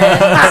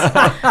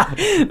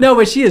 No,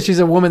 but she is. She's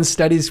a women's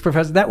studies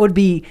professor. That would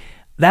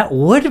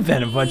have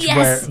been a much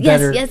better.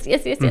 Yes.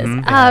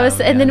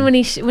 And then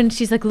when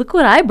she's like, "Look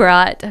what I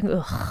brought."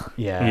 Ugh.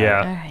 Yeah.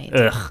 All right.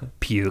 Ugh.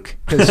 Puke.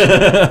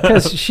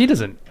 Because she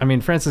doesn't. I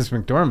mean, Frances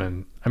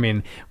McDormand. I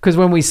mean, because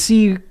when we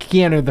see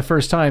Keanu the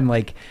first time,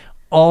 like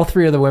all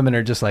three of the women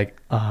are just like,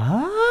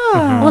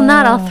 Well,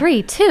 not all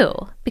three, too,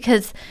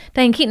 because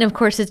Diane Keaton, of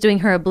course, is doing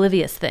her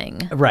oblivious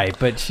thing. Right,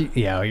 but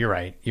you're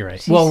right.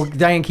 Well,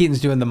 Diane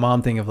Keaton's doing the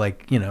mom thing of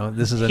like,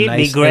 this is a nice. It'd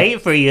be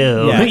great for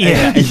you.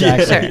 Yeah,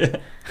 exactly. Sure.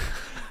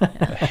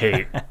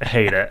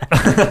 hate it.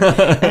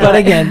 But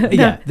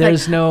again,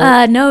 there's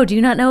no, do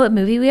you not know what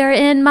movie we are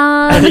in,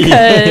 Mom?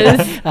 Because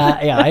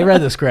I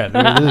read the script.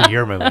 This is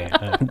your movie.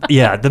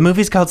 Yeah, the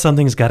movie's called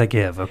Something's Gotta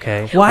Give,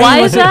 okay? Why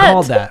is it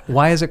called that?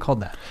 Why is it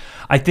called that?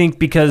 I think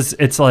because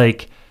it's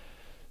like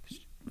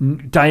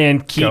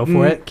Diane Keaton. Go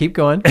for it. Keep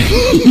going.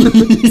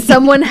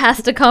 Someone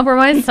has to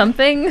compromise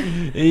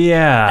something.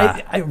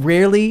 Yeah. I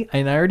rarely,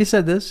 and I already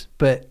said this,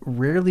 but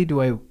rarely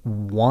do I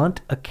want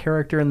a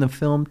character in the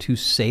film to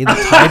say the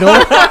title.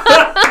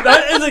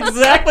 That is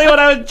exactly what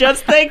I was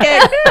just thinking.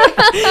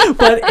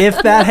 But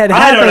if that had happened,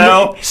 I don't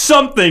know.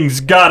 Something's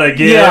gotta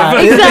give. Yeah,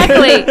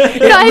 exactly.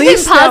 No, I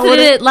think posited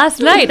it last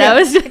night. I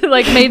was just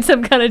like made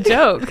some kind of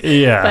joke.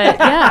 Yeah. But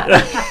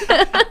yeah.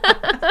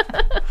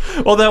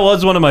 Well, that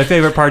was one of my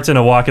favorite parts in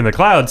A Walk in the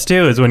Clouds,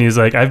 too, is when he was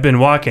like, I've been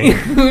walking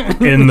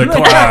in the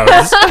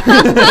clouds.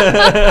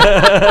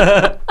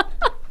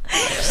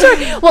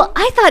 Sure. Well,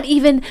 I thought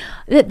even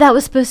that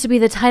was supposed to be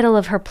the title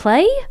of her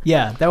play.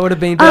 Yeah, that would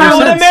have made That better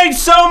would have sense. made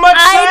so much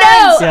I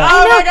know. sense. I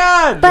Oh, know. my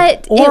God.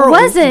 But Or it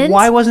wasn't.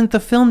 Why wasn't the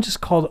film just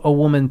called A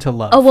Woman to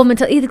Love? A woman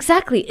to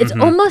exactly. It's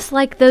almost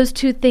like those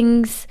two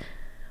things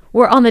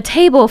were on the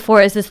table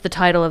for, is this the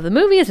title of the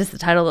movie? Is this the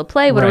title of the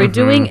play? What are we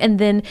doing? And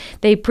then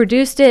they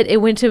produced it.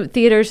 It went to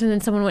theaters, and then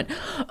someone went,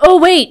 "Oh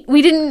wait,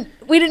 we didn't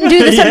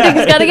do the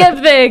Something's Gotta Give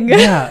thing."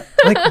 Yeah,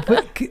 like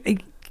but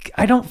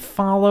I don't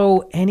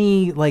follow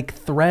any like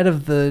thread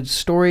of the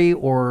story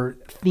or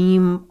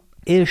theme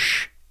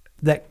ish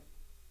that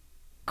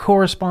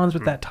corresponds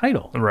with that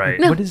title. Right.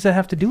 Like, what does that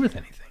have to do with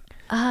anything?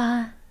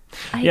 I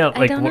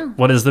like don't know.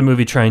 what is the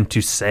movie trying to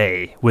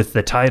say with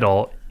the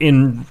title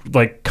in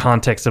like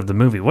context of the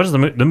movie? What is the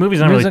movie's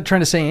not It's really not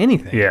trying to say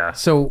anything. Yeah.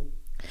 So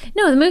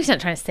No, the movie's not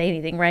trying to say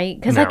anything, right?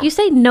 Because like No. you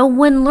say, no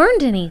one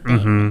learned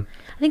anything.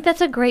 I think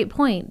that's a great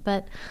point.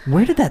 But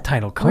where did that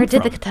title come where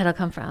from? did the title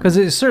come from?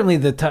 Because certainly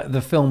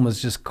the film was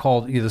just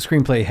called. The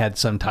screenplay had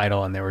some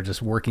title, and they were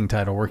just working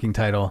title.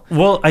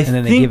 Well, and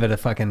then they give it a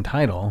fucking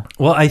title.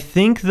 Well, I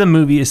think the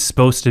movie's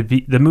supposed to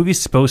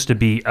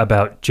be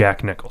about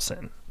Jack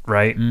Nicholson,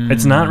 right?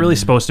 It's not really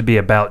supposed to be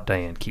about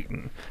Diane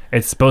Keaton.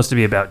 It's supposed to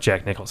be about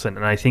Jack Nicholson,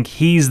 and I think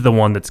he's the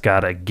one that's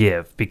got to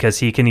give, because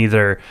he can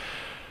either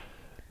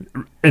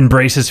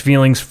embrace his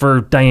feelings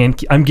for Diane.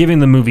 I'm giving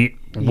the movie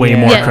way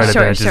more Yeah, credit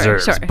sure, than it sure,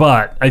 deserves, sure.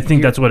 but I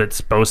think that's what it's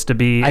supposed to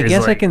be. I is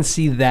guess I like- can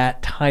see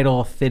that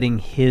title fitting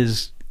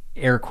his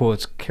air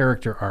quotes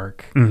character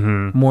arc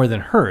more than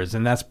hers,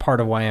 and that's part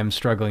of why I'm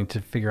struggling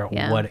to figure out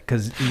Yeah. what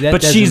because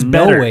But she's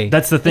better. way.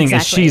 That's the thing, Exactly.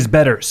 is she's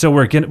better. So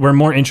we're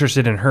more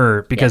interested in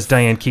her because Yes.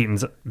 Diane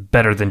Keaton's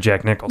better than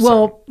Jack Nicholson.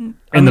 Well,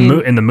 I in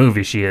mean, the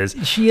movie she is.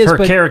 She is, Her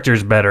but-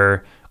 character's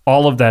better.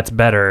 All of that's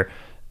better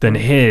than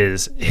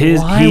his.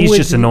 why He's would-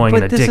 just annoying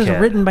but and a this dickhead. is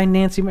written by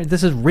Nancy.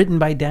 This is written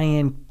by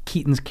Diane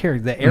Keaton's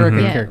character, the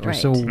Erica Yeah, character. right,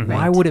 So why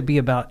right. would it be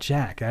about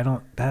Jack? I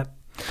don't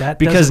that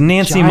because doesn't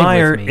Nancy jive with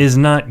Meyer me. is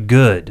not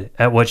good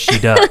at what she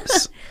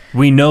does.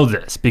 We know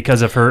this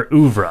because of her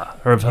oeuvre,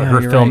 or of Yeah,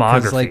 her you're right,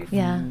 'cause, filmography. like,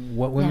 Yeah.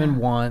 what women Yeah.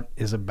 want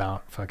is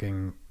about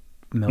fucking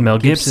Mel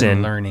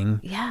Gibson. learning.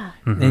 Yeah.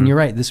 And you're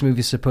right. This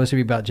movie is supposed to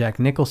be about Jack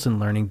Nicholson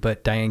learning,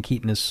 but Diane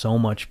Keaton is so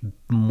much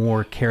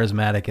more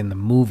charismatic in the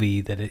movie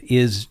that it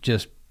is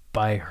just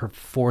by her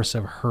force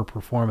of her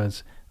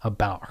performance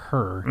about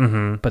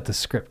her. But the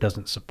script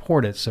doesn't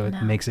support it, so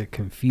it makes it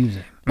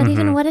confusing. But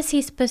even what is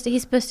he supposed to?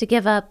 He's supposed to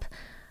give up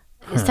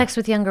sex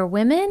with younger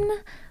women,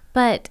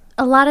 but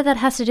a lot of that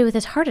has to do with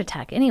his heart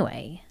attack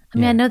anyway. I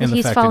mean, I know that and the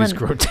he's fact fallen. that he's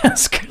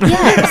grotesque.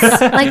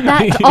 Yes, like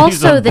that. He's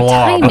Also, a the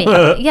blob. timing.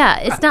 Yeah,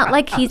 it's not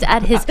like he's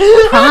at his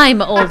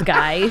prime old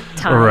guy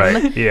time.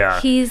 Right, yeah.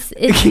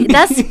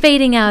 That's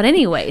fading out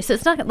anyway. So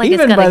it's not like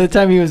Even it's by gonna. the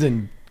time he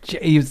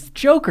was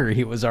Joker,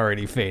 he was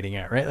already fading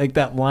out, right? Like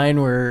that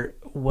line where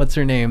what's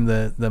her name,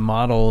 the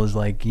model is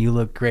like, "You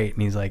look great,"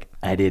 and he's like,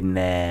 "I didn't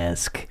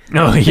ask."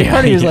 Oh, And yeah, part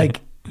of me was yeah.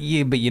 like,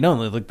 "Yeah, but you don't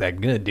look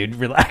that good, dude.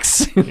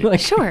 Relax." Like,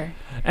 Sure.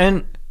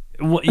 And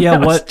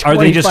That was what are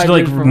they just 25 like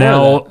years before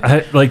now?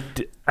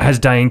 Has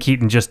Diane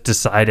Keaton just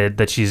decided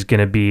that she's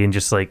gonna be and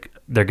just like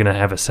they're gonna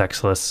have a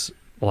sexless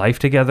life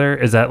together?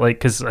 Is that like,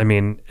 because I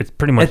mean, it's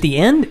pretty much at the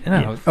end, no.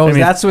 Yeah. Oh, I mean,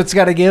 that's what's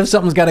got to give.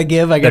 Something's got to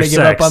give. I got to their give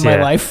up sex, on my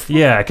yeah. life.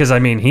 Yeah, because I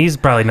mean, he's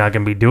probably not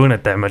gonna be doing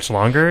it that much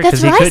longer. That's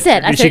 'cause he what I could-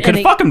 said. I she said, could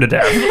and fuck him to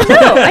death. No,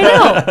 I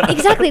know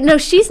exactly. No,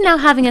 she's now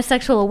having a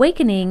sexual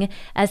awakening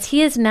as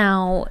he is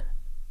now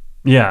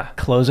Yeah,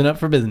 Closing up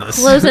for business.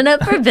 closing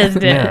up for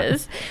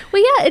business.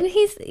 Well, yeah, and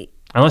he's.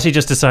 unless he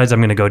just decides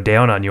I'm gonna go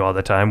down on you all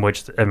the time.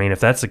 Which I mean, if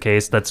that's the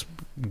case, that's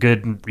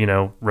good.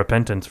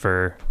 Repentance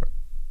for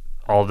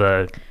all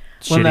the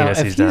Well, now, shittiness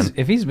if he's done.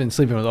 if he's been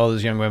sleeping with all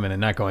those young women and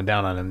not going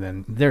down on him,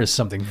 then there's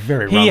something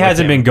very wrong. He with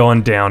hasn't him. been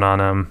going down on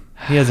him.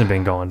 He hasn't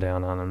been going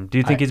down on him. Do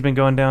you think he's been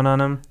going down on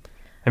him?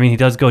 I mean, he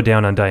does go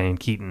down on Diane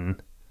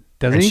Keaton.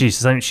 Does And he?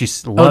 she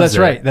loves Oh, that's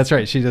it. right. That's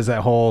right. She does that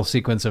whole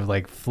sequence of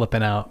like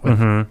flipping out with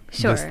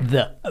Sure.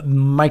 the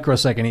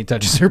microsecond he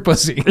touches her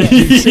pussy.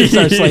 She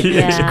starts like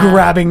Yeah.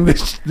 grabbing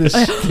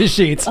the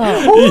sheets.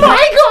 Oh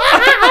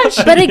my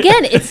gosh! But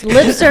again, it's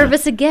lip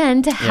service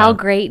again to how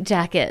great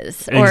Jack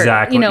is, or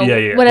Exactly.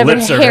 Yeah. whatever Lip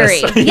Harry.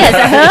 service.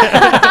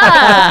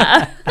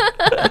 Yes,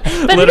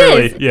 but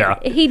Literally, it is. yeah.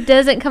 He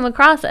doesn't come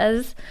across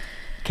as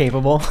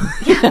Capable.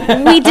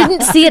 we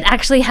didn't see it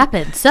actually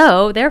happen,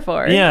 so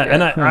therefore, Yeah,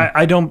 and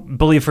I don't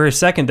believe for a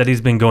second that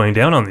he's been going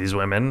down on these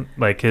women.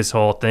 Like his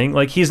whole thing,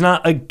 like he's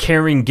not a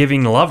caring,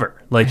 giving lover.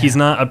 Like he's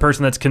not a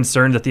person that's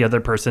concerned that the other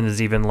person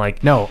is even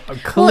like. No,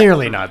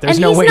 clearly not. There's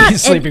and no way not-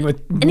 he's sleeping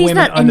with and women he's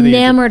not under the age of-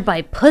 enamored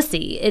by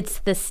pussy. It's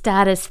the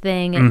status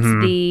thing. It's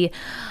the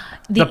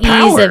The ease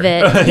power. of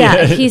it.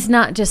 Yeah, he's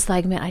not just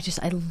like, man, I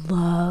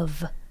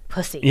love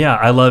pussy. Yeah,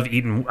 I love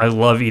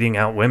eating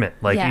out women.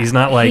 Like Yeah. he's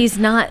not like he's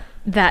not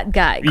that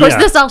guy. Of course, Yeah.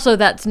 this also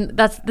this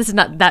is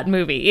not that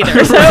movie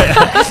either. So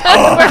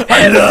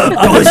I love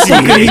pussy.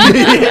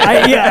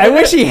 I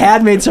wish he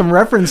had made some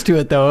reference to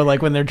it though,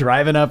 like when they're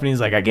driving up and he's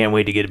like, I can't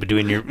wait to get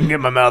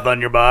my mouth on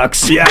your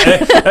box. Yeah,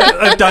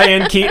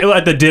 Diane Keaton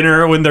at the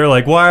dinner when they're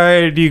like,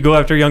 "Why do you go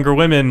after younger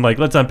women?" Like,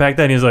 let's unpack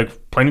that. And he's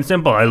like, "Plain and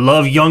simple, I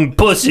love young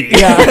pussy."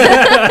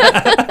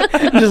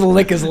 Just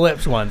lick his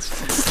lips once.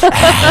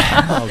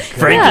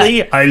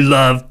 Frankly, I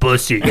love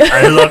pussy.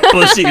 I love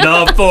pussy in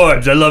all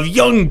forms. I love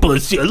young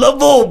pussy. I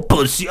love old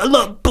pussy. I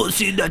love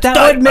pussy that's That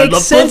tight. would make I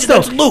love sense, pussy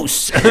that's though.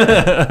 loose.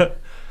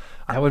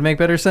 That would make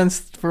better sense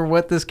for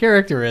what this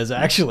character is,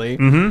 actually.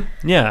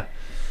 Yeah.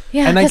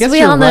 yeah, And I because guess we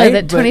you're all know right,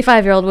 that but-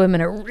 25-year-old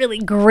women are really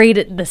great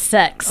at the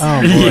sex.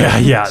 Oh, boy. Yeah.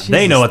 Jesus,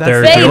 They know what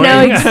they're that's- They doing.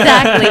 know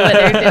exactly what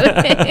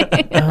they're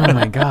doing. Oh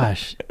my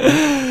gosh.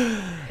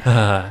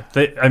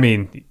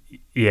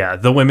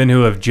 The women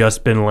who have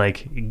just been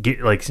like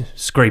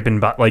scraping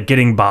by, like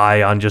getting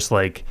by on just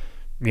like,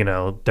 you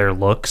know, their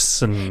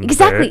looks and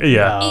Exactly.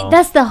 yeah.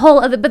 That's the whole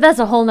other, but that's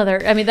a whole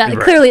nother. I mean, that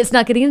Right. clearly it's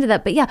not getting into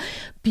that. But yeah,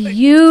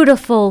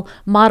 beautiful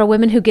model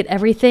women who get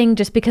everything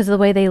just because of the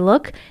way they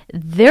look.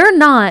 They're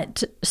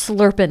not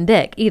slurping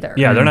dick either.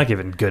 Yeah, they're not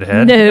giving good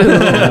head.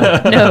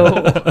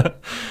 No.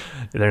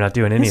 They're not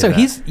doing any So of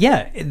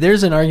that.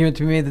 there's an argument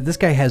to be made that this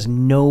guy has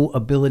no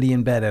ability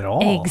in bed at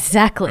all.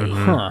 Exactly.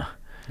 Huh.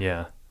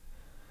 Yeah.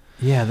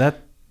 Yeah, that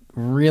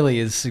really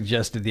is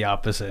suggested the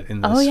opposite in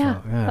this Oh, yeah.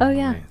 film. Oh,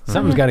 yeah. boy.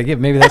 Something's got to give.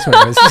 Maybe that's what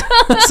it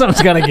was.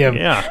 Something's got to give.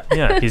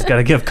 Yeah. He's got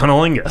to give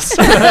cunnilingus.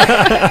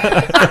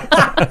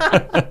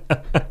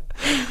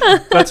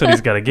 That's what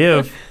he's got to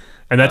give,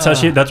 and that's how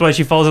that's why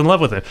she falls in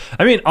love with him.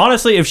 I mean,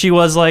 honestly, if she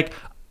was like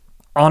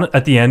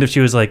at the end, if she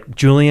was like,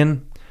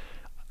 Julian,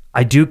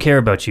 I do care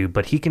about you,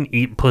 but he can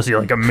eat pussy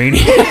like a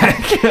maniac.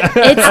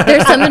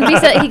 There's something to be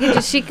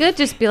said. She could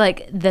just be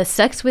like, the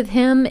sex with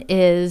him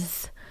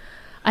is.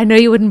 I know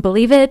you wouldn't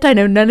believe it. I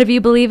know none of you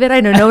believe it.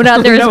 I know no one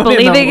out there is No one in the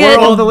believing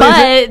world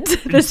it.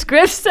 But the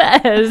script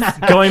says.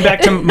 Going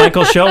back to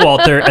Michael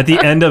Showalter at the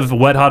end of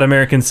Wet Hot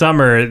American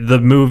Summer, the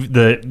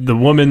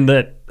woman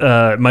that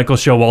Michael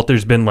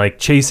Showalter's been like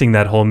chasing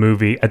that whole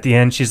movie. At the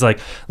end, she's like,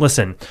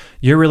 "Listen,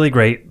 you're really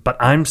great, but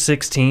I'm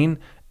 16."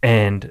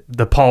 And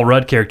the Paul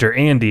Rudd character,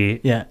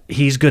 Andy,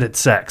 he's good at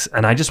sex,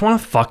 and I just want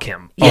to fuck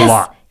him a Yes.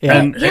 lot. Yeah.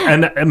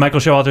 And Michael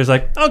Showalter's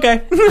like,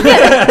 okay.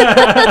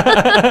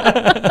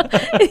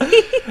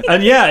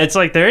 And it's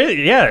like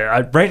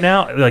right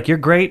now, like, you're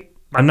great.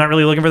 I'm not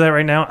really looking for that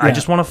right now. I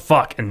just want to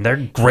fuck, and they're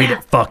great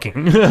at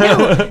fucking.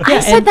 I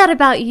said that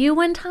about you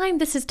one time.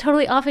 This is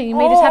totally off, and you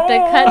may just have to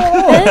cut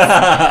this.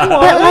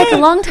 But like a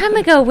long time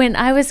ago, when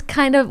I was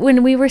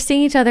when we were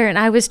seeing each other, and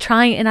I was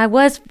trying, and I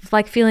was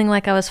like feeling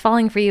like I was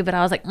falling for you, but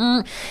I was like,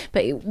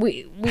 but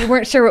we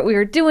weren't sure what we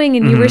were doing,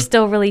 and you were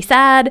still really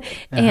sad,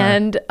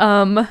 and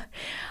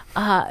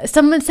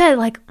someone said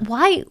like,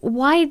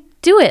 why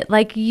do it?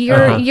 Like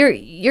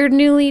you're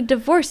newly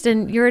divorced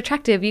and you're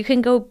attractive. You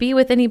can go be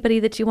with anybody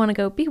that you want to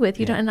go be with.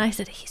 You don't. And I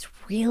said, he's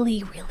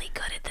really, really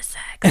good at the sex.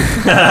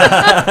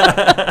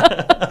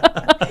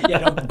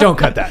 Don't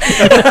cut that.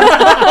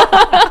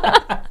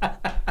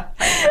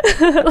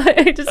 Like,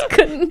 I just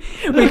couldn't.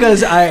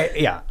 Because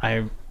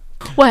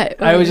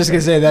What? I was just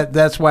gonna say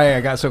that's why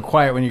I got so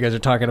quiet when you guys are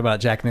talking about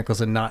Jack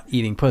Nicholson not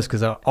eating puss,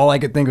 because all I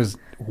could think was,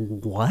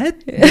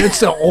 what? It's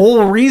the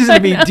whole reason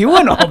to be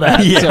doing all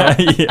that. Yeah.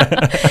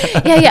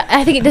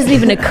 I think it doesn't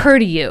even occur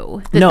to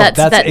you that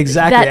that's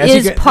exactly that as you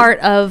is get- part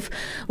of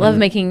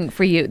lovemaking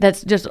for you.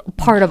 That's just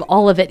part of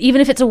all of it.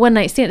 Even if it's a one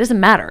night stand, it doesn't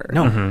matter.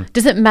 No.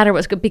 Doesn't matter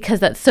what's good, because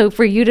that's so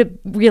for you to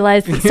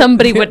realize that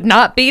somebody would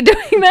not be doing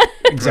that.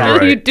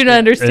 Exactly. You do not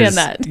understand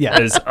that. Yeah.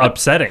 Is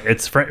upsetting.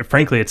 It's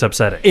frankly, it's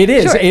upsetting. It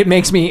is. Sure. It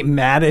makes me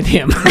mad at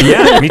him.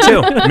 Yeah, me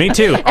too. And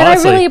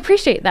Honestly. I really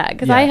appreciate that,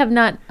 because I have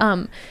not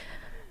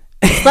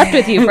slept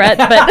with you, Brett,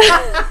 but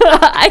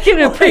I can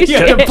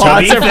appreciate To it. be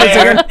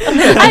fair,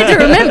 I had to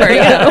remember,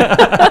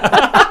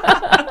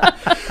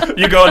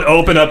 you go and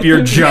open up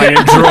your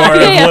giant drawer of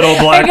little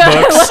black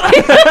books,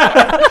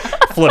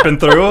 flipping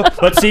through.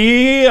 Let's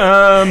see.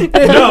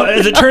 No,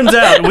 as it turns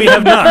out, we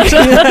have not.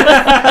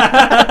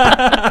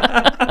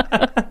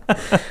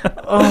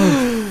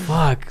 Oh,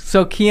 fuck.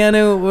 So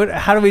Keanu,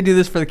 how do we do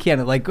this for the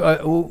Keanu? Like,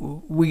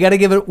 we got to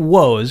give it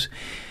woes.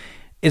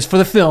 It's for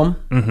the film.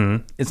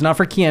 Mm-hmm. It's not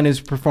for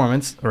Keanu's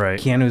performance. Right.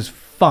 Keanu's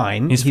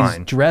fine. He's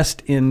fine.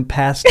 Dressed in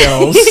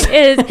pastels. He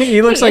is.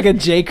 He looks like a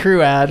J.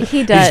 Crew ad.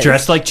 He does. He's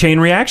dressed like Chain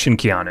Reaction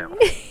Keanu.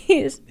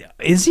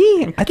 Is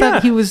he? I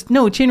thought he was.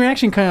 No, Chain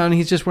Reaction Keanu.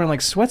 He's just wearing like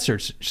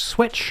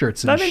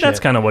sweatshirts and I mean, shit. that's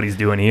kind of what he's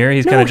doing here.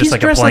 He's No, kind of just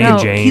like a dressed plain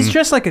like Jane. He's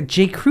dressed like a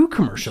J. Crew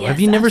commercial. Yes, Have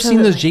you never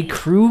seen those J.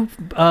 absolutely.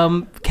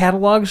 Crew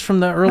catalogs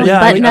from the early?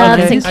 Button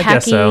ups okay. and I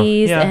guess so.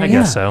 khakis. Yeah, I and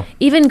guess so.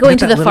 Even going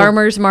to that the little-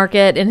 farmer's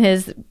market in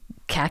his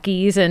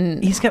khakis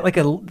and He's got like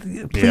a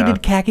pleated Yeah.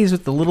 khakis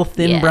with the little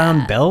thin Yeah.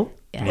 brown belt.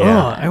 Yeah.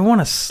 Oh, I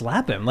want to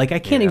slap him. Like, I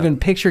can't even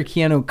picture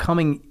Keanu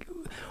coming,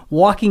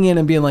 walking in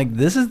and being like,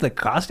 "This is the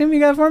costume you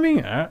got for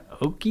me."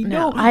 Okay,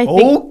 No, I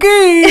think-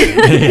 okay.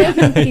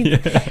 I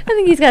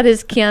think he's got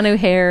his Keanu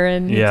hair,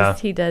 and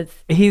he does.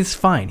 He's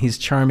fine. He's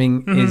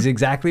charming. He's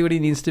exactly what he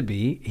needs to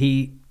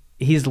be.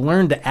 He's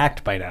learned to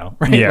act by now,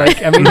 right? Yeah.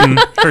 Like, I mean,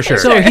 for sure.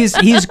 So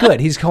he's good.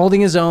 He's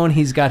holding his own.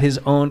 He's got his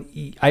own.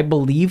 I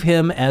believe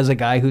him as a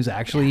guy who's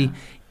actually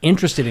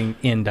interested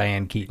in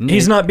Diane Keaton.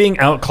 He's not being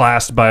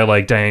outclassed by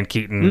like Diane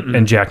Keaton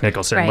and Jack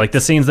Nicholson. Right. Like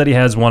the scenes that he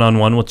has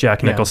one-on-one with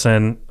Jack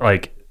Nicholson,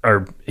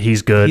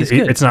 he's good. He's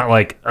good. It's not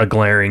like a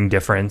glaring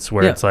difference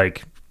where it's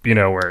like,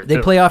 where They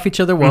play off each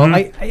other well.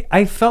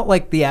 I felt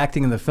like the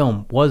acting in the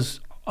film was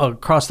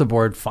across the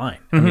board fine.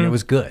 I mean, it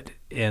was good,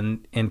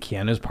 and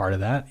Keanu's part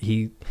of that.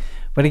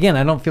 But again,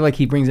 I don't feel like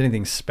he brings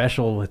anything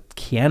special with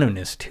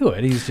Keanu-ness to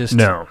it. He's just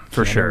for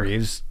Keanu sure.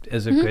 Reeves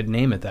is a good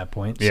name at that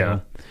point.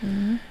 Yeah.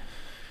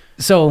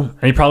 So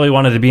And he probably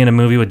wanted to be in a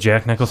movie with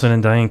Jack Nicholson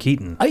and Diane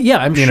Keaton.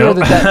 I'm sure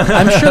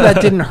that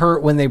didn't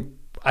hurt when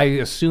I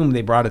assume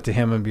they brought it to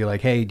him and be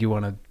like, "Hey, do you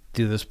want to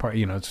do this part?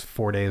 It's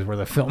 4 days worth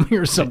of filming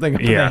or something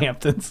up in the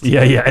Hamptons."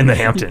 Yeah, in the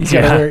Hamptons.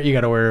 You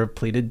gotta wear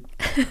pleated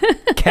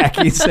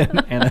khakis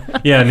and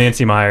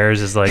Nancy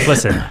Myers is like,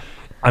 "Listen,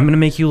 I'm going to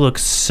make you look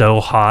so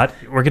hot.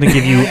 We're going to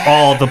give you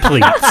all the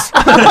pleats."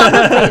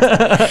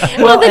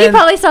 Well, then he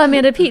probably saw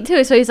Amanda Peet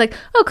too, so he's like,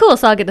 "Oh, cool!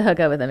 So I'll get to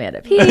hook up with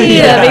Amanda Peet.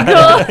 That'd be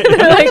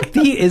cool." like,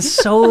 Peet is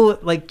so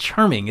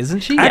charming, isn't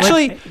she?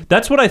 Actually,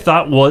 that's what I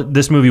thought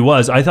this movie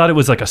was. I thought it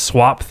was like a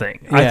swap thing.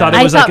 Yeah. I thought it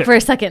I was thought for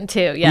a second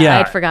too. Yeah,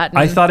 I'd forgotten.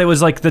 I thought it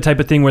was like the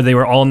type of thing where they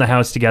were all in the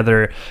house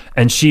together,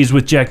 and she's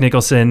with Jack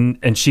Nicholson,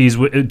 and she's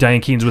with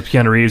Diane Keaton's with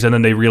Keanu Reeves, and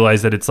then they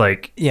realize that it's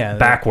like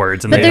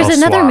backwards, and but they there's all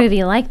another swap.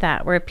 movie like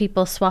that where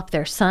people swap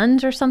their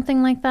sons or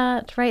something like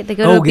that, right? They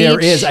go to a beach. There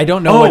is. I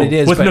don't know what it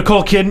is. With but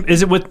Nicole Kidman.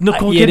 Is it with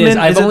Nicole Kidman? It is.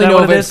 I've only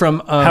known of it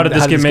from How Did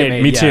This Get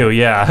Made? Me too.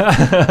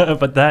 Yeah,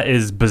 but that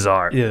is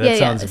bizarre. Yeah, that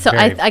sounds So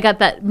very... I got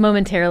that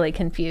momentarily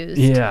confused.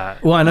 Yeah.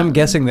 Well, and I'm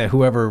guessing that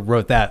whoever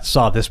wrote that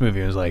saw this movie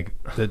and was like,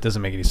 "That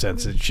doesn't make any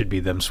sense. It should be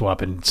them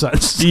swapping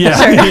sons." Yeah.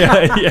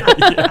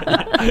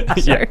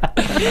 Sure.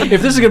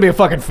 If this is gonna be a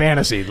fucking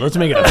fantasy, let's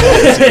make it a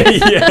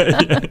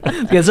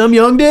fantasy. Get some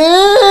young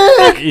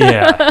dick.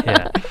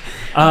 Yeah.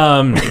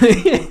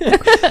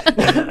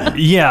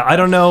 Yeah, I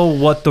don't know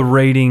what the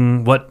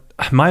rating. What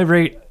my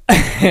rate?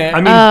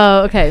 I mean,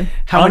 Oh, okay.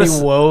 How many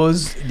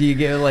woes do you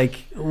give?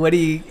 What do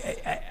you?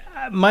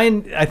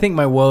 Mine. I think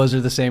my woes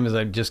are the same as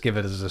I just give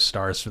it as the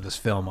stars for this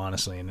film,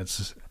 honestly, and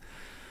it's.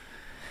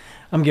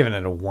 I'm giving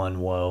it a 1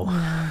 woe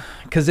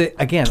because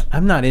again,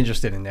 I'm not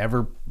interested in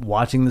ever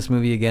watching this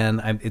movie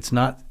again. It's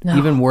not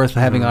even worth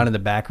having on in the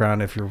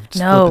background if you're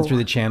flipping through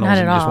the channels not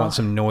and at just all. want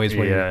some noise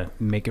while you're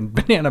making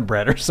banana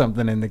bread or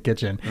something in the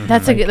kitchen.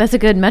 That's a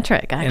good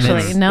metric,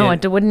 actually. I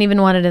wouldn't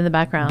even want it in the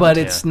background. But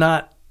it's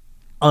not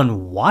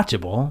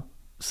unwatchable,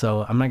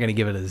 so I'm not going to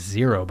give it a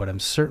 0. But I'm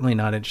certainly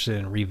not interested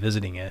in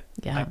revisiting it.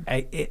 Yeah.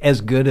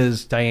 As good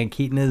as Diane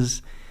Keaton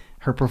is.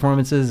 Her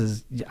performances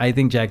is. I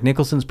think Jack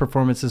Nicholson's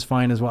performance is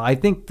fine as well. I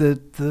think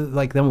the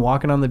them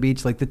walking on the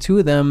beach, like the two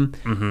of them,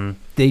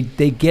 they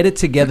get it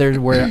together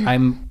where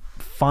I'm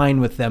fine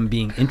with them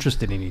being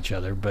interested in each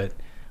other, but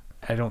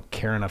I don't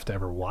care enough to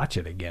ever watch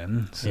it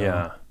again.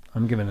 So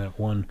I'm giving it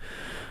 1.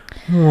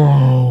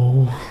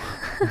 Whoa.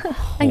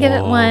 I give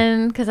it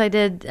 1 because I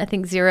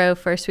think 0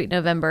 for Sweet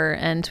November,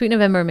 and Sweet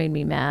November made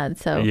me mad.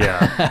 So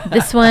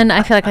this one,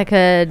 I feel like I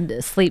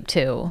could sleep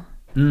to.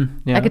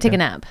 I could take a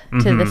nap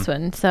to this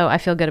one, so I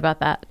feel good about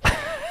that.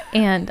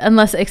 And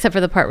except for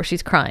the part where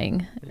she's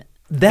crying,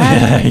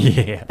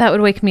 that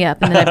would wake me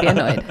up, and then I'd be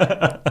annoyed.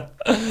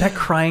 That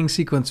crying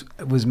sequence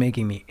was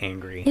making me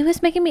angry. It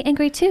was making me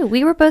angry too.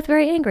 We were both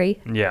very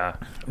angry. Yeah,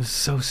 it was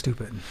so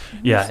stupid.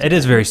 Yeah, it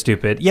is very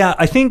stupid. Yeah,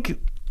 I think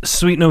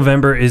Sweet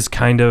November is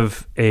kind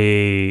of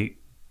a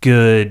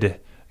good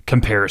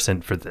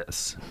comparison for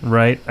this,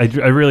 right? I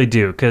really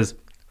do, because.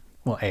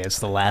 Well, it's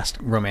the last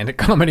romantic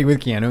comedy with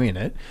Keanu in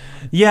it.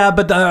 Yeah,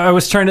 but I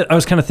was kind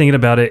of thinking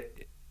about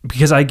it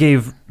because I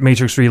gave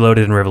Matrix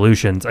Reloaded and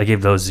Revolutions. I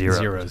gave those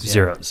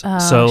zeros. Oh,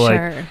 so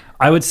sure.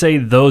 I would say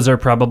those are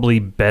probably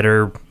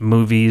better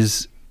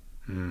movies.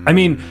 I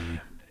mean,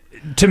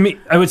 to me,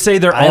 I would say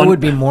I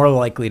would be more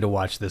likely to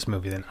watch this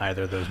movie than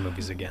either of those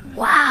movies again.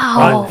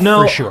 Wow.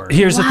 No, for sure.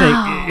 Here's the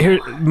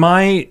thing.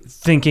 My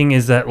thinking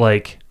is that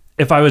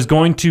if I was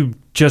going to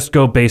just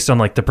go based on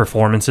the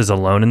performances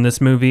alone in this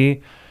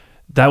movie,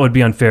 that would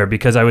be unfair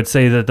because I would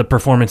say that the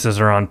performances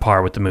are on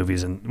par with the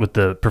movies and with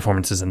the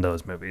performances in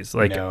those movies.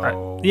 I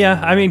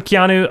mean,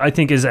 Keanu, I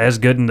think, is as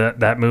good in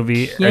that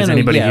movie as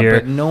anybody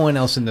here. But no one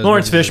else in those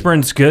Lawrence movies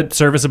Fishburne's good,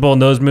 serviceable in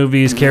those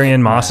movies.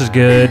 Carrie-Anne Moss is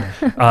good.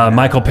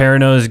 Michael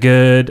Perino is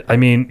good. I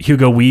mean,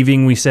 Hugo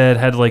Weaving, we said,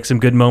 had some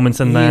good moments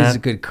in that. He's a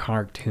good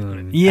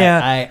cartoon.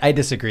 Yeah. I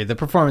disagree. The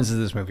performances of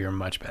this movie are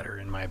much better,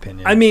 in my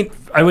opinion. I mean,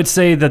 I would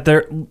say that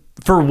they're...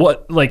 For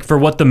what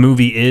the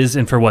movie is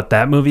and for what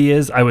that movie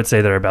is, I would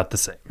say they're about the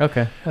same.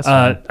 Okay, that's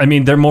fine. I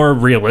mean, they're more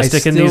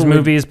realistic in these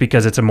movies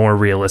because it's a more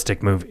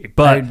realistic movie.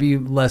 But I'd be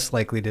less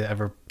likely to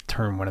ever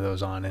turn one of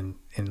those on and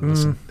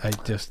listen.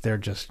 They're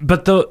just.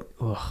 But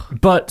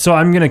so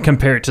I'm gonna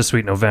compare it to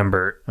Sweet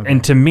November,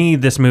 and to me,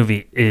 this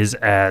movie is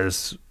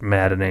as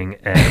maddening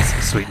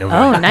as Sweet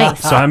November. Oh,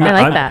 nice. So I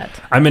like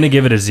that. I'm gonna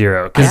give it a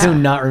 0 I do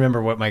not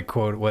remember what my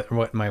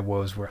what my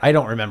woes were. I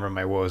don't remember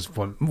my woes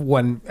from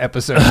one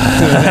episode to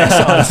the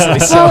next, honestly.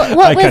 So Well,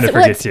 what I kinda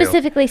forget what too.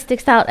 specifically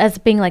sticks out as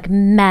being like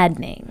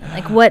maddening?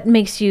 Like what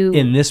makes you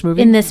in this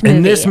movie, In this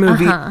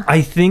movie,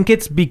 I think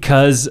it's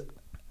because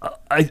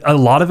a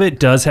lot of it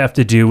does have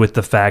to do with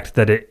the fact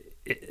that it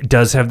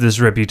does have this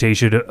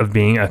reputation of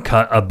being a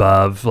cut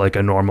above like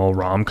a normal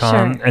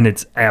rom-com, Sure. and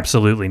it's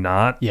absolutely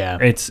not. Yeah.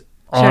 It's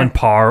on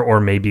par or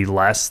maybe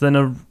less than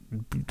a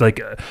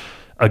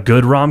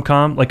good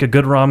rom-com. Like a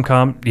good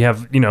rom-com, you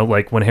have,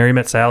 like When Harry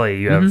Met Sally,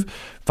 you have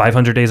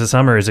 500 Days of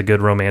Summer is a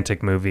good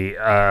romantic movie.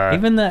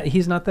 even that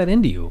He's Not That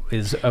Into You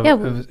is.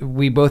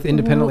 We both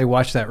independently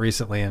watched that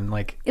recently, and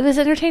like it was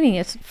entertaining.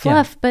 It's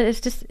fluff, but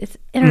it's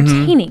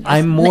entertaining.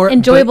 I'm It's more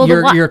enjoyable but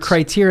to watch. Your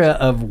criteria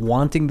of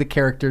wanting the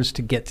characters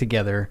to get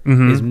together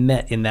is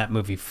met in that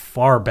movie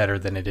far better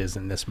than it is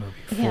in this movie,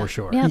 for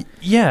sure. Yeah.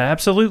 Yeah,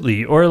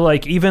 absolutely. Or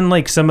like even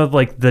like some of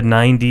like the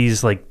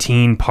 90s like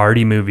teen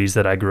party movies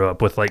that I grew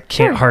up with, like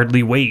Can't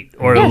Hardly Wait,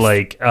 or Yes.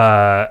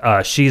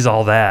 like She's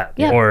All That,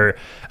 Yeah. or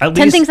at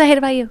 10 least Things I Hate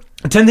About You.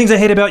 10 Things I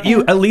Hate About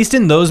You. At least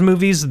in those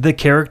movies, the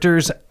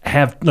characters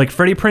have, like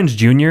Freddie Prinze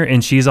Jr.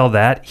 in She's All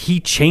That, he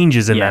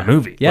changes in that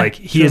movie. Yeah, Like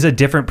he is a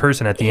different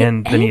person at the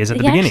end than he is at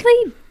the beginning. He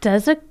actually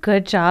does a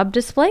good job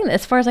displaying it,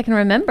 as far as I can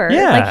remember.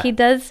 Yeah. Like he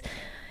does.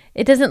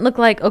 It doesn't look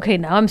like, okay,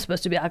 now I'm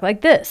supposed to act like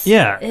this.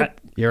 Yeah.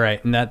 You're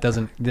right, and that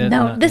doesn't.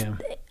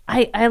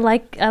 I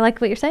like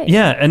what you're saying.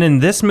 Yeah, and in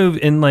this movie,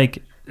 in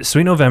like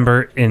Sweet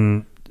November,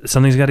 in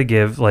Something's Gotta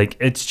Give, like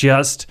it's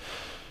just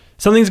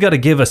Something's Gotta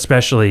Give,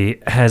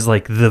 especially has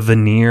like the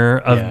veneer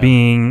of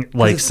being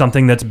like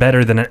something that's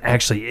better than it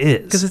actually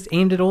is, because it's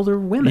aimed at older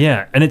women.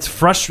 Yeah, and it's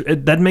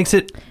that makes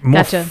it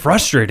more Gotcha.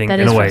 frustrating That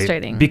in is a way,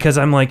 frustrating. because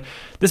I'm like,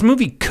 this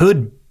movie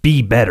could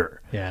be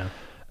better. Yeah.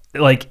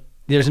 Like,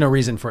 There's no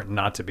reason for it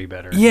not to be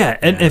better. yeah,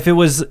 and if it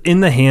was in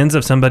the hands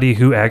of somebody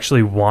who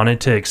actually wanted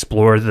to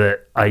explore the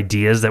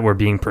ideas that were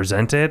being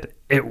presented,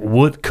 it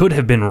could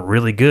have been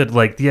really good.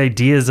 Like the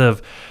ideas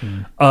of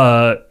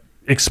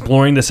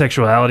exploring the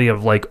sexuality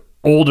of like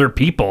older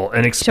people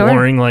and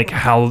exploring like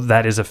how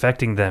that is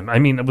affecting them. I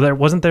mean,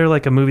 wasn't there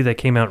like a movie that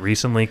came out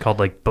recently called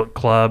like Book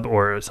Club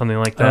or something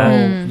like that?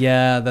 Oh,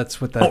 yeah, that's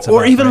what that's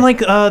Or about, even right?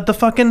 like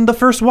the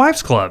First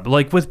Wives Club,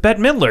 like with Bette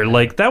Midler.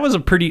 Like that was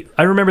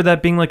I remember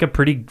that being like a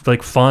pretty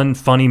like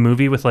funny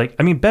movie with like,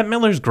 I mean, Bette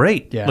Midler's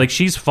great. Yeah. Like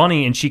she's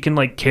funny and she can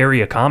like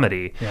carry a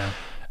comedy. Yeah.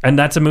 And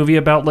that's a movie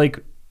about like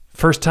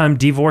first time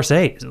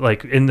divorcees,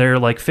 like in their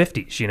like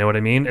 50s, you know what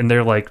I mean? And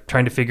they're like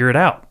trying to figure it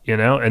out,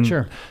 And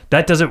Sure.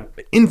 that does it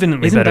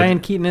infinitely Isn't better. Diane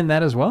Keaton in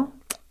that as well?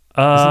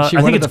 I Isn't she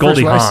one think of it's the first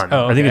Goldie wives? Hawn.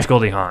 Oh, I think okay. it's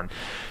Goldie Hawn.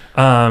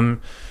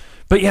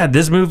 But yeah,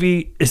 this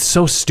movie is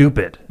so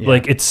stupid.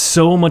 Like it's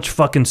so much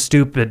fucking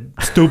stupider.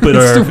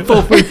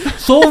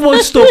 So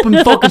much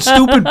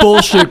stupid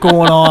bullshit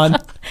going on.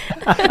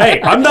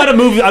 Hey, I'm not a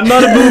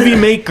movie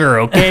maker,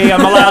 okay?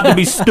 I'm allowed to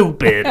be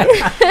stupid.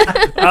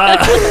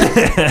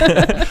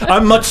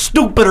 I'm much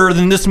stupider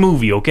than this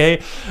movie,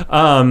 okay?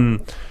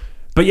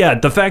 But yeah,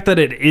 the fact that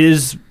it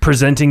is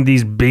presenting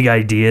these big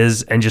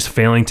ideas and just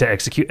failing to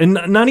execute, and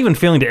not even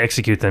failing to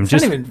execute them,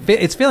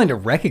 It's failing to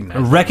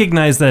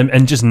recognize them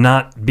and just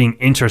not being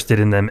interested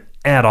in them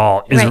at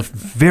all is Right.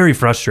 very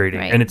frustrating.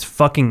 Right. And it's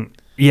fucking,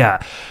 yeah.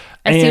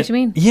 I see what you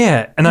mean.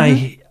 Yeah, and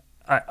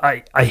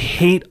I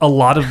hate a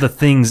lot of the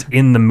things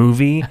in the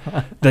movie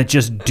that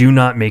just do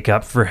not make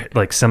up for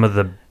like some of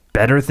the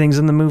better things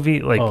in the movie.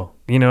 Like,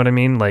 you know what I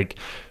mean? Like,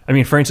 I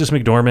mean, Frances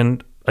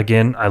McDormand,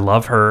 again, I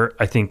love her.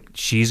 I think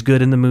she's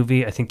good in the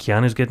movie. I think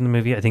Keanu's good in the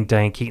movie. I think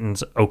Diane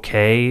Keaton's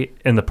okay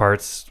in the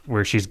parts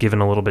where she's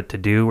given a little bit to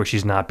do, where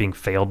she's not being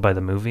failed by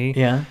the movie.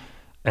 Yeah.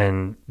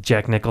 And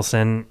Jack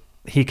Nicholson,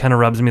 he kind of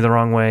rubs me the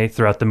wrong way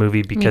throughout the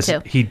movie because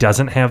too. he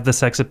doesn't have the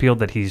sex appeal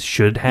that he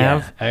should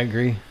have. I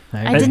agree.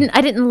 I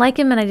didn't like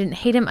him and I didn't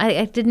hate him.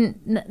 I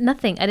didn't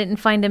nothing. I didn't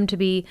find him to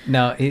be.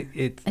 No,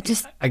 I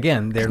just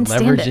again, they're couldn't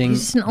stand it. leveraging He's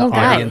just an the old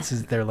guy.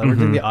 audiences. They're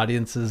leveraging the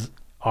audience's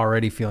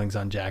already feelings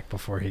on Jack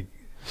before he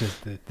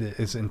just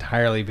it's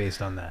entirely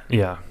based on that.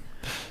 Yeah.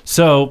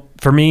 So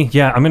for me,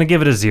 yeah, I'm gonna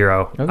give it a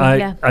 0. Okay.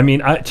 Yeah. I mean,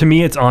 to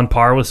me, it's on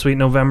par with Sweet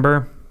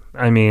November.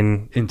 I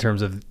mean, In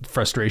terms of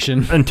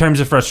frustration. in terms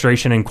of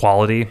frustration and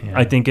quality,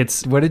 I think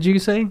it's What did you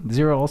say?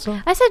 0 also?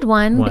 I said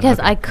one One, because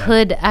okay, I yeah.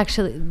 could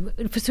actually.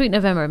 For Sweet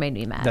November made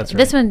me mad. That's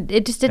This right. one,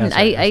 it just didn't. That's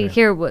right, I that's right.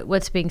 hear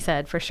what's being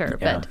said for sure,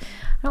 Yeah. but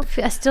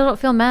I still don't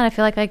feel mad. I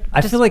feel like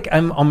I feel like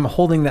I'm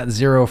holding that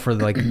 0 for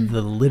like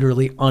the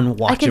literally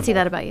unwatchable. I can see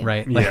that about you.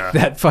 Right? Like Yeah.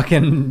 that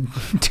fucking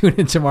Tune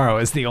In Tomorrow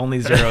is the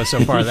only 0 so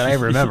far that I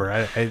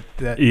remember.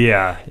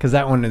 yeah, Because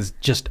that one is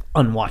just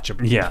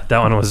unwatchable. yeah, that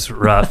one was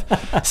rough.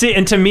 See,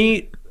 and to me,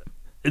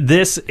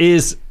 this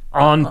is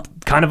kind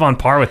of on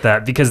par with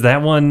that because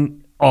that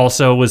one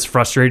also was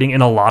frustrating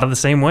in a lot of the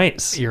same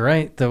ways. You're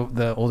right.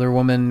 The older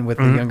woman with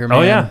the younger man.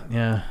 Oh, yeah.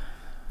 Yeah.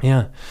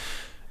 Yeah.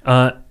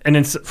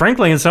 And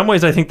frankly, in some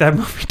ways, I think that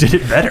movie did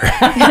it better.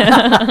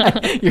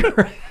 You're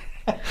right.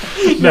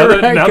 Now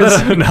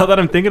that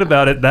I'm thinking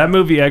about it, that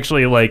movie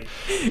actually, like,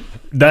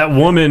 that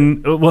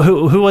woman,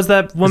 who was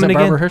that woman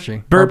again? Barbara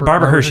Hershey.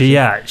 Barbara Hershey,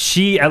 yeah.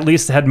 She at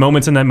least had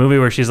moments in that movie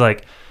where she's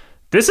like,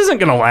 this isn't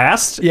gonna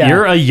last. Yeah.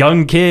 You're a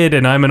young kid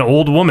and I'm an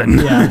old woman.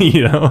 Yeah.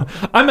 You know,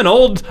 I'm an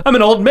old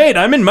maid.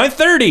 I'm in my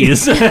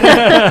 30s.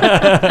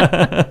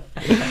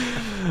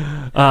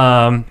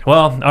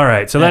 Well, all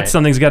right. So that's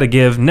Something's Got to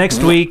Give.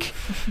 Next week.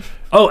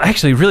 Oh,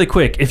 actually, really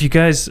quick, if you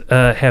guys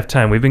have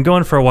time, we've been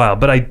going for a while,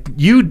 but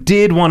you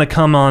did want to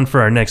come on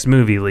for our next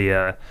movie,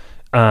 Leah.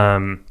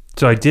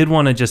 So I did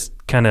want to just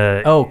kind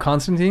of... Oh,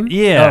 Constantine?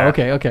 Yeah. Oh,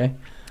 okay.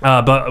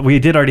 But we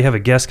did already have a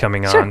guest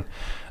coming on.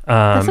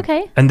 That's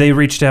okay. And they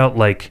reached out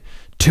like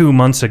 2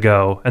 months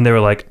ago, and they were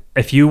like,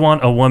 if you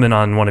want a woman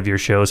on one of your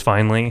shows,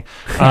 finally,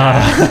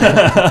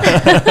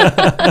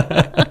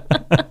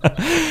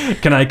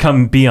 can I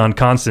come be on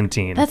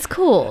Constantine? That's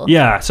cool.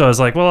 Yeah, so I was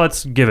like, well,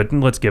 let's give it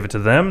to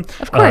them.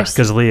 Of course.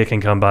 Because Leah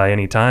can come by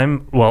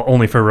anytime. Well,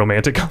 only for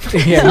romantic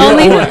comedy. Yeah.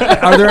 Only-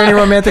 Are there any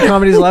romantic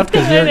comedies left?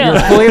 Because you're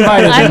fully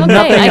invited. I'm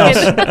There's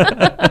okay.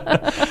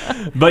 nothing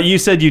else. But you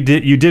said you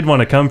did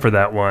want to come for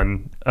that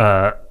one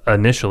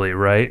initially,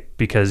 right?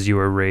 Because you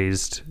were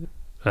raised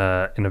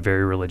in a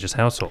very religious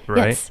household,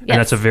 right? Yes. And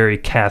that's a very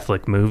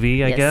Catholic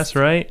movie, I Yes. guess,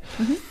 right?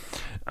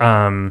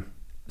 Mm-hmm.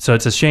 So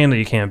it's a shame that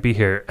you can't be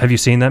here. Have you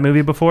seen that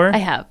movie before? I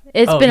have.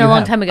 It's Oh, been a you long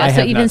have. time ago. I So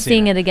have even not seen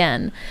seeing it. it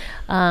again,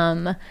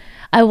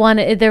 I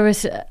wanted. There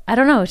was, I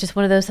don't know. It's just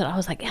one of those that I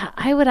was like, yeah,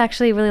 I would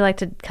actually really like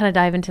to kind of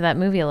dive into that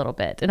movie a little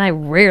bit, and I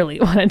rarely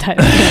want to dive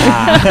into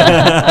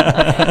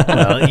it.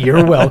 Well,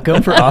 you're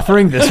welcome for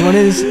offering this one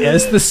as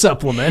the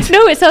supplement.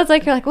 No, it sounds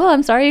like you're like, well,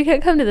 I'm sorry you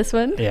can't come to this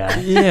one. Yeah.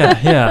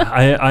 yeah.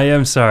 I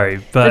am sorry,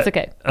 but That's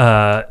okay.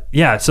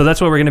 Yeah, so that's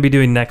what we're going to be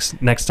doing next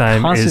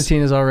time.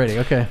 Constantine is already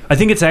okay. I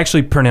think it's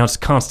actually pronounced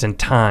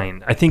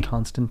Constantine. I think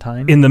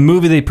Constantine. in the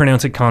movie they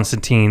pronounce it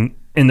Constantine.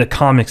 In the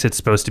comics, it's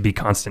supposed to be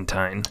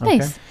Constantine.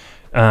 Nice.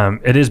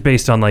 It is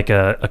based on like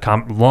a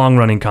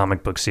long-running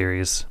comic book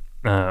series.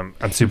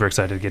 I'm super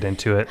excited to get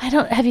into it.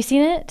 Have you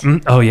seen it?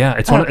 Oh yeah,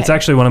 it's Okay. it's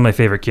actually one of my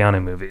favorite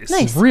Keanu movies.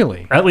 Nice.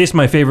 Really? At least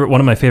one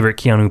of my favorite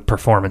Keanu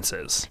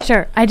performances.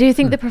 Sure. I do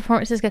think the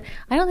performance is good.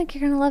 I don't think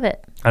you're going to love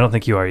it. I don't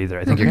think you are either.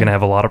 I think you're going to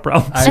have a lot of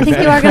problems. I think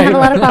you are going to have a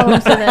lot of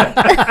problems with it.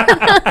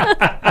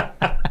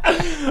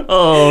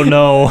 Oh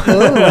no.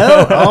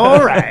 Well,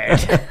 all right.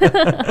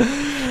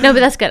 No, but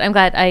that's good.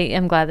 I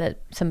am glad that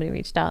somebody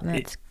reached out,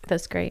 and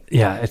that's great.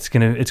 Yeah, it's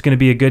gonna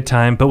be a good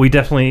time. But you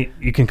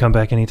can come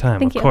back anytime.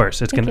 Thank of you.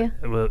 course, it's Thank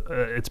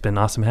it's been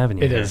awesome having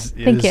you. It here. is.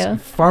 It Thank is you.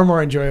 far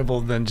more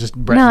enjoyable than just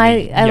Brett No, and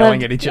me I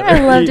yelling love at each other. I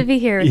love to be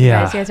here with Yeah.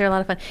 you guys. You guys are a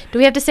lot of fun. Do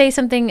we have to say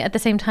something at the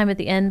same time at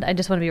the end? I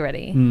just want to be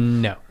ready.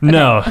 No.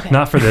 No,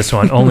 not for this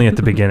one. Only at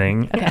the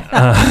beginning.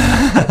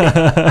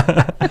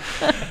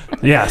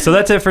 Yeah, so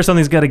that's it for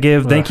Something's Got to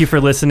Give. Thank you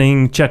for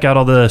listening. Check out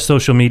all the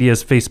social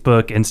medias,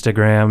 Facebook,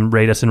 Instagram.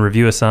 Rate us and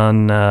review us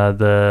on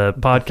the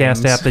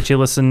podcast app that you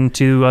listen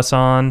to us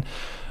on.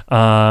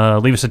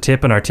 Leave us a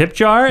tip in our tip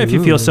jar if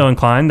you feel so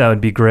inclined. That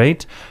would be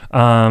great.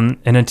 And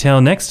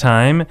until next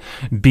time,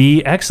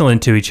 be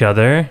excellent to each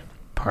other.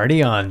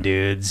 Party on,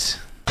 dudes.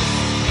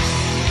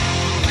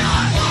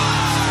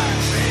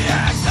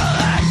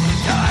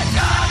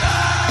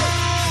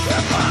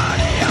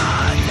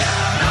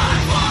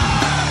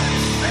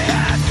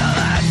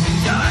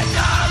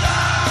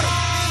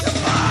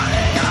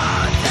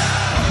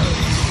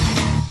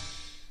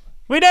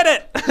 We did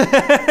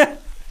it!